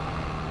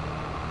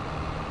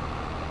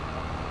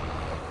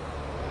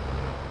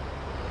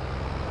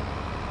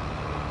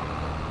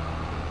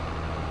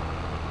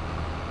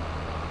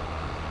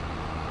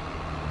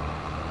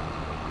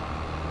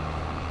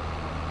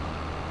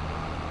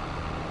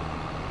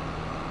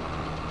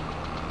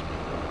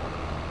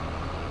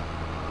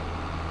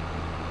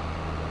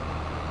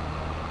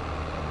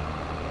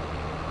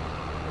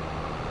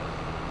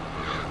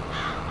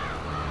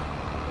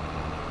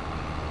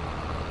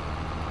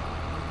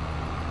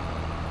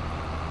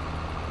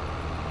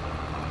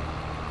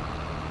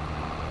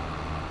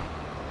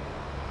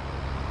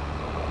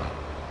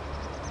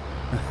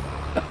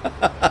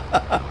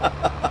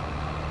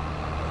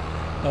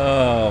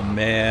 Oh,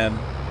 man.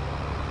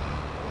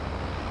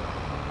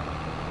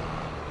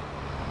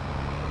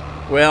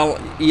 Well,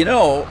 you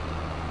know,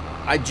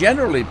 I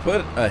generally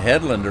put a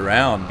headland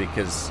around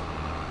because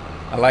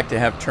I like to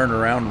have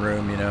turnaround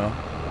room, you know.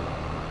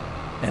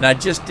 And I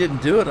just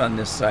didn't do it on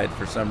this side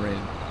for some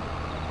reason.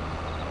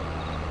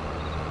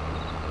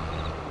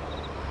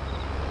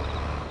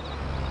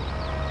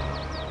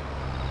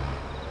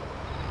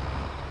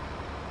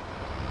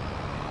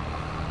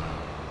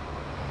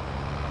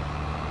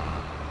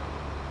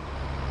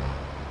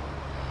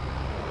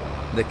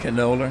 The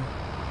canola?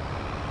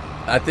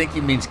 I think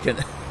he means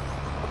I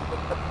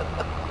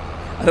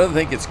don't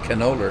think it's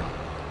canola.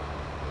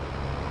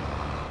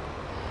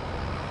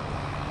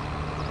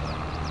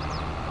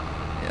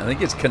 Yeah, I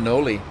think it's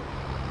cannoli.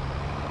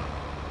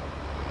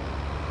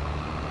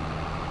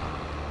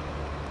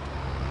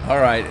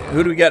 All right,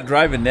 who do we got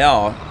driving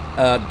now?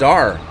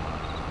 Dar.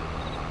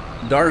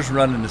 Dar's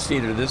running the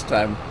cedar this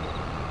time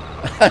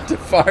to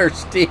fire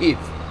Steve.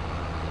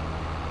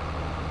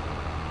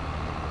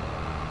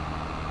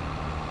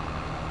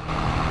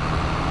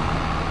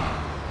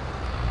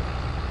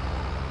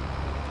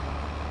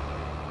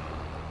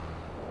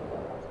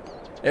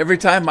 Every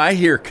time I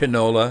hear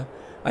canola,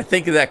 I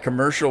think of that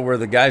commercial where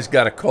the guy's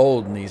got a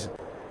cold and he's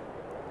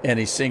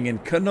singing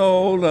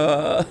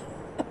canola.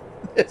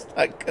 It's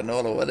not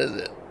canola. What is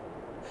it?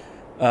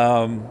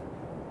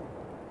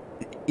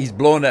 He's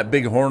blowing that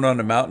big horn on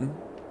the mountain.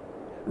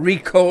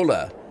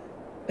 Ricola.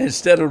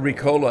 Instead of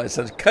Ricola, it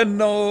says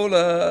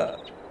canola.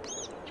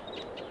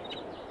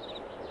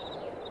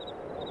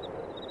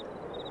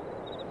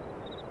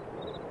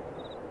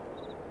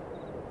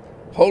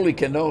 Holy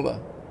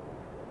canola.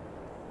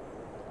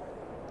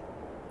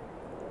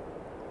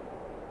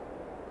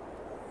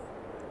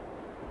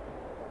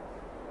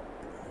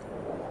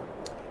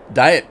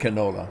 Diet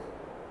canola.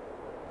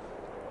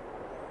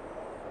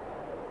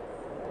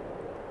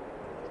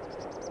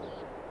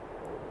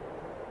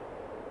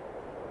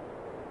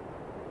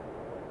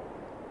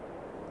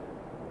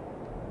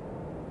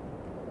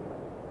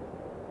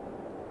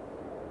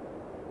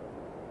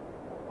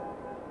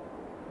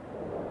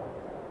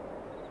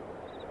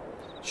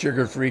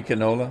 Sugar-free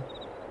canola.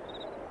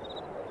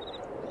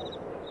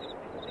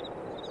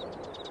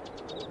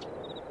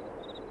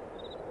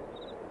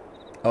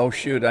 Oh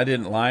shoot, I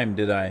didn't lime,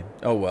 did I?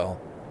 Oh well.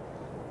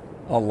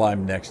 I'll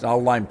lime next.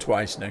 I'll lime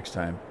twice next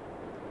time.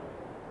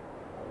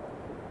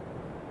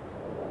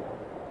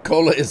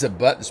 Cola is a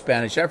butt in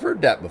Spanish. I've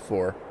heard that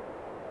before.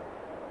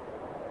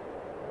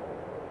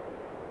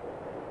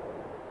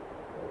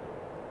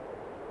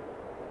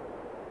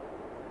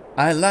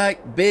 I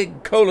like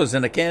big colas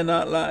and I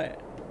cannot lie.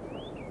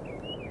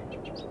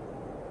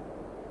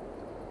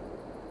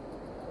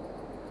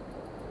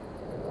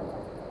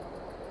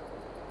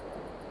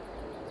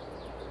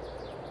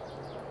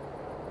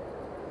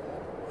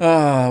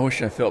 Ah, I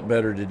wish I felt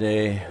better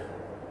today.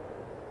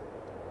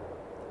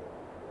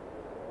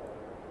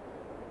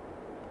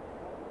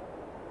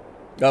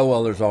 Oh,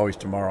 well, there's always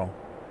tomorrow.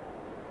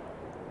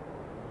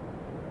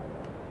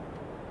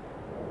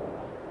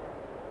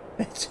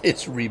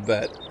 It's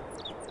rebut.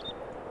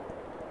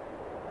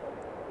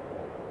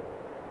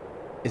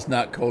 It's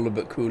not cola,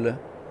 but coola.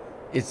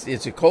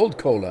 It's a cold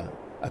cola,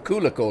 a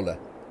coola cola.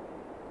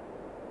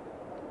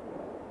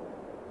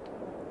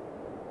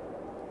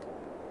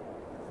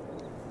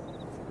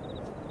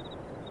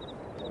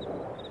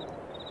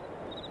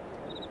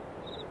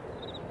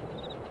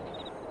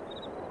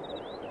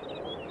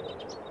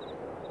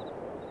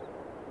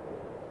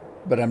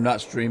 But I'm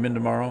not streaming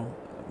tomorrow.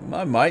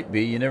 I might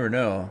be. You never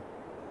know.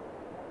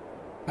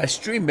 I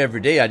stream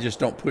every day. I just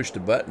don't push the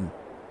button.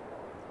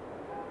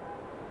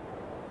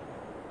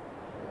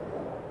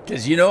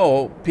 Because, you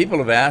know, people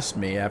have asked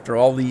me after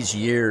all these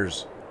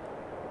years,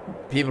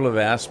 people have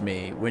asked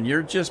me, when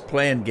you're just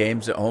playing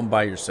games at home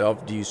by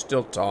yourself, do you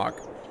still talk?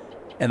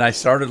 And I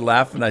started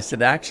laughing. I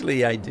said,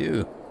 actually, I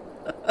do.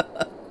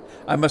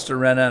 I must have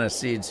run out of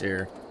seeds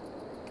here.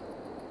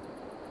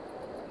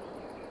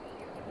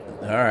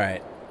 All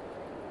right.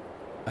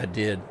 I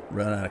did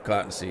run out of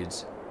cotton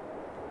seeds.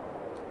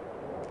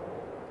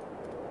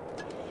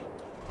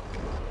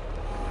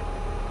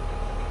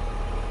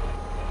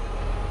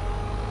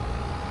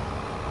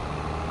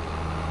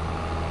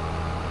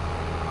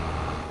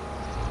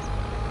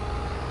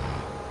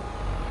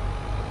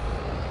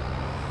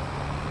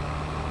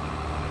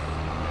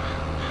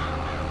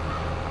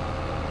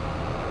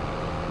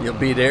 You'll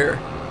be there.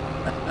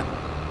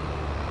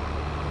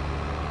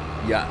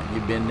 Yeah,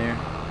 you been there?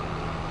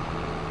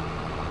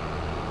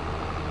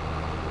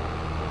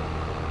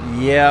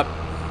 Yep.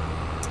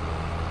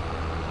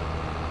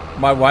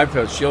 My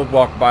wife, she'll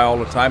walk by all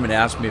the time and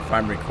ask me if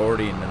I'm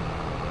recording, and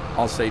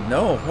I'll say,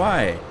 no,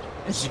 why?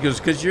 And she goes,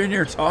 because you're in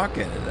here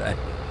talking.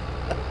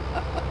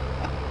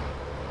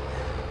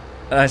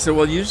 And I said,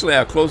 well, usually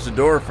I'll close the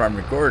door if I'm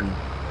recording.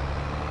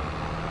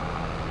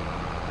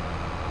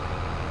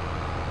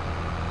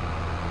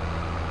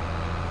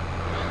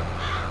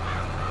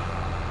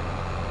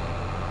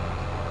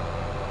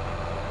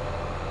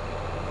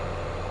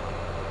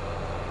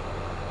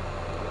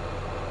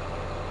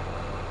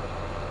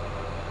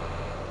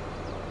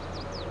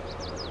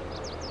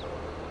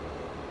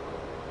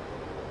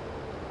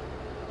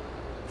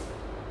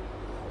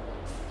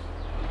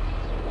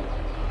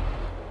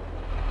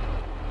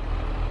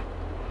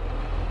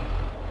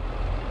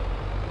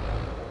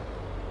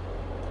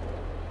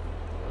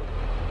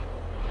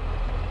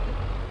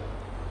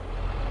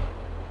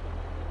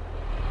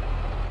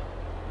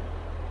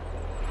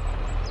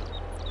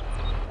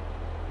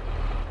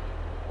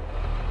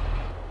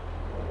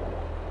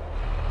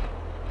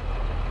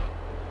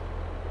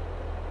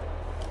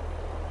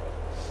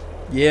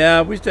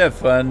 Yeah, we used to have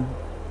fun.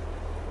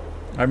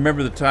 I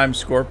remember the time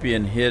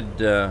Scorpion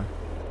hid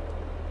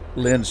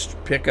Lynn's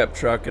pickup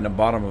truck in the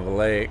bottom of a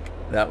lake.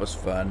 That was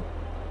fun.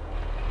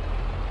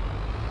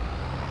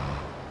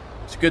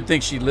 It's a good thing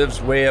she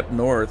lives way up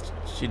north.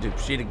 She'd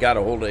have got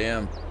a hold of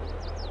him.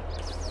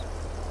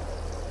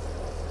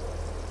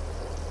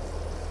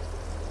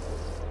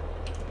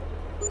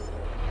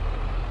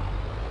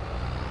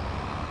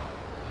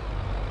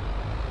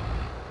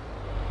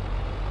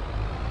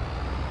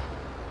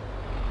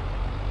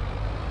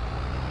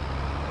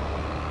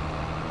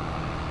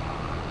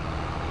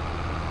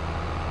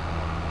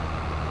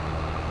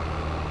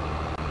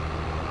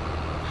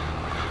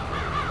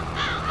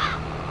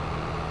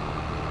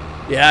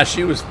 Yeah,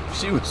 she was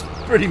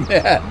pretty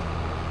mad.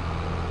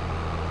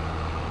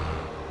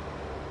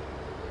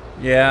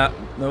 Yeah,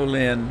 no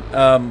Lynn.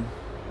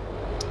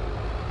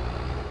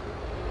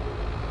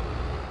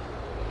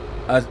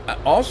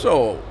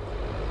 Also,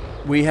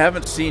 we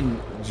haven't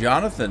seen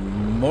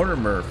Jonathan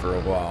Mortimer for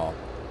a while.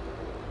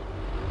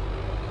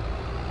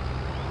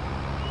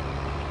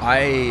 I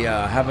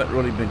haven't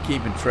really been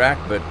keeping track,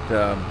 but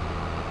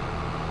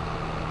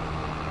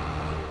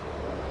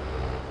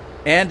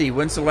Andy,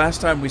 when's the last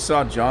time we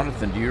saw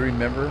Jonathan? Do you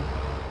remember?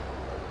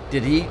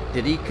 Did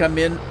he come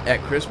in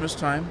at Christmas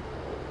time?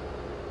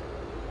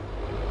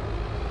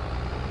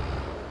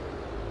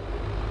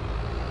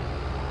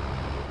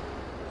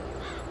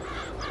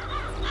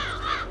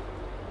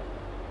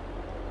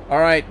 All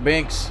right,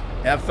 Binks,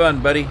 have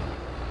fun, buddy.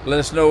 Let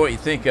us know what you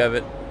think of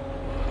it.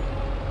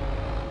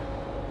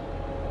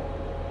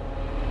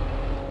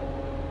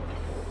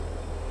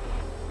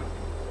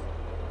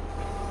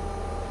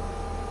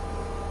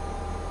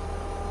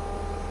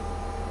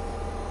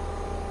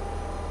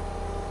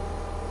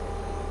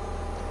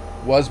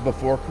 Was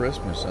before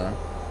Christmas, huh?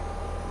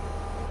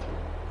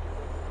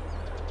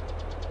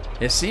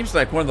 It seems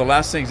like one of the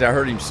last things I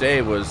heard him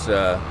say was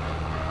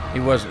he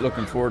wasn't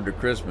looking forward to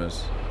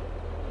Christmas.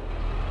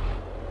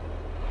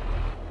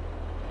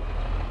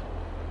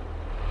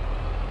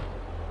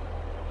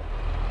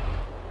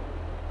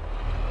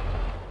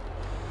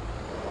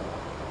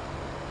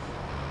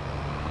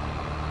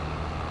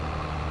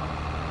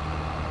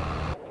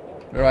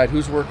 All right,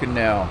 who's working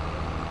now?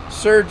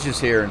 Serge is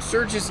here, and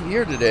Serge isn't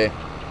here today.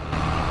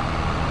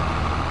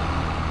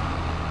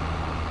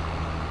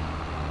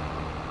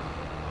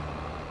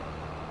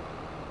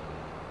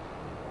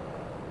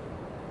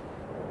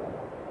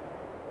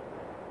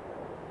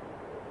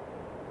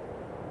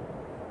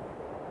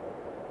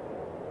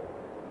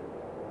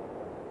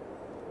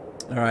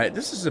 All right,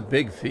 this is a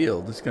big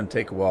field. It's going to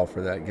take a while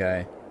for that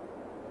guy.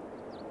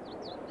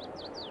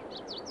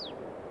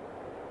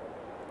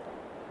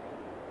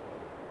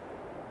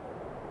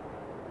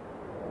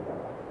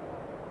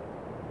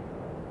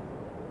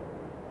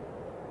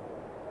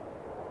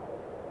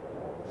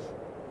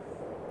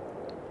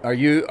 Are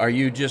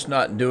you just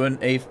not doing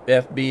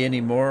FB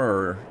anymore,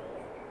 or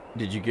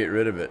Did you get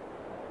rid of it?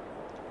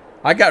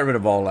 I got rid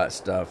of all that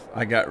stuff.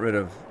 I got rid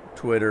of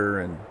Twitter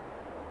and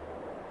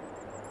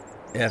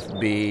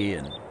FB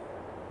and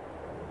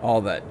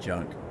all that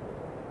junk.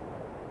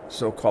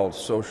 So-called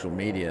social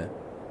media.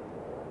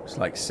 It's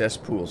like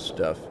cesspool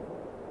stuff.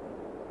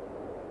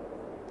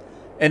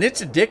 And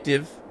it's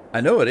addictive.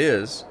 I know it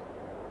is.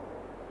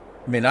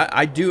 I mean,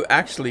 I do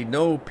actually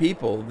know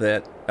people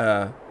that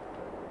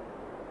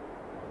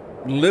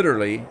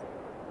literally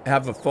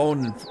have a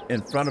phone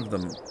in front of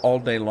them all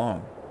day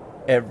long,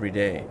 every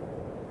day.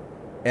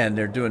 And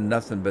they're doing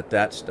nothing but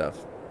that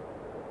stuff.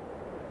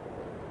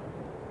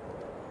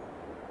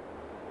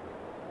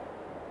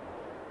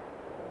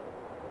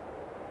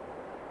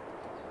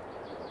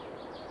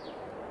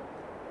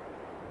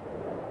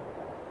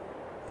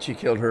 She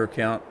killed her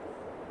account.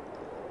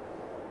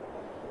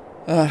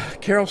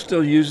 Carol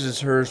still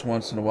uses hers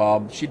once in a while.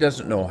 But she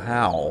doesn't know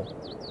how.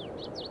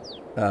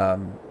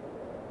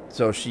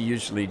 So she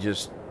usually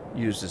just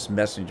uses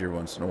Messenger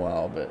once in a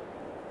while. But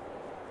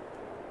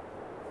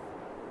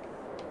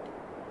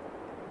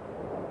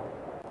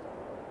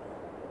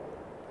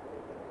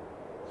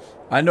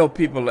I know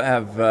people that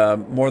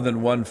have more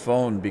than one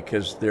phone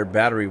because their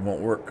battery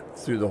won't work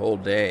through the whole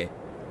day.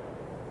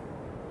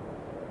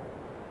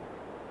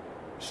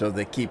 So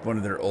they keep one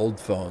of their old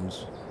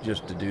phones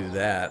just to do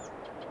that.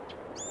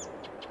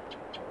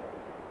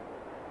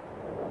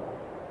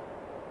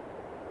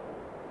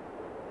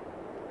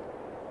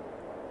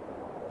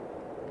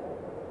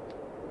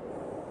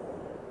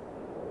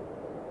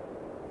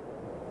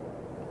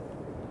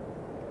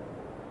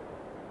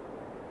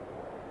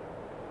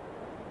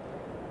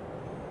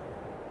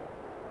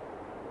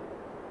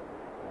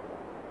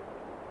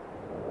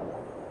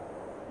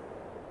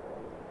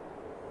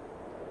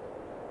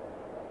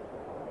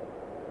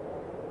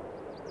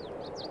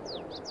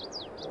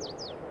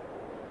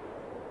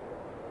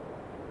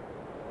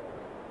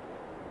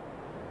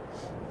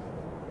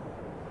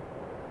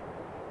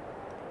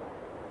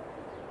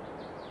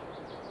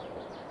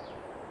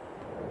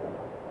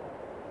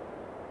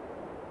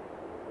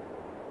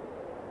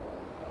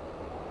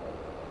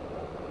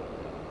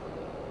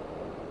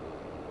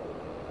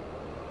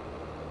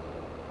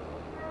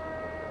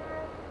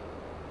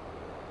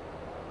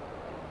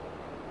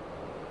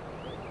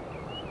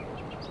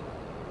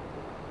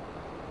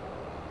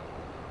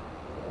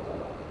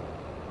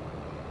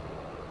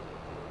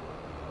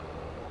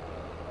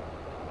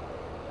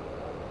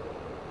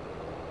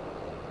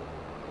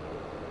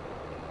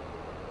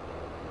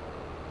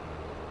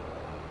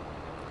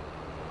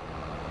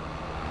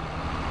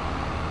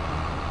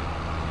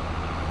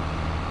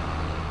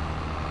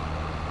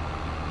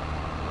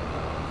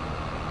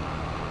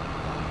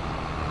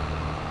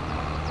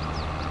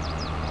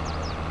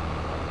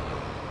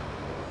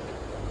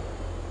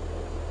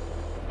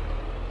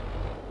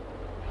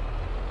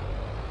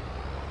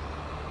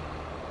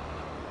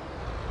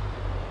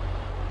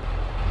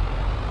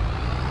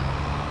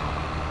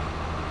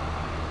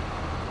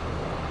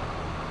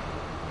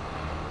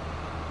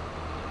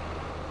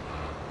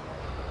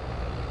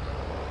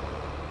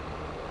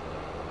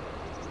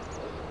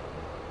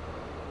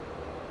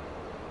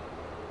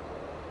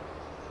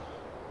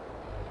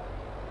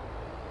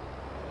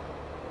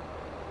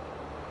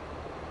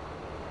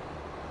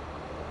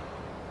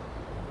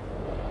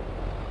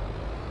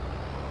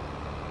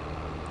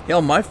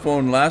 Hell, my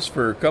phone lasts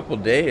for a couple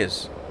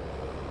days.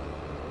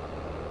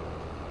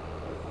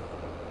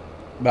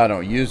 But I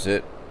don't use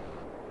it.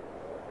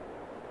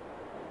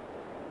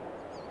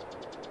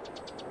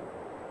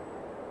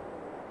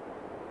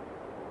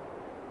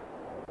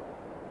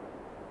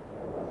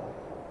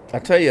 I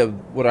tell you,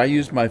 what I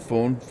use my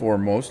phone for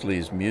mostly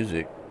is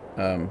music.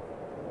 I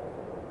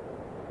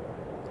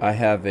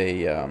have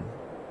a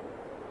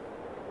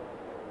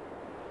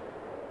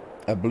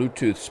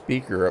Bluetooth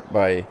speaker up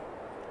by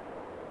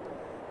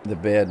the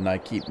bed, and I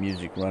keep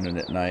music running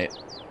at night,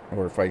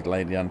 or if I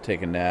lay down and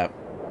take a nap.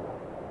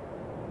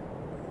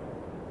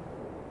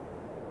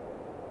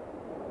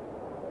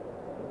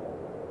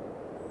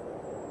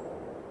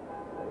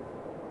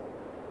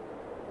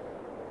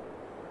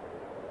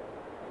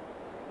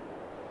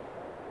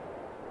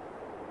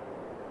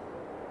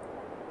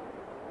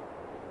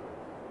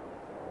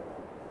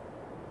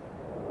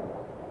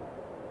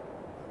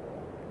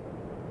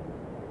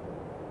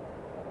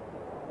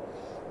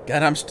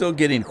 God, I'm still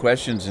getting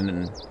questions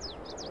and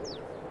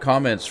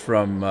comments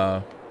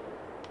from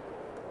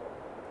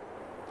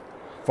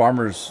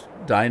Farmers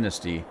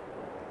Dynasty.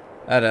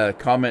 I had a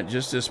comment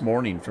just this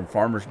morning from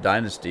Farmers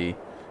Dynasty.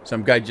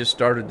 Some guy just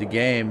started the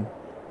game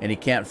and he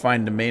can't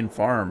find the main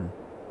farm.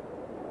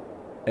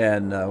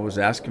 And was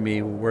asking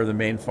me where the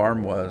main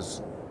farm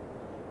was.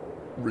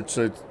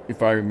 So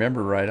if I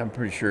remember right, I'm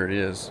pretty sure it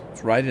is.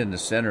 It's right in the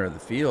center of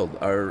the field,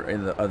 or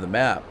in the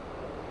map.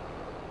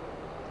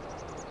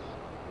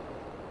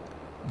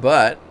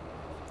 But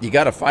you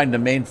got to find the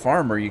main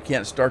farm or you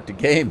can't start the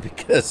game,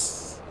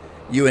 because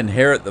you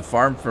inherit the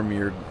farm from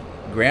your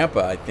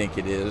grandpa, I think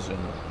it is,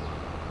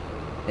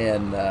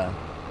 and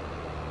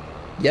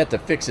you have to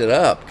fix it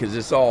up because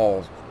it's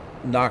all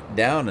knocked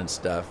down and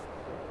stuff.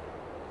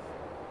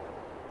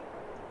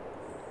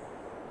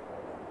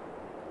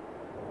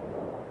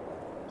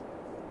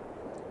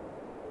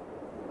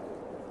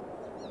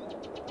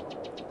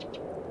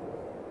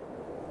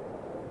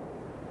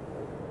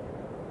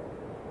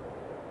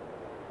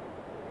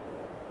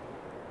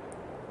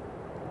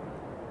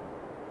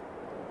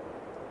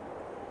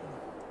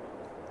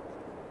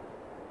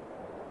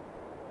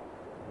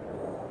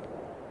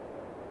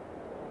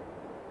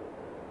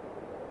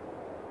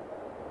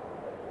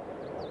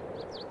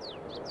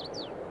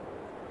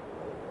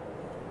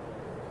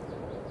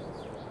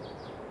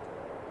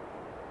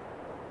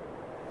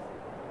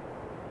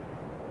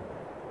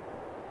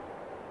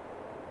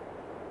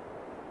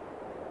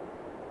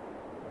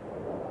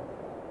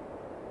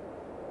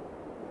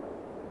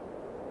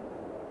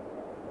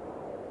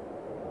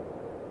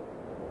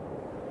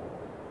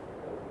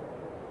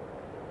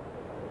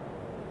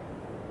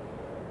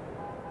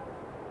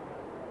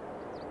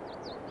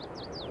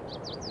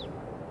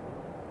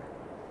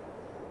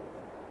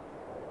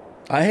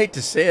 I hate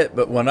to say it,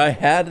 but when I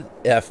had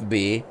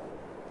FB,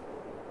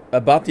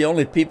 about the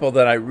only people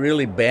that I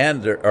really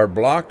banned or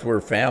blocked were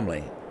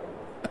family.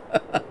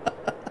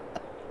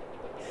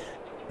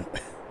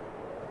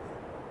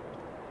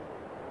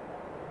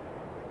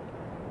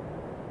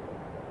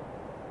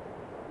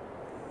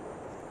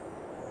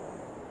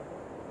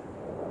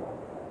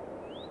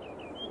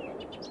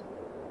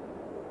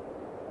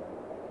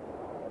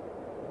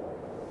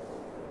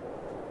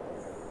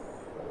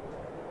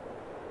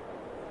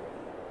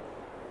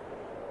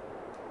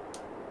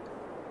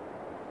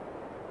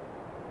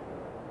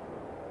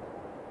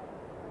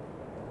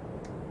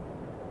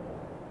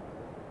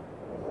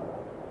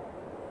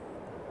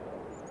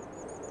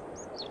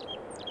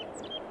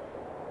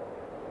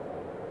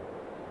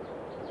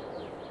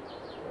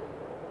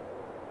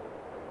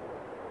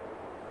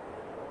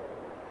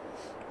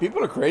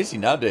 People are crazy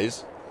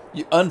nowadays.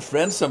 You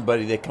unfriend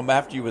somebody, they come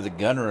after you with a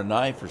gun or a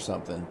knife or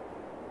something.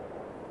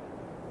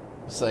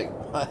 It's like,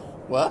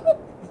 what?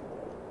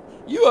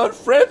 You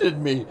unfriended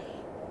me.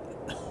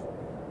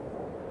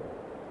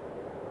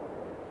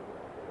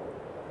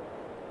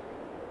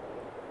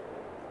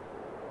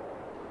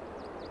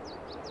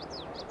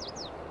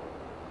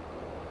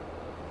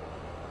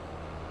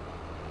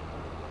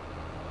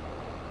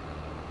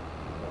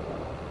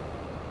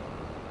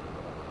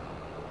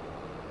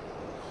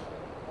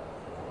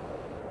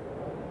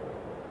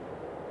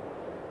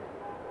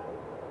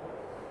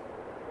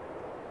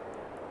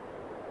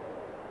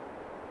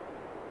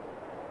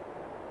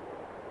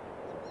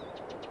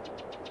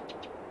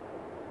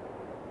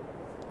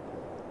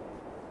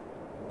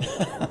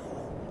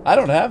 I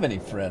don't have any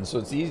friends, so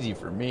it's easy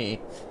for me.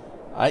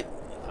 I,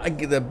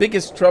 the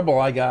biggest trouble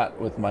I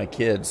got with my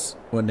kids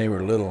when they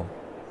were little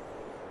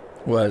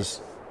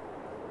was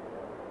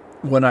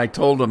when I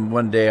told them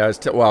one day,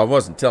 well, I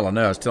wasn't telling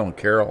her, I was telling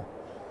Carol.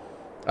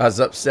 I was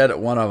upset at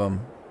one of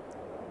them,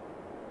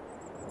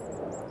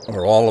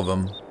 or all of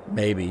them,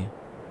 maybe.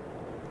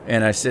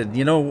 And I said,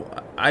 you know,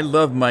 I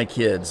love my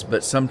kids,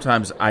 but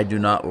sometimes I do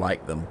not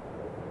like them.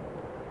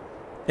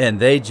 And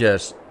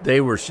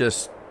they were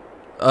just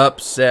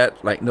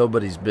upset like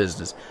nobody's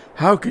business.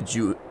 How could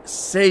you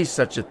say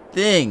such a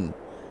thing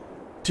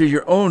to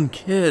your own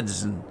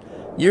kids? And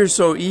you're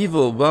so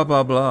evil, blah,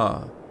 blah,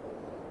 blah.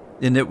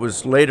 And it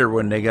was later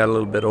when they got a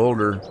little bit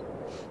older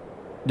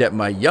that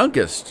my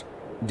youngest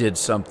did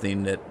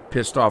something that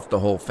pissed off the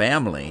whole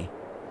family.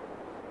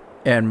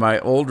 And my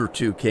older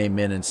two came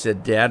in and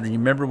said, Dad,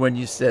 remember when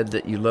you said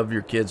that you love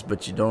your kids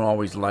but you don't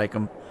always like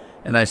them?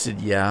 And I said,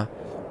 yeah,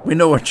 we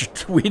know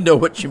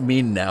what you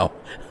mean now.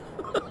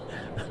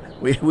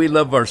 We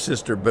love our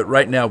sister, but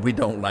right now we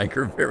don't like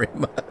her very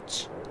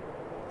much.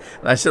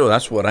 And I said, well,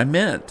 that's what I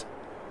meant.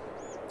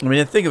 I mean,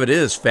 the thing of it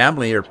is,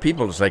 family are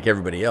people just like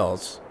everybody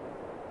else.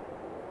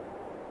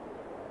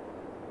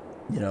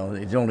 You know,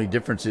 the only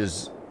difference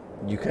is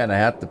you kind of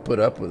have to put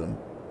up with them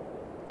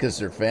because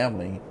they're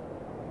family.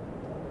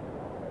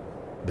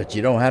 But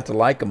you don't have to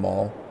like them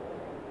all.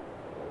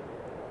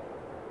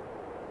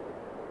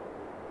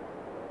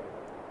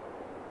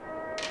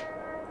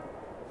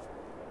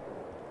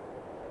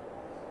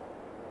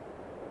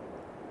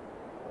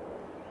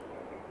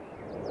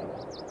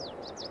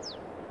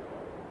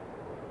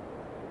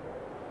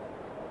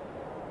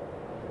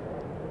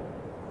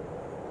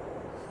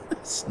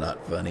 It's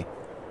not funny.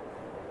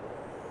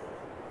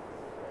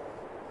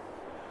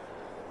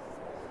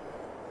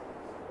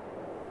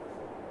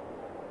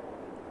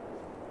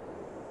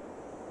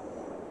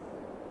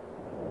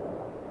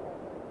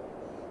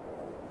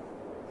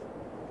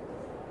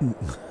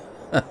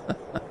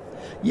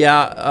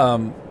 Yeah,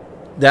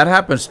 that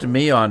happens to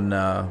me on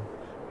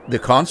the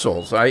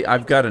consoles.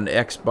 I've got an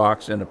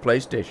Xbox and a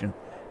PlayStation,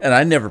 and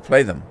I never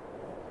play them.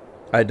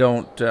 I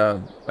don't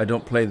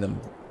play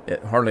them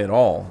hardly at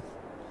all.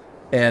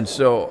 And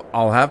so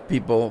I'll have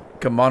people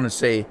come on and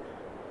say,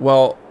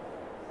 well,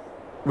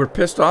 we're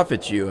pissed off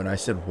at you. And I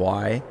said,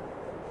 why?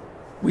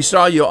 We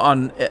saw you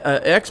on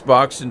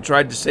Xbox and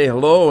tried to say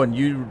hello, and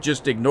you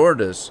just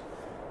ignored us.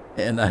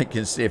 And I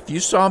can say, if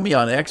you saw me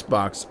on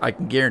Xbox, I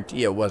can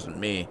guarantee it wasn't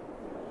me.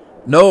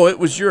 No, it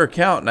was your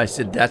account. And I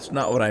said, that's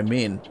not what I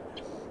mean.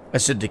 I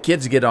said, the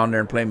kids get on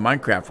there and play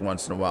Minecraft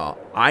once in a while.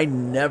 I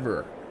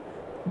never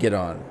get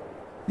on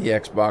the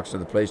Xbox or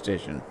the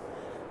PlayStation.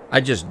 I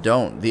just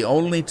don't. The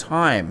only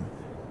time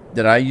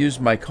that I use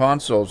my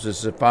consoles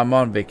is if I'm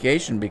on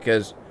vacation,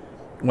 because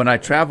when I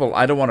travel,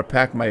 I don't want to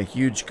pack my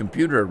huge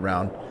computer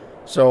around.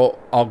 So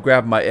I'll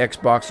grab my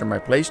Xbox or my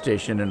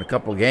PlayStation and a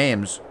couple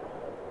games,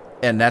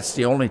 and that's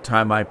the only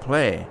time I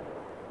play.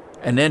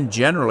 And then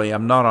generally,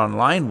 I'm not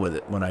online with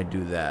it when I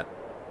do that.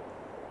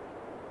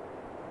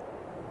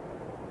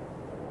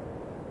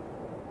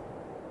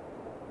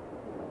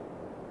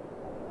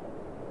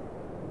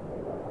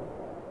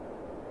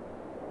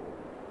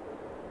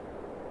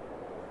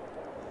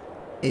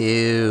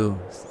 Ew.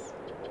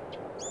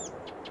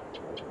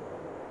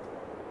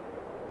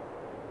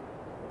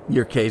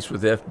 Your case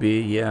with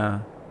FB, yeah.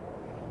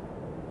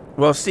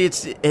 Well, see,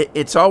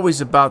 it's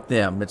always about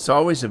them. It's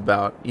always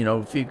about, you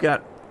know, if you've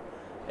got,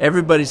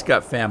 everybody's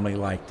got family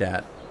like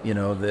that. You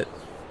know, that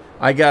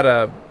I got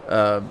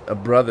a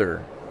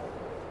brother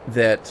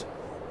that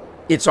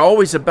it's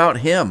always about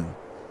him,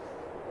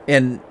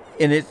 and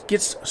it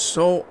gets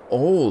so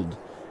old.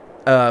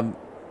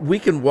 We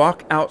can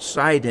walk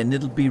outside and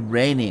it'll be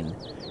raining,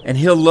 and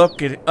he'll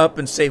look up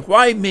and say,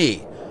 "Why me?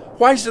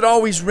 Why is it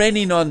always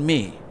raining on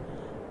me?"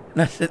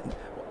 And I said,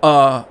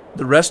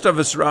 the rest of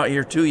us are out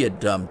here too, you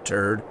dumb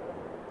turd.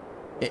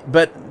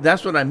 But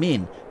that's what I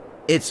mean.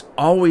 It's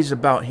always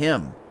about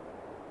him.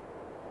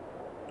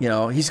 You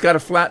know, he's got a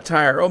flat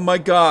tire. Oh my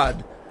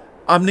God,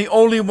 I'm the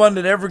only one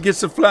that ever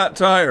gets a flat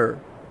tire.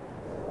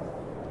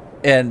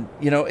 And,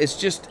 you know, it's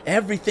just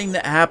everything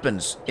that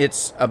happens,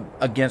 it's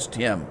against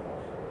him.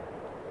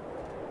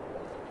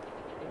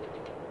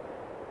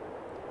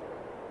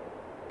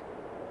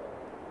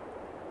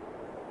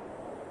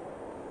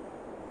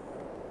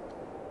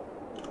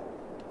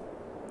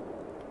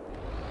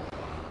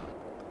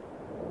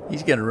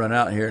 He's going to run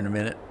out here in a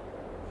minute.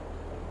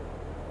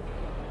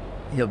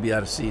 He'll be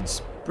out of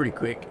seeds pretty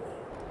quick.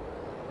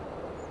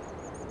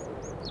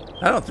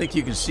 I don't think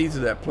you can see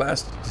through that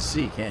plastic to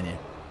see, can you?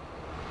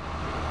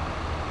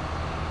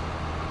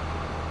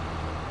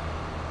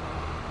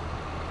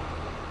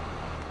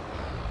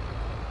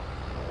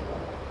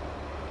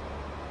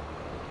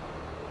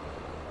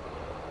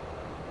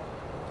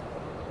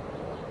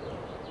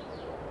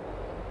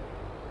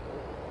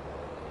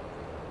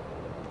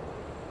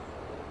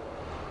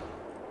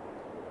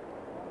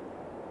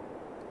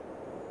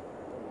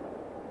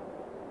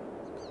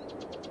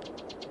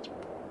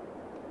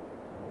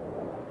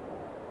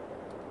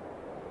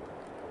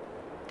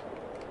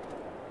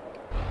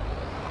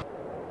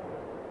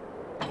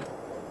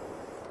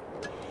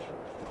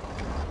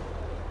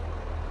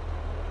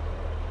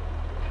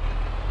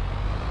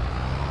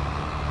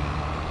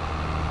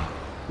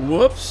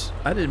 Whoops,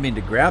 I didn't mean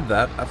to grab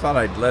that. I thought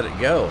I'd let it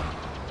go.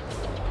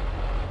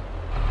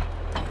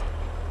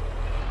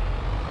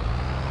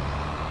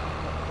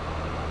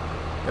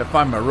 Gotta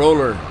find my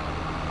roller.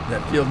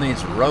 That field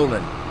needs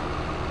rolling.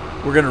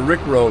 We're gonna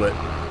rickroll it.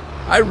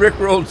 I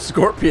rickrolled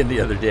Scorpion the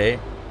other day.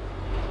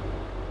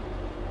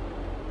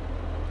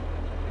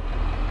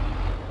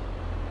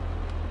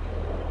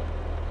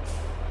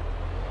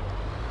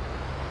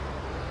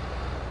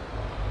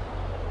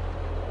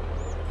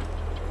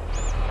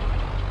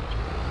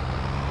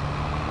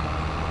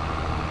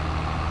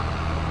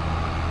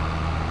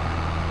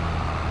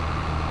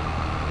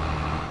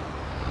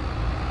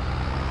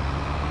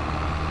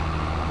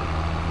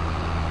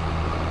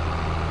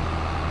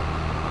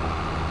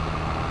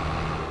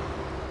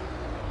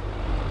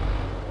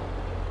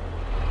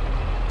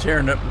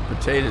 Tearing up the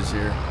potatoes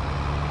here.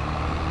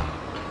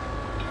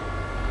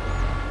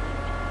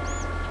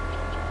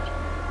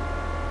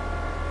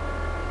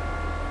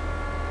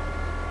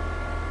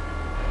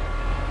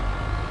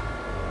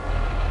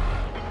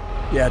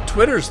 Yeah,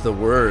 Twitter's the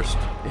worst.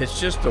 It's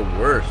just the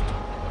worst.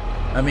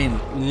 I mean,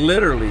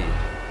 literally,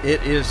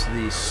 it is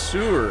the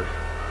sewer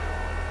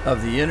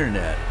of the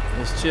internet.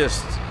 It's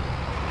just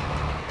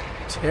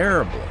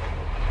terrible.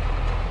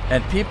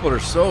 And people are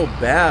so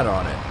bad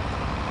on it.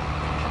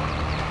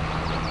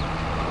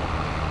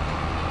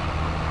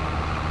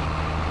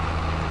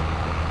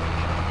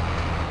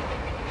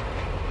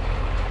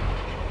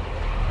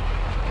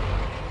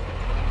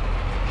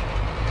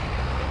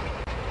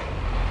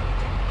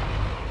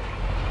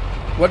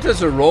 What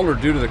does a roller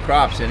do to the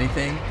crops?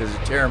 Anything? Does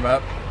it tear them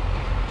up?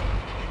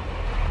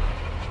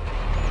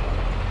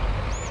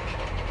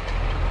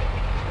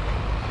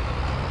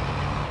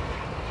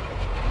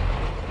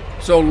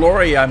 So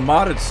Lori, I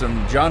modded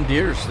some John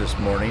Deeres this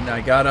morning.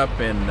 I got up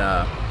and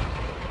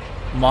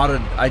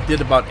modded. I did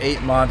about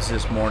 8 mods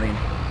this morning.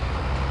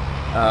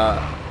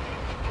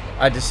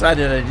 I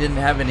decided I didn't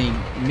have any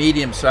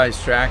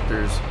medium-sized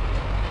tractors.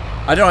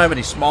 I don't have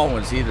any small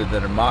ones either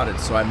that are modded,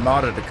 so I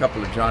modded a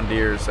couple of John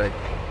Deeres.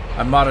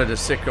 I modded a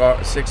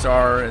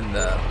 6R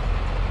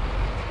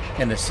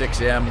and a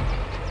 6M.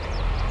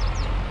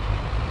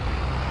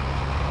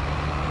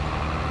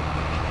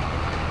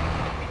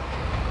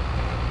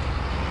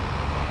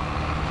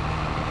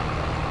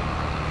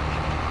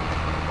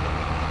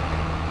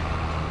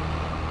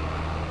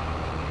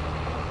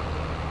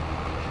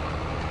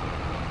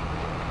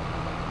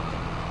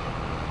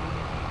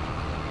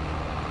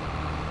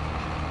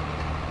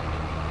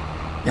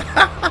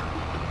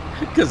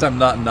 Because I'm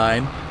not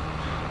 9.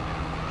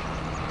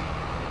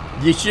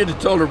 You should have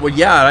told her, well,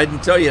 yeah, I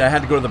didn't tell you I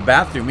had to go to the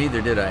bathroom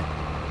either, did I?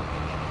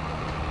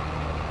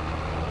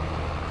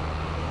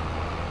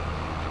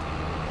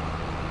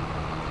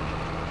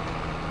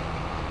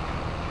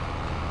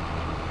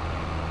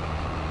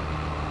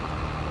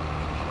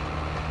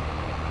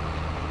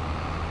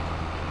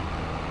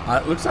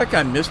 It looks like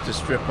I missed a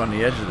strip on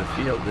the edge of the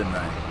field, didn't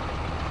I?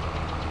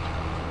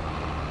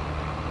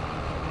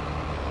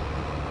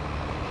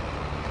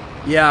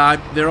 Yeah,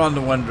 they're on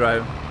the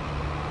OneDrive,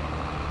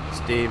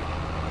 Steve.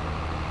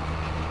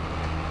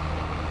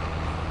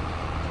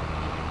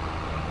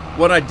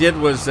 What I did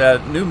was a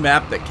new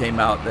map that came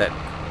out, that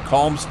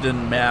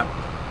Calmston map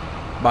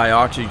by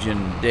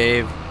Oxygen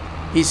Dave.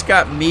 he's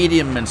got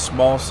medium and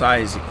small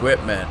size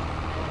equipment.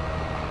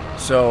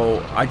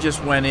 So I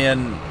just went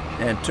in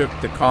and took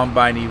the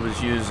combine he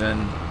was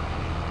using,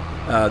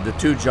 the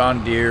 2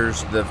 John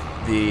Deeres, the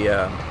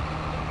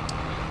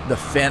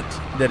Fent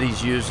that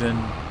he's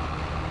using,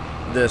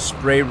 the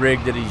spray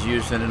rig that he's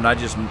using, and I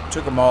just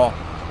took them all.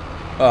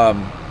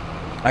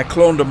 I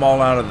cloned them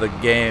all out of the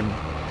game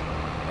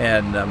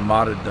and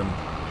modded them.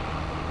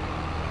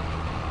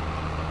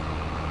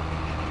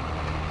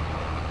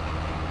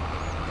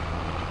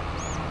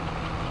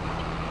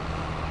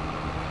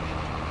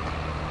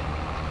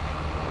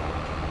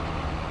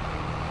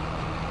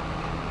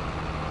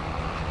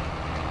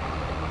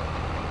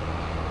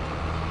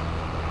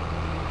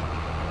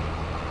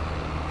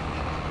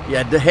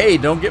 Yeah, hey,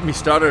 don't get me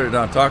started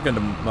on talking to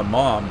my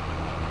mom.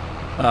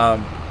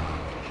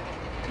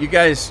 You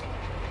guys,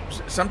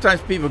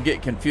 sometimes people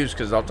get confused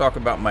because I'll talk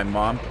about my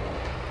mom.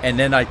 And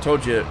then I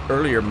told you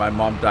earlier my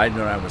mom died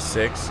when I was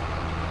 6.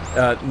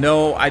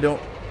 No, I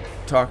don't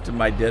talk to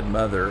my dead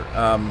mother.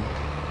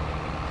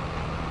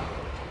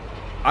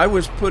 I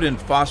was put in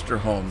foster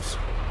homes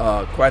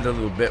quite a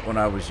little bit when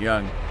I was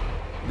young.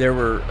 There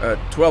were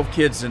 12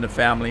 kids in the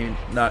family,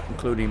 not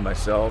including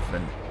myself,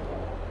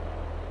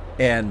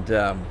 and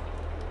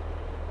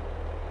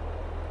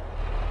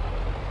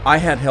I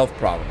had health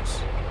problems.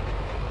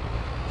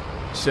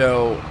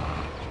 So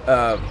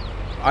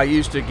I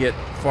used to get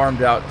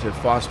farmed out to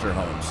foster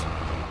homes.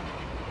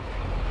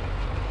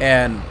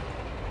 And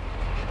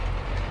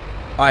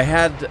I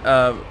had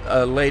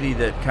a lady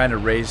that kind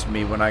of raised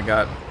me when I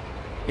got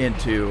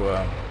into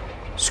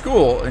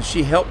school, and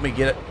she helped me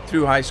get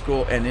through high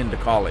school and into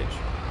college.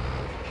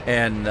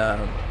 And,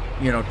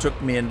 you know,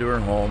 took me into her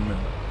home. And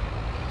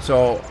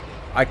so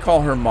I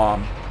call her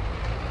mom.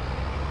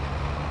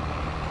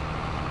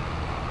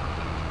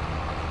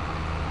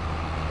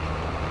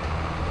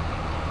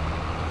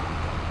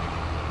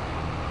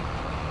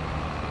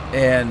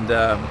 And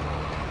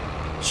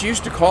she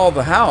used to call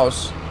the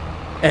house,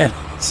 and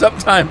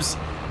sometimes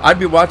I'd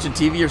be watching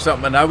TV or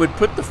something, and I would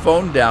put the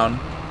phone down,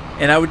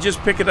 and I would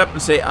just pick it up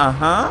and say,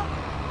 uh-huh,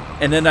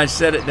 and then I'd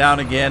set it down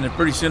again, and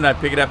pretty soon I'd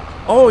pick it up,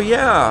 oh,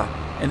 yeah,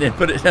 and then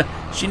put it down.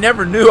 She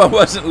never knew I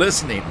wasn't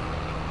listening.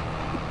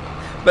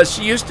 But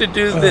she used to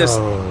do this.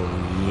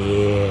 Oh,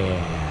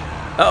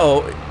 yeah.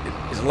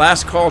 Uh-oh, it's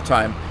last call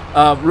time.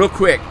 Real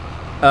quick,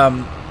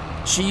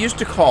 she used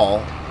to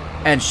call,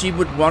 and she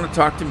would want to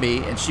talk to me,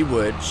 and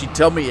she'd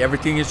tell me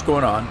everything that's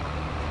going on,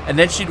 and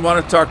then she'd want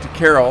to talk to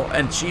Carol,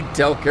 and she'd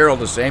tell Carol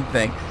the same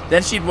thing.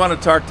 Then she'd want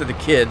to talk to the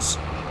kids,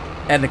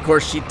 and of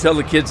course she'd tell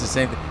the kids the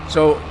same thing.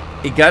 So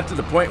it got to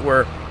the point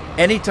where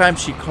anytime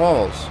she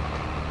calls,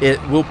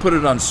 we'll put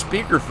it on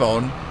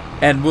speakerphone,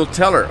 and we'll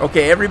tell her,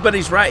 okay,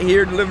 everybody's right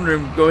here in the living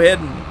room, go ahead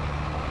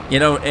and, you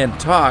know, and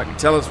talk,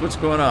 tell us what's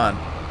going on.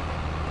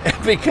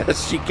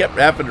 Because she kept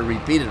having to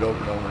repeat it over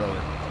and over and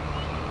over.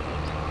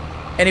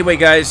 Anyway,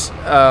 guys,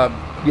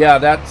 yeah,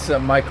 that's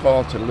my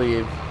call to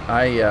leave.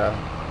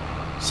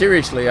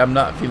 Seriously, I'm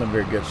not feeling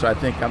very good, so I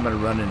think I'm going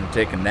to run in and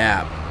take a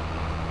nap.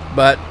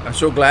 But I'm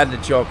so glad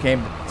that y'all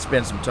came to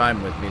spend some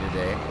time with me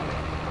today.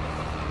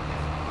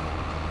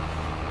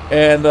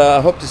 And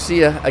I hope to see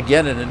you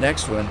again in the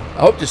next one.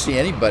 I hope to see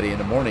anybody in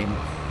the morning.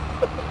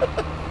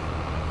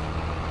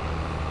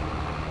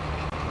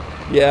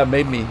 Yeah,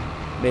 made me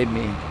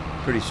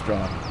pretty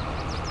strong.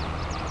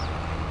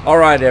 All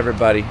right,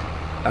 everybody,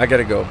 I got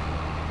to go.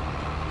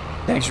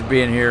 Thanks for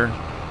being here.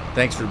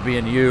 Thanks for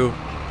being you.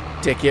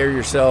 Take care of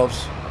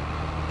yourselves,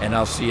 and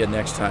I'll see you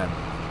next time.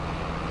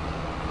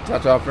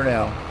 Ta-ta for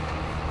now.